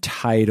 they're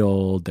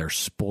entitled, they're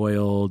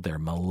spoiled, they're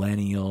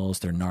millennials,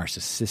 they're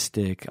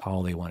narcissistic.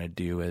 All they want to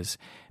do is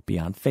be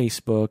on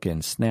Facebook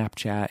and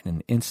Snapchat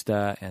and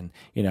Insta and,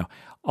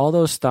 all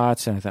those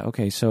thoughts. And I thought,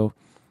 okay, so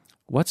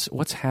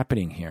what's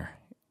happening here?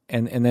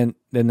 And then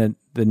the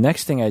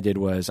next thing I did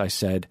was I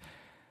said,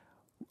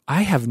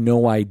 I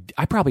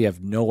probably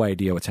have no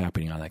idea what's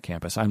happening on that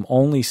campus. I'm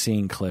only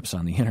seeing clips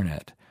on the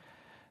internet.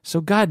 So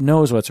God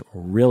knows what's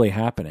really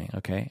happening,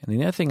 okay? And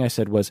the other thing I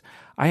said was,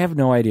 I have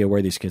no idea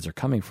where these kids are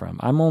coming from.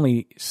 I'm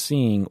only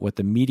seeing what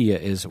the media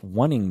is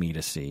wanting me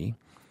to see,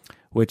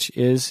 which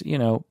is,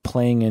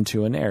 playing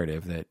into a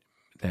narrative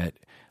that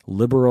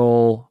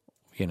liberal,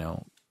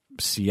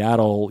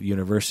 Seattle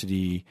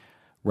University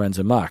runs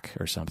amok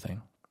or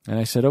something. And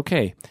I said,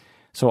 okay,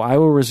 so I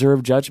will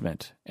reserve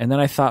judgment. And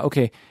then I thought,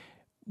 okay,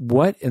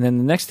 what? And then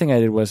the next thing I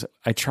did was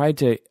I tried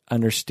to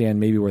understand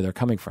maybe where they're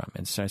coming from.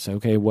 And so I said,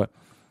 okay,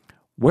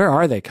 where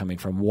are they coming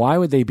from? Why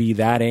would they be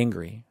that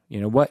angry?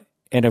 What?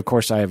 And of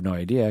course, I have no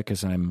idea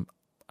because I'm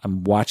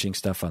watching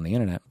stuff on the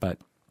internet. But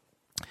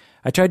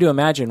I tried to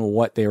imagine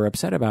what they were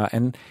upset about,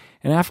 and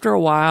after a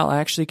while, I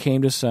actually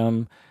came to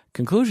some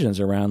conclusions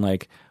around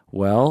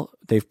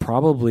they've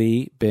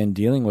probably been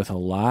dealing with a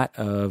lot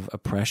of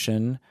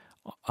oppression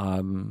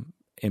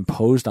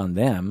imposed on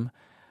them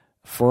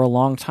for a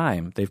long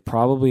time. They've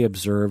probably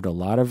observed a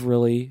lot of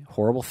really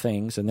horrible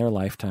things in their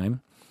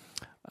lifetime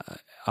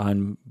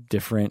on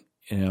different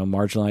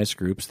marginalized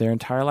groups their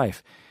entire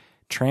life.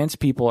 Trans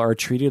people are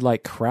treated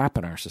like crap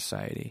in our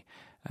society.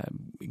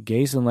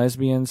 Gays and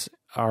lesbians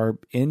are,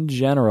 in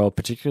general,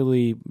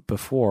 particularly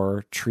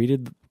before,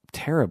 treated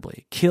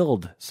terribly,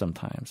 killed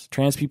sometimes.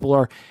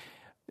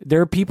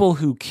 There are people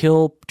who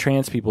kill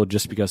trans people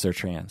just because they're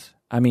trans.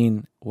 I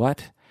mean,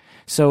 what?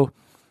 So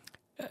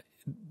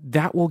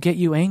that will get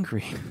you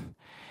angry.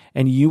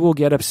 And you will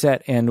get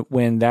upset, and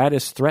when that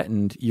is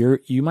threatened,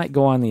 you might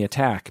go on the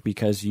attack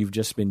because you've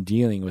just been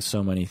dealing with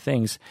so many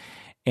things.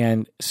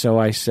 And so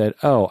I said,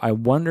 I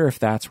wonder if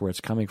that's where it's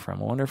coming from.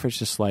 I wonder if it's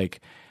just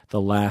like the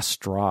last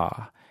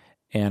straw.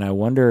 And I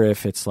wonder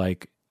if it's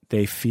like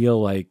they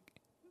feel like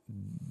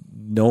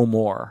no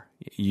more.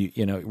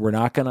 We're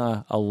not going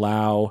to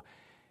allow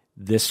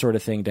this sort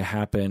of thing to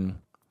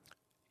happen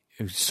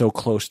so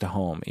close to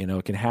home.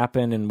 It can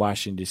happen in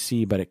Washington,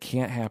 D.C., but it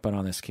can't happen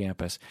on this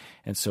campus.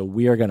 And so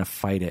we are going to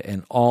fight it.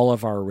 And all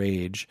of our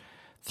rage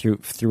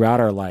throughout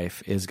our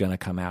life is going to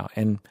come out.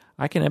 And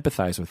I can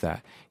empathize with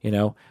that.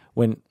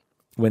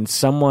 When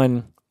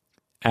someone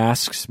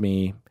asks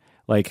me,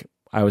 like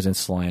I was in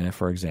Salina,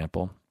 for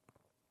example,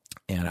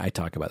 and I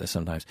talk about this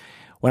sometimes.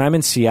 When I'm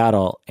in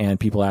Seattle and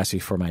people ask me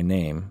for my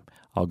name,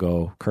 I'll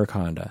go Kirk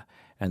Honda,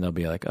 and they'll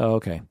be like, oh,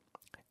 okay.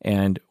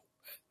 And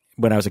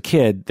when I was a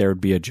kid, there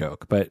would be a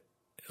joke. But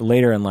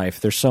later in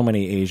life, there's so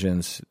many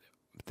Asians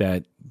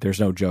that there's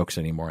no jokes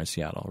anymore in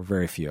Seattle, or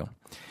very few.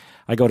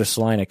 I go to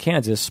Salina,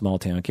 Kansas, small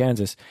town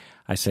Kansas.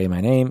 I say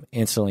my name,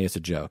 instantly it's a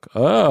joke.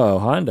 Oh,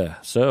 Honda.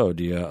 So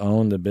do you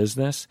own the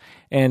business?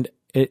 And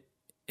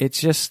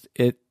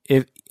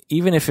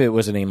even if it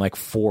was a name like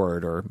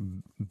Ford or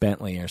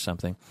Bentley or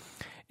something,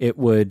 it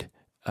would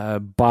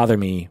bother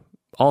me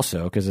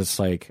also, because it's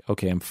like,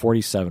 okay, I'm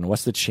 47.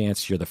 What's the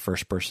chance you're the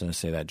first person to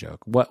say that joke?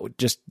 What?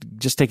 Just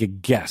take a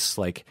guess,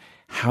 like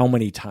how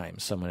many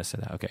times someone has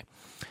said that. Okay.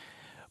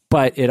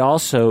 But it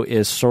also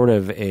is sort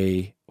of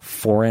a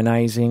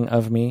foreignizing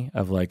of me,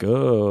 of like,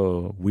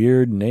 oh,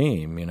 weird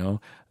name,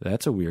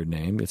 that's a weird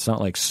name. It's not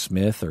like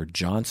Smith or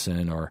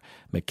Johnson or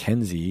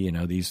Mackenzie,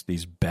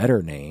 these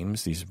better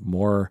names, these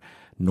more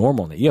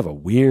normal names. You have a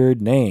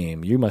weird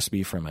name. You must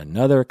be from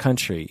another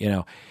country.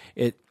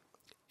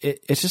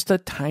 It's just a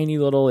tiny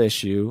little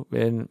issue.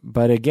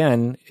 But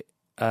again,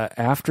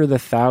 after the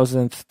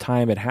 1,000th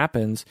time it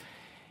happens,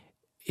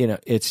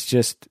 it's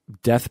just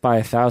death by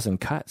 1,000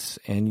 cuts.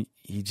 And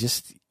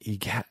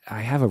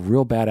I have a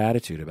real bad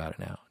attitude about it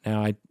now.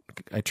 Now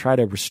I try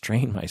to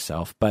restrain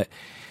myself, but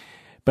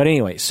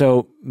anyway,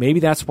 so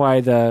maybe that's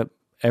why the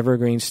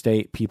Evergreen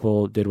State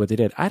people did what they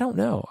did. I don't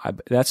know.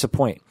 That's the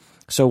point.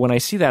 So when I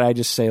see that, I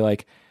just say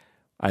like,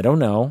 I don't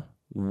know.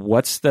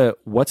 What's the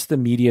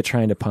media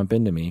trying to pump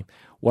into me?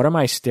 What are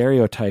my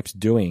stereotypes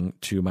doing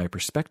to my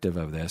perspective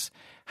of this?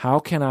 How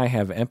can I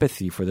have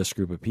empathy for this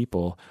group of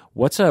people?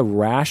 What's a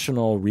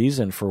rational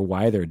reason for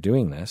why they're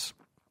doing this?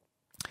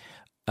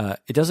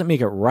 It doesn't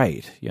make it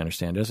right. You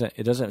understand?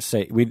 It doesn't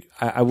say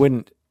I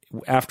wouldn't.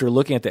 After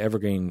looking at the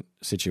Evergreen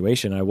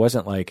situation, I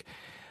wasn't like,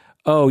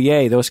 oh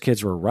yay, those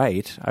kids were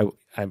right.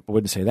 I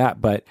wouldn't say that,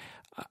 but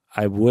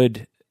I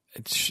would.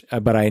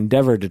 But I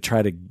endeavored to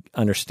try to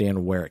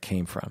understand where it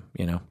came from.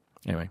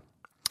 Anyway.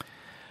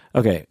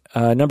 Okay.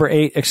 Number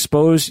 8,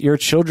 expose your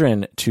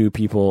children to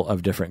people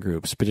of different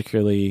groups,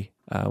 particularly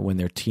when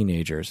they're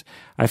teenagers.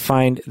 I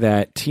find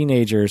that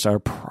teenagers are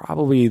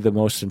probably the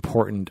most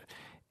important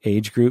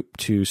age group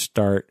to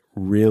start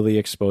really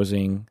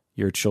exposing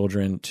your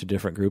children to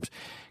different groups,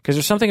 because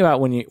there's something about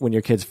when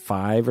your kid's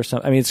 5 or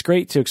something. I mean, it's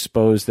great to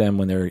expose them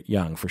when they're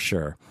young, for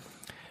sure.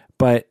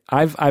 But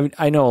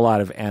I know a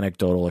lot of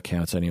anecdotal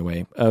accounts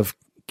anyway of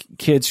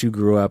kids who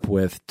grew up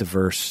with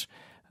diverse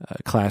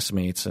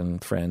classmates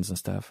and friends and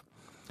stuff,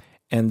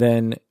 and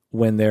then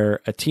when they're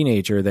a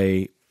teenager,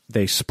 they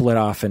split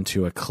off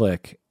into a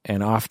clique,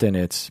 and often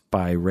it's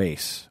by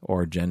race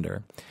or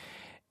gender,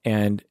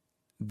 and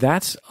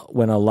that's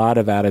when a lot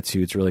of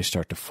attitudes really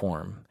start to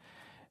form.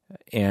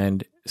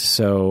 And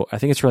so I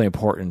think it's really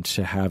important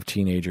to have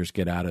teenagers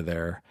get out of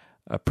their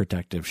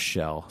protective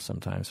shell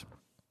sometimes.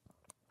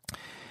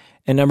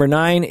 And number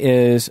 9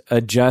 is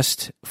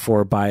adjust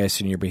for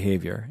bias in your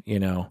behavior.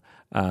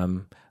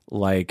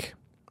 Like,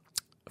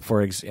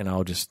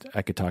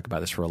 I could talk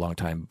about this for a long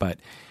time, but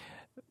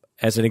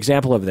as an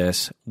example of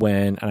this,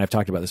 and I've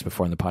talked about this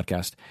before in the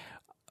podcast,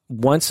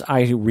 once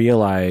I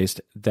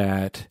realized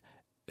that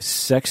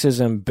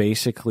sexism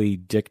basically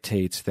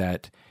dictates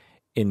that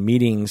in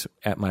meetings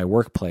at my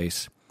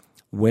workplace,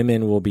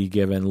 women will be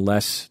given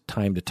less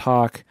time to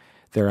talk,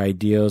 their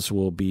ideas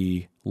will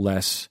be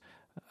less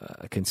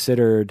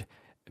considered,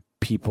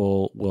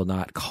 people will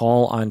not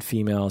call on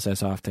females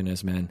as often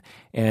as men.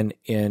 And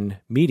in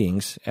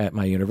meetings at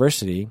my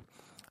university,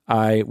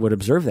 I would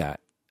observe that.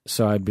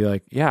 So I'd be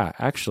like, yeah,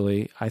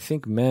 actually, I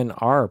think men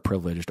are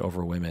privileged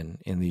over women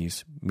in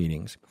these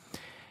meetings.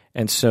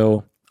 And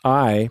so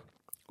I,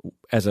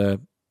 as a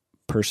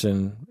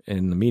person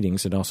in the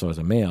meetings and also as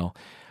a male,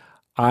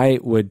 I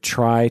would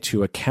try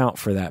to account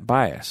for that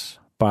bias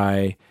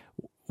by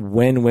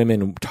when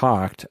women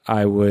talked,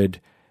 I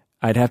would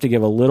I'd have to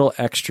give a little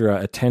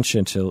extra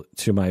attention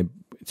to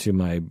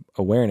my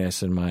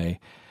awareness and my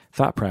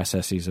thought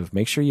processes of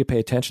make sure you pay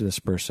attention to this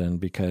person,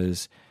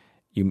 because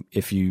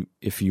if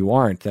you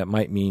aren't, that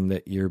might mean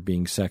that you're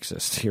being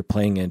sexist. You're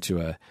playing into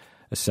a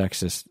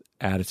sexist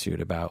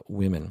attitude about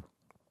women.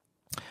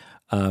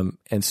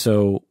 And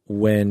so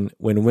when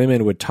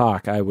women would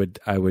talk, I would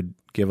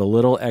give a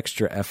little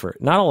extra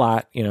effort, not a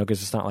lot,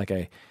 because it's not like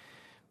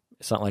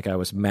I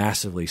was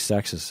massively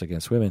sexist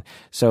against women.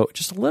 So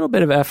just a little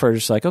bit of effort,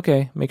 just like,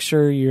 okay, make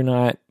sure you're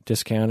not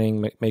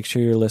discounting, make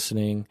sure you're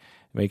listening,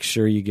 make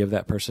sure you give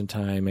that person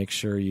time, make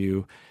sure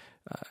you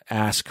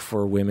ask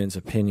for women's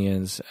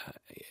opinions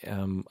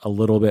a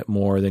little bit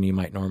more than you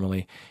might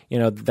normally.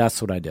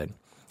 That's what I did.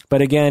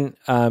 But again,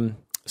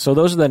 so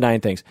those are the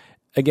 9 things.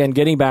 Again,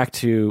 getting back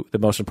to the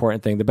most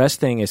important thing, the best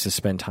thing is to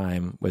spend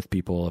time with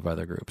people of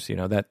other groups.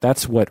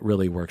 That's what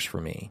really works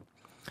for me.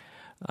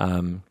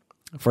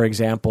 For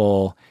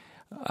example,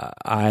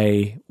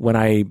 when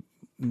I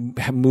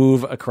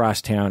move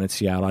across town in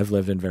Seattle, I've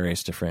lived in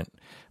various different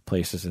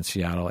places in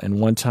Seattle. And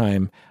one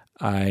time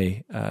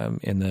in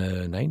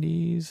the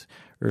 90s,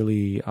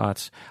 early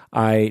aughts,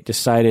 I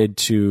decided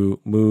to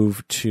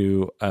move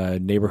to a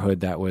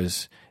neighborhood that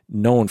was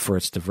known for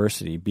its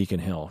diversity, Beacon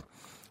Hill.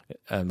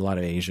 A lot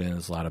of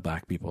Asians, a lot of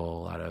Black people,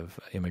 a lot of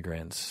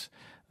immigrants,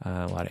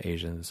 a lot of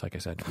Asians, like I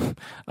said.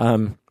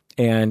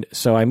 And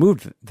so I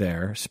moved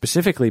there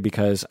specifically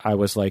because I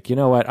was like, you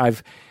know what,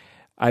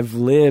 I've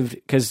lived,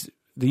 because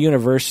the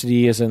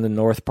university is in the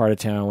north part of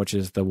town, which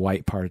is the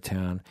white part of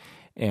town.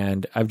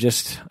 And I've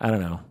just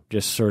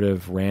sort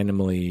of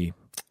randomly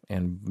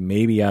and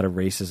maybe out of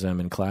racism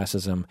and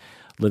classism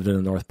lived in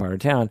the north part of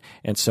town.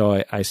 And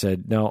so I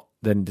said, no,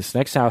 then this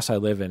next house I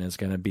live in is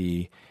going to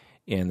be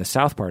in the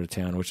south part of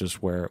town, which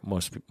is where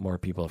more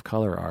people of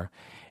color are.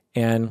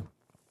 And,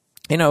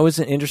 it was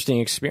an interesting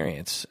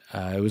experience.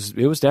 It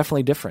was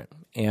definitely different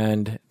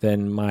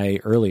than my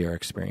earlier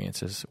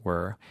experiences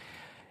were.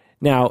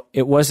 Now,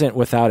 it wasn't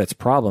without its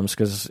problems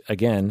because,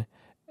 again,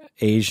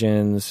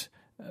 Asians,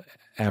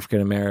 African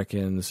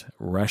Americans,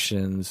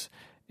 Russians,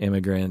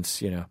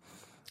 immigrants,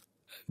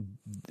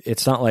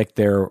 it's not like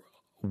they're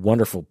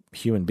wonderful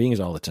human beings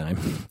all the time.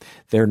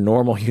 They're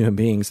normal human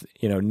beings.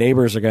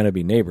 Neighbors are going to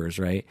be neighbors,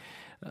 right?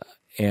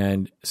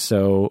 And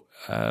so,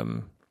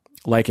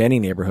 like any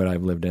neighborhood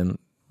I've lived in,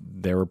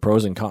 there were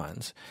pros and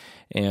cons.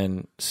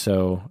 And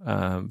so,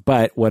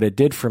 but what it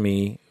did for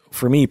me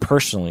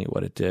personally,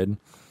 what it did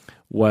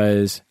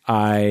was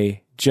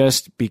I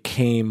just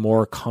became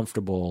more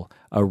comfortable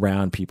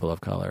around people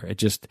of color. It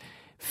just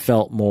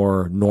felt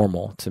more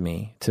normal to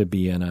me to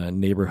be in a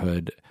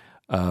neighborhood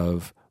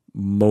of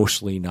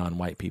mostly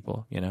non-white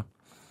people,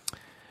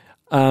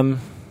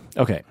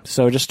 Okay,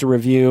 so just to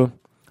review: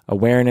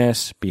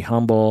 awareness, be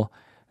humble,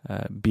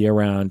 be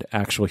around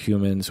actual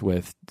humans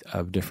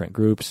of different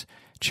groups,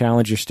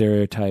 challenge your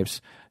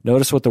stereotypes,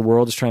 notice what the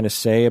world is trying to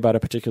say about a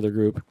particular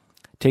group,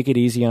 take it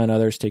easy on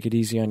others, take it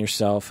easy on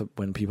yourself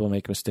when people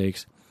make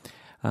mistakes.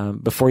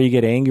 Before you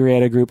get angry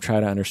at a group, try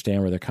to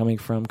understand where they're coming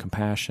from,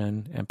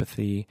 compassion,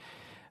 empathy.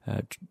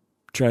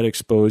 Try to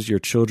expose your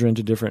children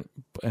to different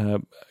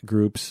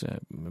groups,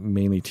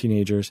 mainly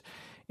teenagers,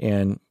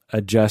 and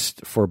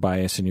adjust for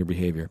bias in your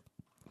behavior.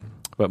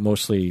 But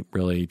mostly,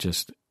 really,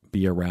 just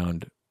be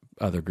around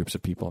other groups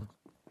of people.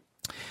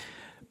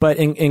 But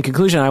in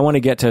conclusion, I want to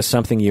get to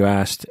something you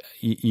asked.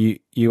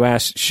 You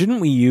asked,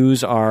 shouldn't we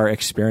use our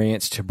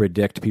experience to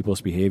predict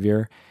people's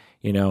behavior?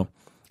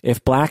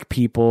 If Black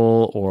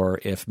people or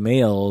if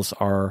males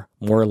are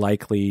more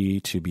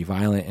likely to be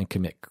violent and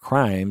commit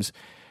crimes,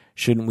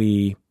 shouldn't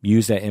we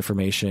use that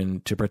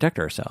information to protect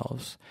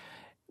ourselves?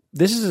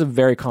 This is a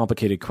very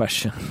complicated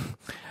question.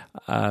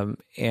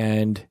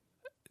 And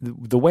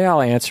the way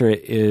I'll answer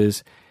it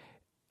is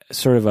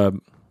sort of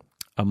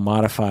a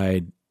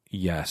modified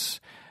yes.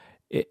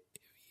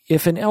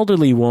 If an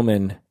elderly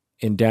woman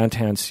in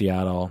downtown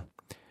Seattle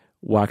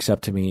walks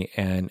up to me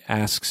and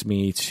asks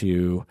me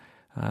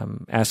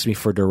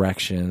for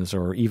directions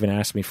or even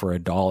asks me for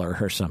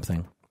 $1 or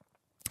something,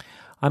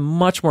 I'm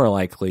much more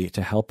likely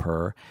to help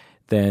her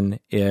than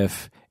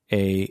if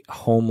a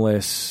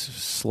homeless,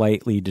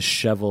 slightly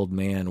disheveled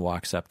man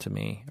walks up to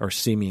me, or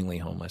seemingly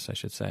homeless, I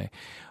should say,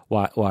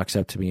 walks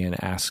up to me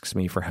and asks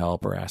me for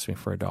help or asks me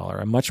for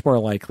 $1. I'm much more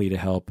likely to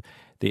help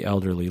the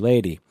elderly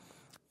lady.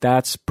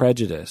 That's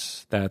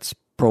prejudice. That's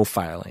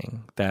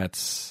profiling.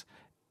 That's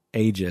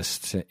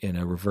ageist in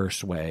a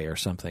reverse way or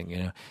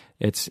something.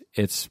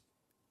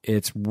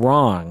 It's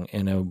wrong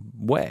in a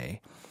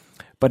way.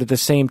 But at the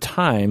same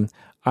time,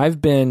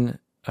 I've been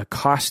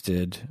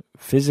accosted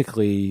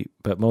physically,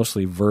 but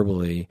mostly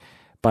verbally,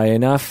 by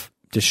enough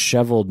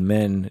disheveled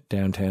men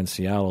downtown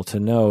Seattle to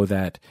know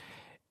that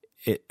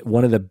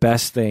one of the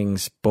best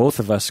things both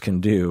of us can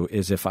do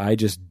is if I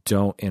just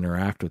don't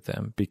interact with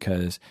them,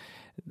 because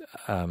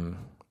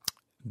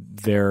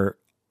they're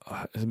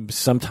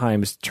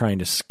sometimes trying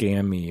to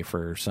scam me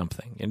for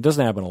something. It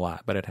doesn't happen a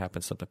lot, but it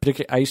happens sometimes.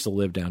 Particularly, I used to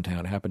live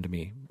downtown. It happened to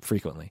me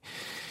frequently.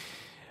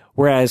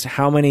 Whereas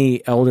how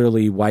many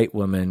elderly white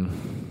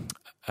women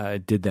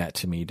did that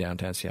to me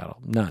downtown Seattle.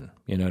 None.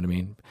 You know what I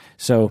mean?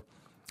 So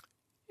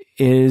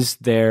is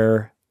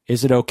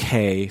it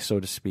okay, so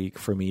to speak,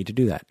 for me to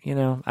do that? You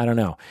know, I don't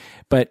know.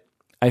 But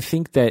I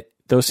think that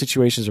those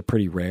situations are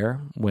pretty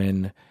rare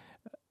when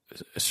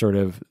sort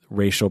of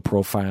racial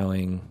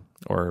profiling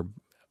or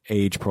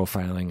age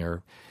profiling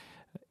or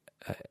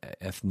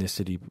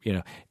ethnicity, you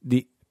know,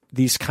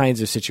 these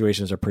kinds of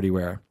situations are pretty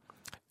rare.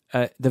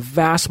 The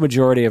vast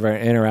majority of our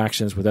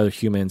interactions with other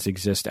humans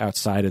exist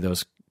outside of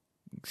those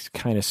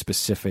kind of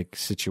specific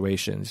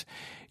situations.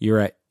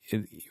 The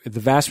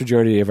vast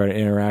majority of our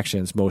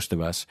interactions, most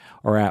of us,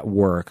 are at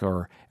work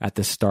or at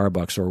the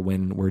Starbucks or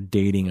when we're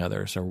dating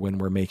others or when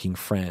we're making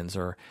friends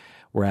or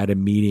we're at a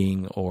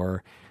meeting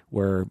or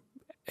we're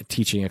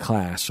teaching a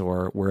class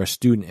or we're a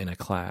student in a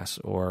class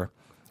or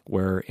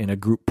we're in a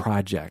group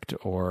project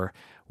or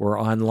we're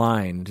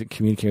online to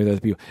communicate with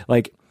other people.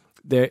 Like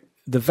the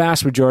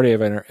vast majority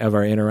of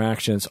our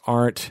interactions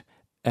aren't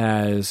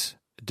as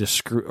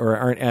discrete or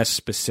aren't as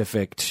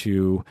specific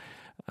to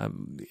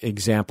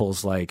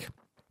examples like,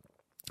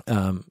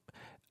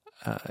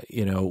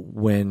 you know,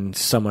 when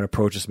someone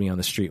approaches me on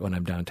the street when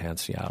I'm downtown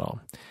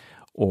Seattle,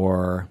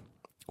 or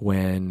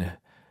when,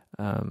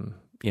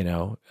 you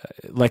know,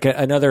 like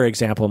another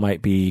example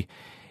might be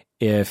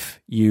if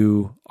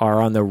you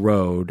are on the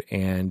road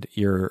and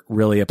you're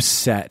really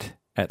upset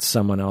at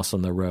someone else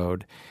on the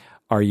road,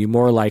 are you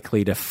more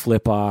likely to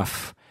flip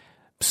off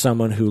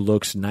someone who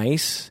looks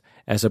nice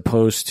as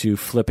opposed to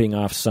flipping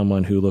off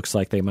someone who looks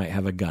like they might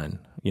have a gun?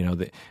 You know,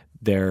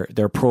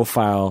 their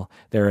profile,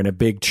 they're in a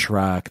big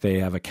truck, they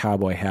have a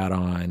cowboy hat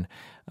on.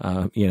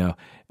 You know,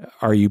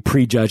 are you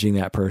prejudging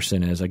that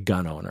person as a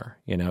gun owner?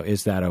 You know,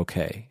 is that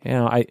okay? You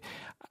know, I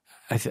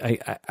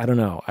don't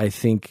know. I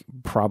think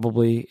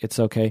probably it's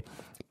okay,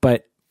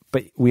 but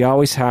we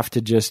always have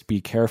to just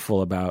be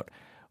careful about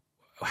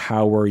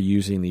how we're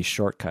using these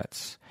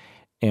shortcuts.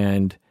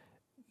 And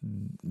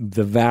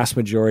the vast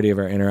majority of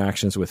our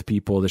interactions with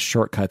people, the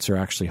shortcuts are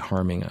actually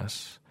harming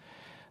us.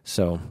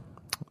 So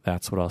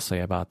that's what I'll say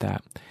about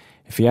that.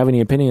 If you have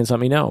any opinions, let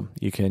me know.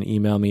 You can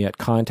email me at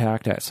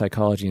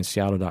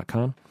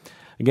contact@psychologyinseattle.com.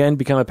 Again,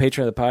 become a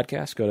patron of the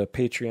podcast. Go to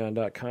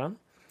patreon.com.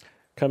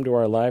 Come to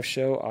our live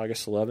show,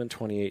 August 11,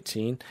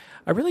 2018.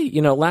 I really,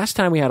 you know, last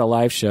time we had a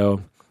live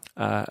show,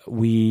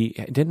 we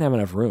didn't have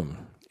enough room,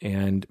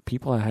 and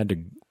people had to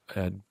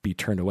be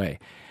turned away.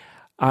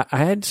 I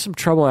had some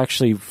trouble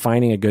actually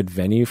finding a good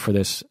venue for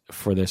this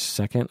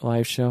second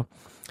live show,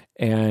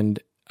 and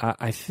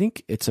I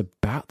think it's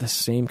about the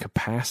same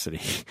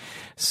capacity.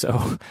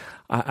 So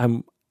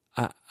I'm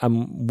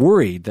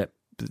worried that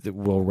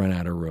we'll run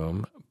out of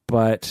room.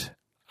 But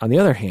on the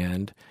other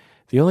hand,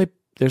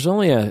 there's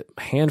only a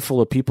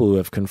handful of people who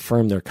have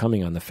confirmed they're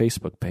coming on the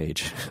Facebook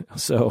page.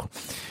 So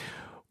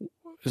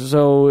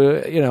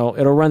you know,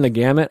 it'll run the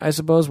gamut, I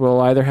suppose.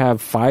 We'll either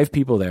have 5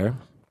 people there,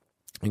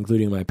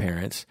 including my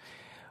parents,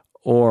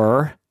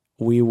 or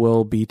we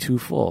will be too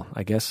full.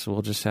 I guess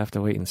we'll just have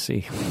to wait and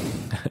see.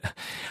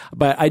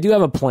 But I do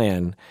have a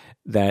plan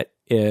that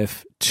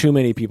if too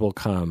many people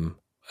come,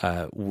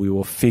 we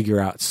will figure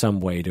out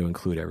some way to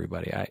include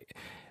everybody.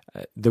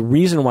 The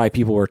reason why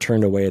people were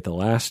turned away at the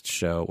last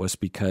show was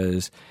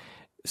because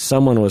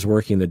someone was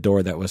working the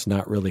door that was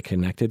not really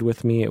connected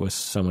with me. It was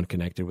someone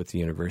connected with the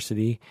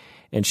university.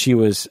 And she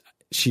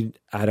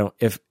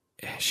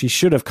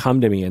should have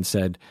come to me and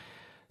said,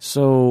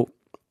 so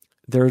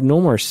there are no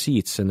more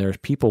seats and there's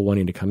people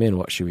wanting to come in.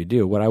 What should we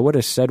do? What I would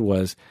have said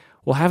was,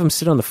 well, have them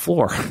sit on the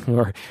floor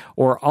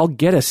or I'll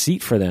get a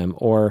seat for them,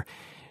 or,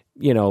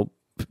 you know,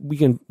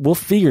 we'll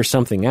figure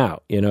something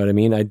out. You know what I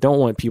mean? I don't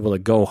want people to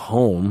go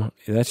home.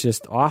 That's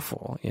just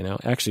awful. You know,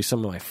 actually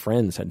some of my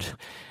friends I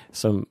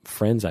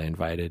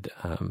invited,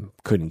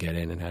 couldn't get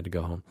in and had to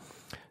go home.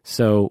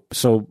 So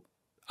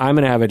I'm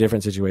going to have a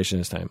different situation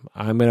this time.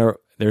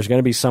 There's going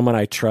to be someone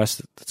I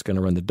trust that's going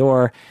to run the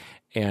door.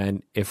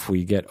 And if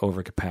we get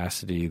over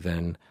capacity,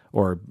 then,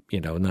 or, you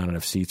know, not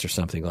enough seats or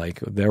something, like,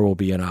 there will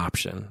be an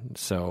option.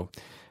 So,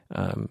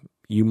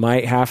 you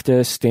might have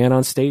to stand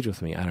on stage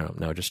with me. I don't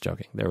know. No, just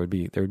joking. There would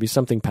be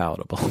something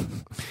palatable.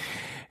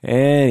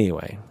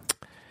 Anyway,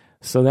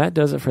 so that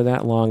does it for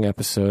that long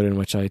episode in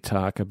which I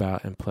talk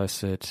about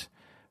implicit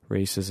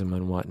racism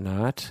and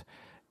whatnot.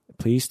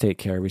 Please take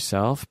care of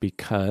yourself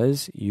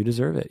because you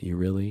deserve it. You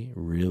really,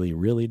 really,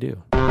 really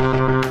do.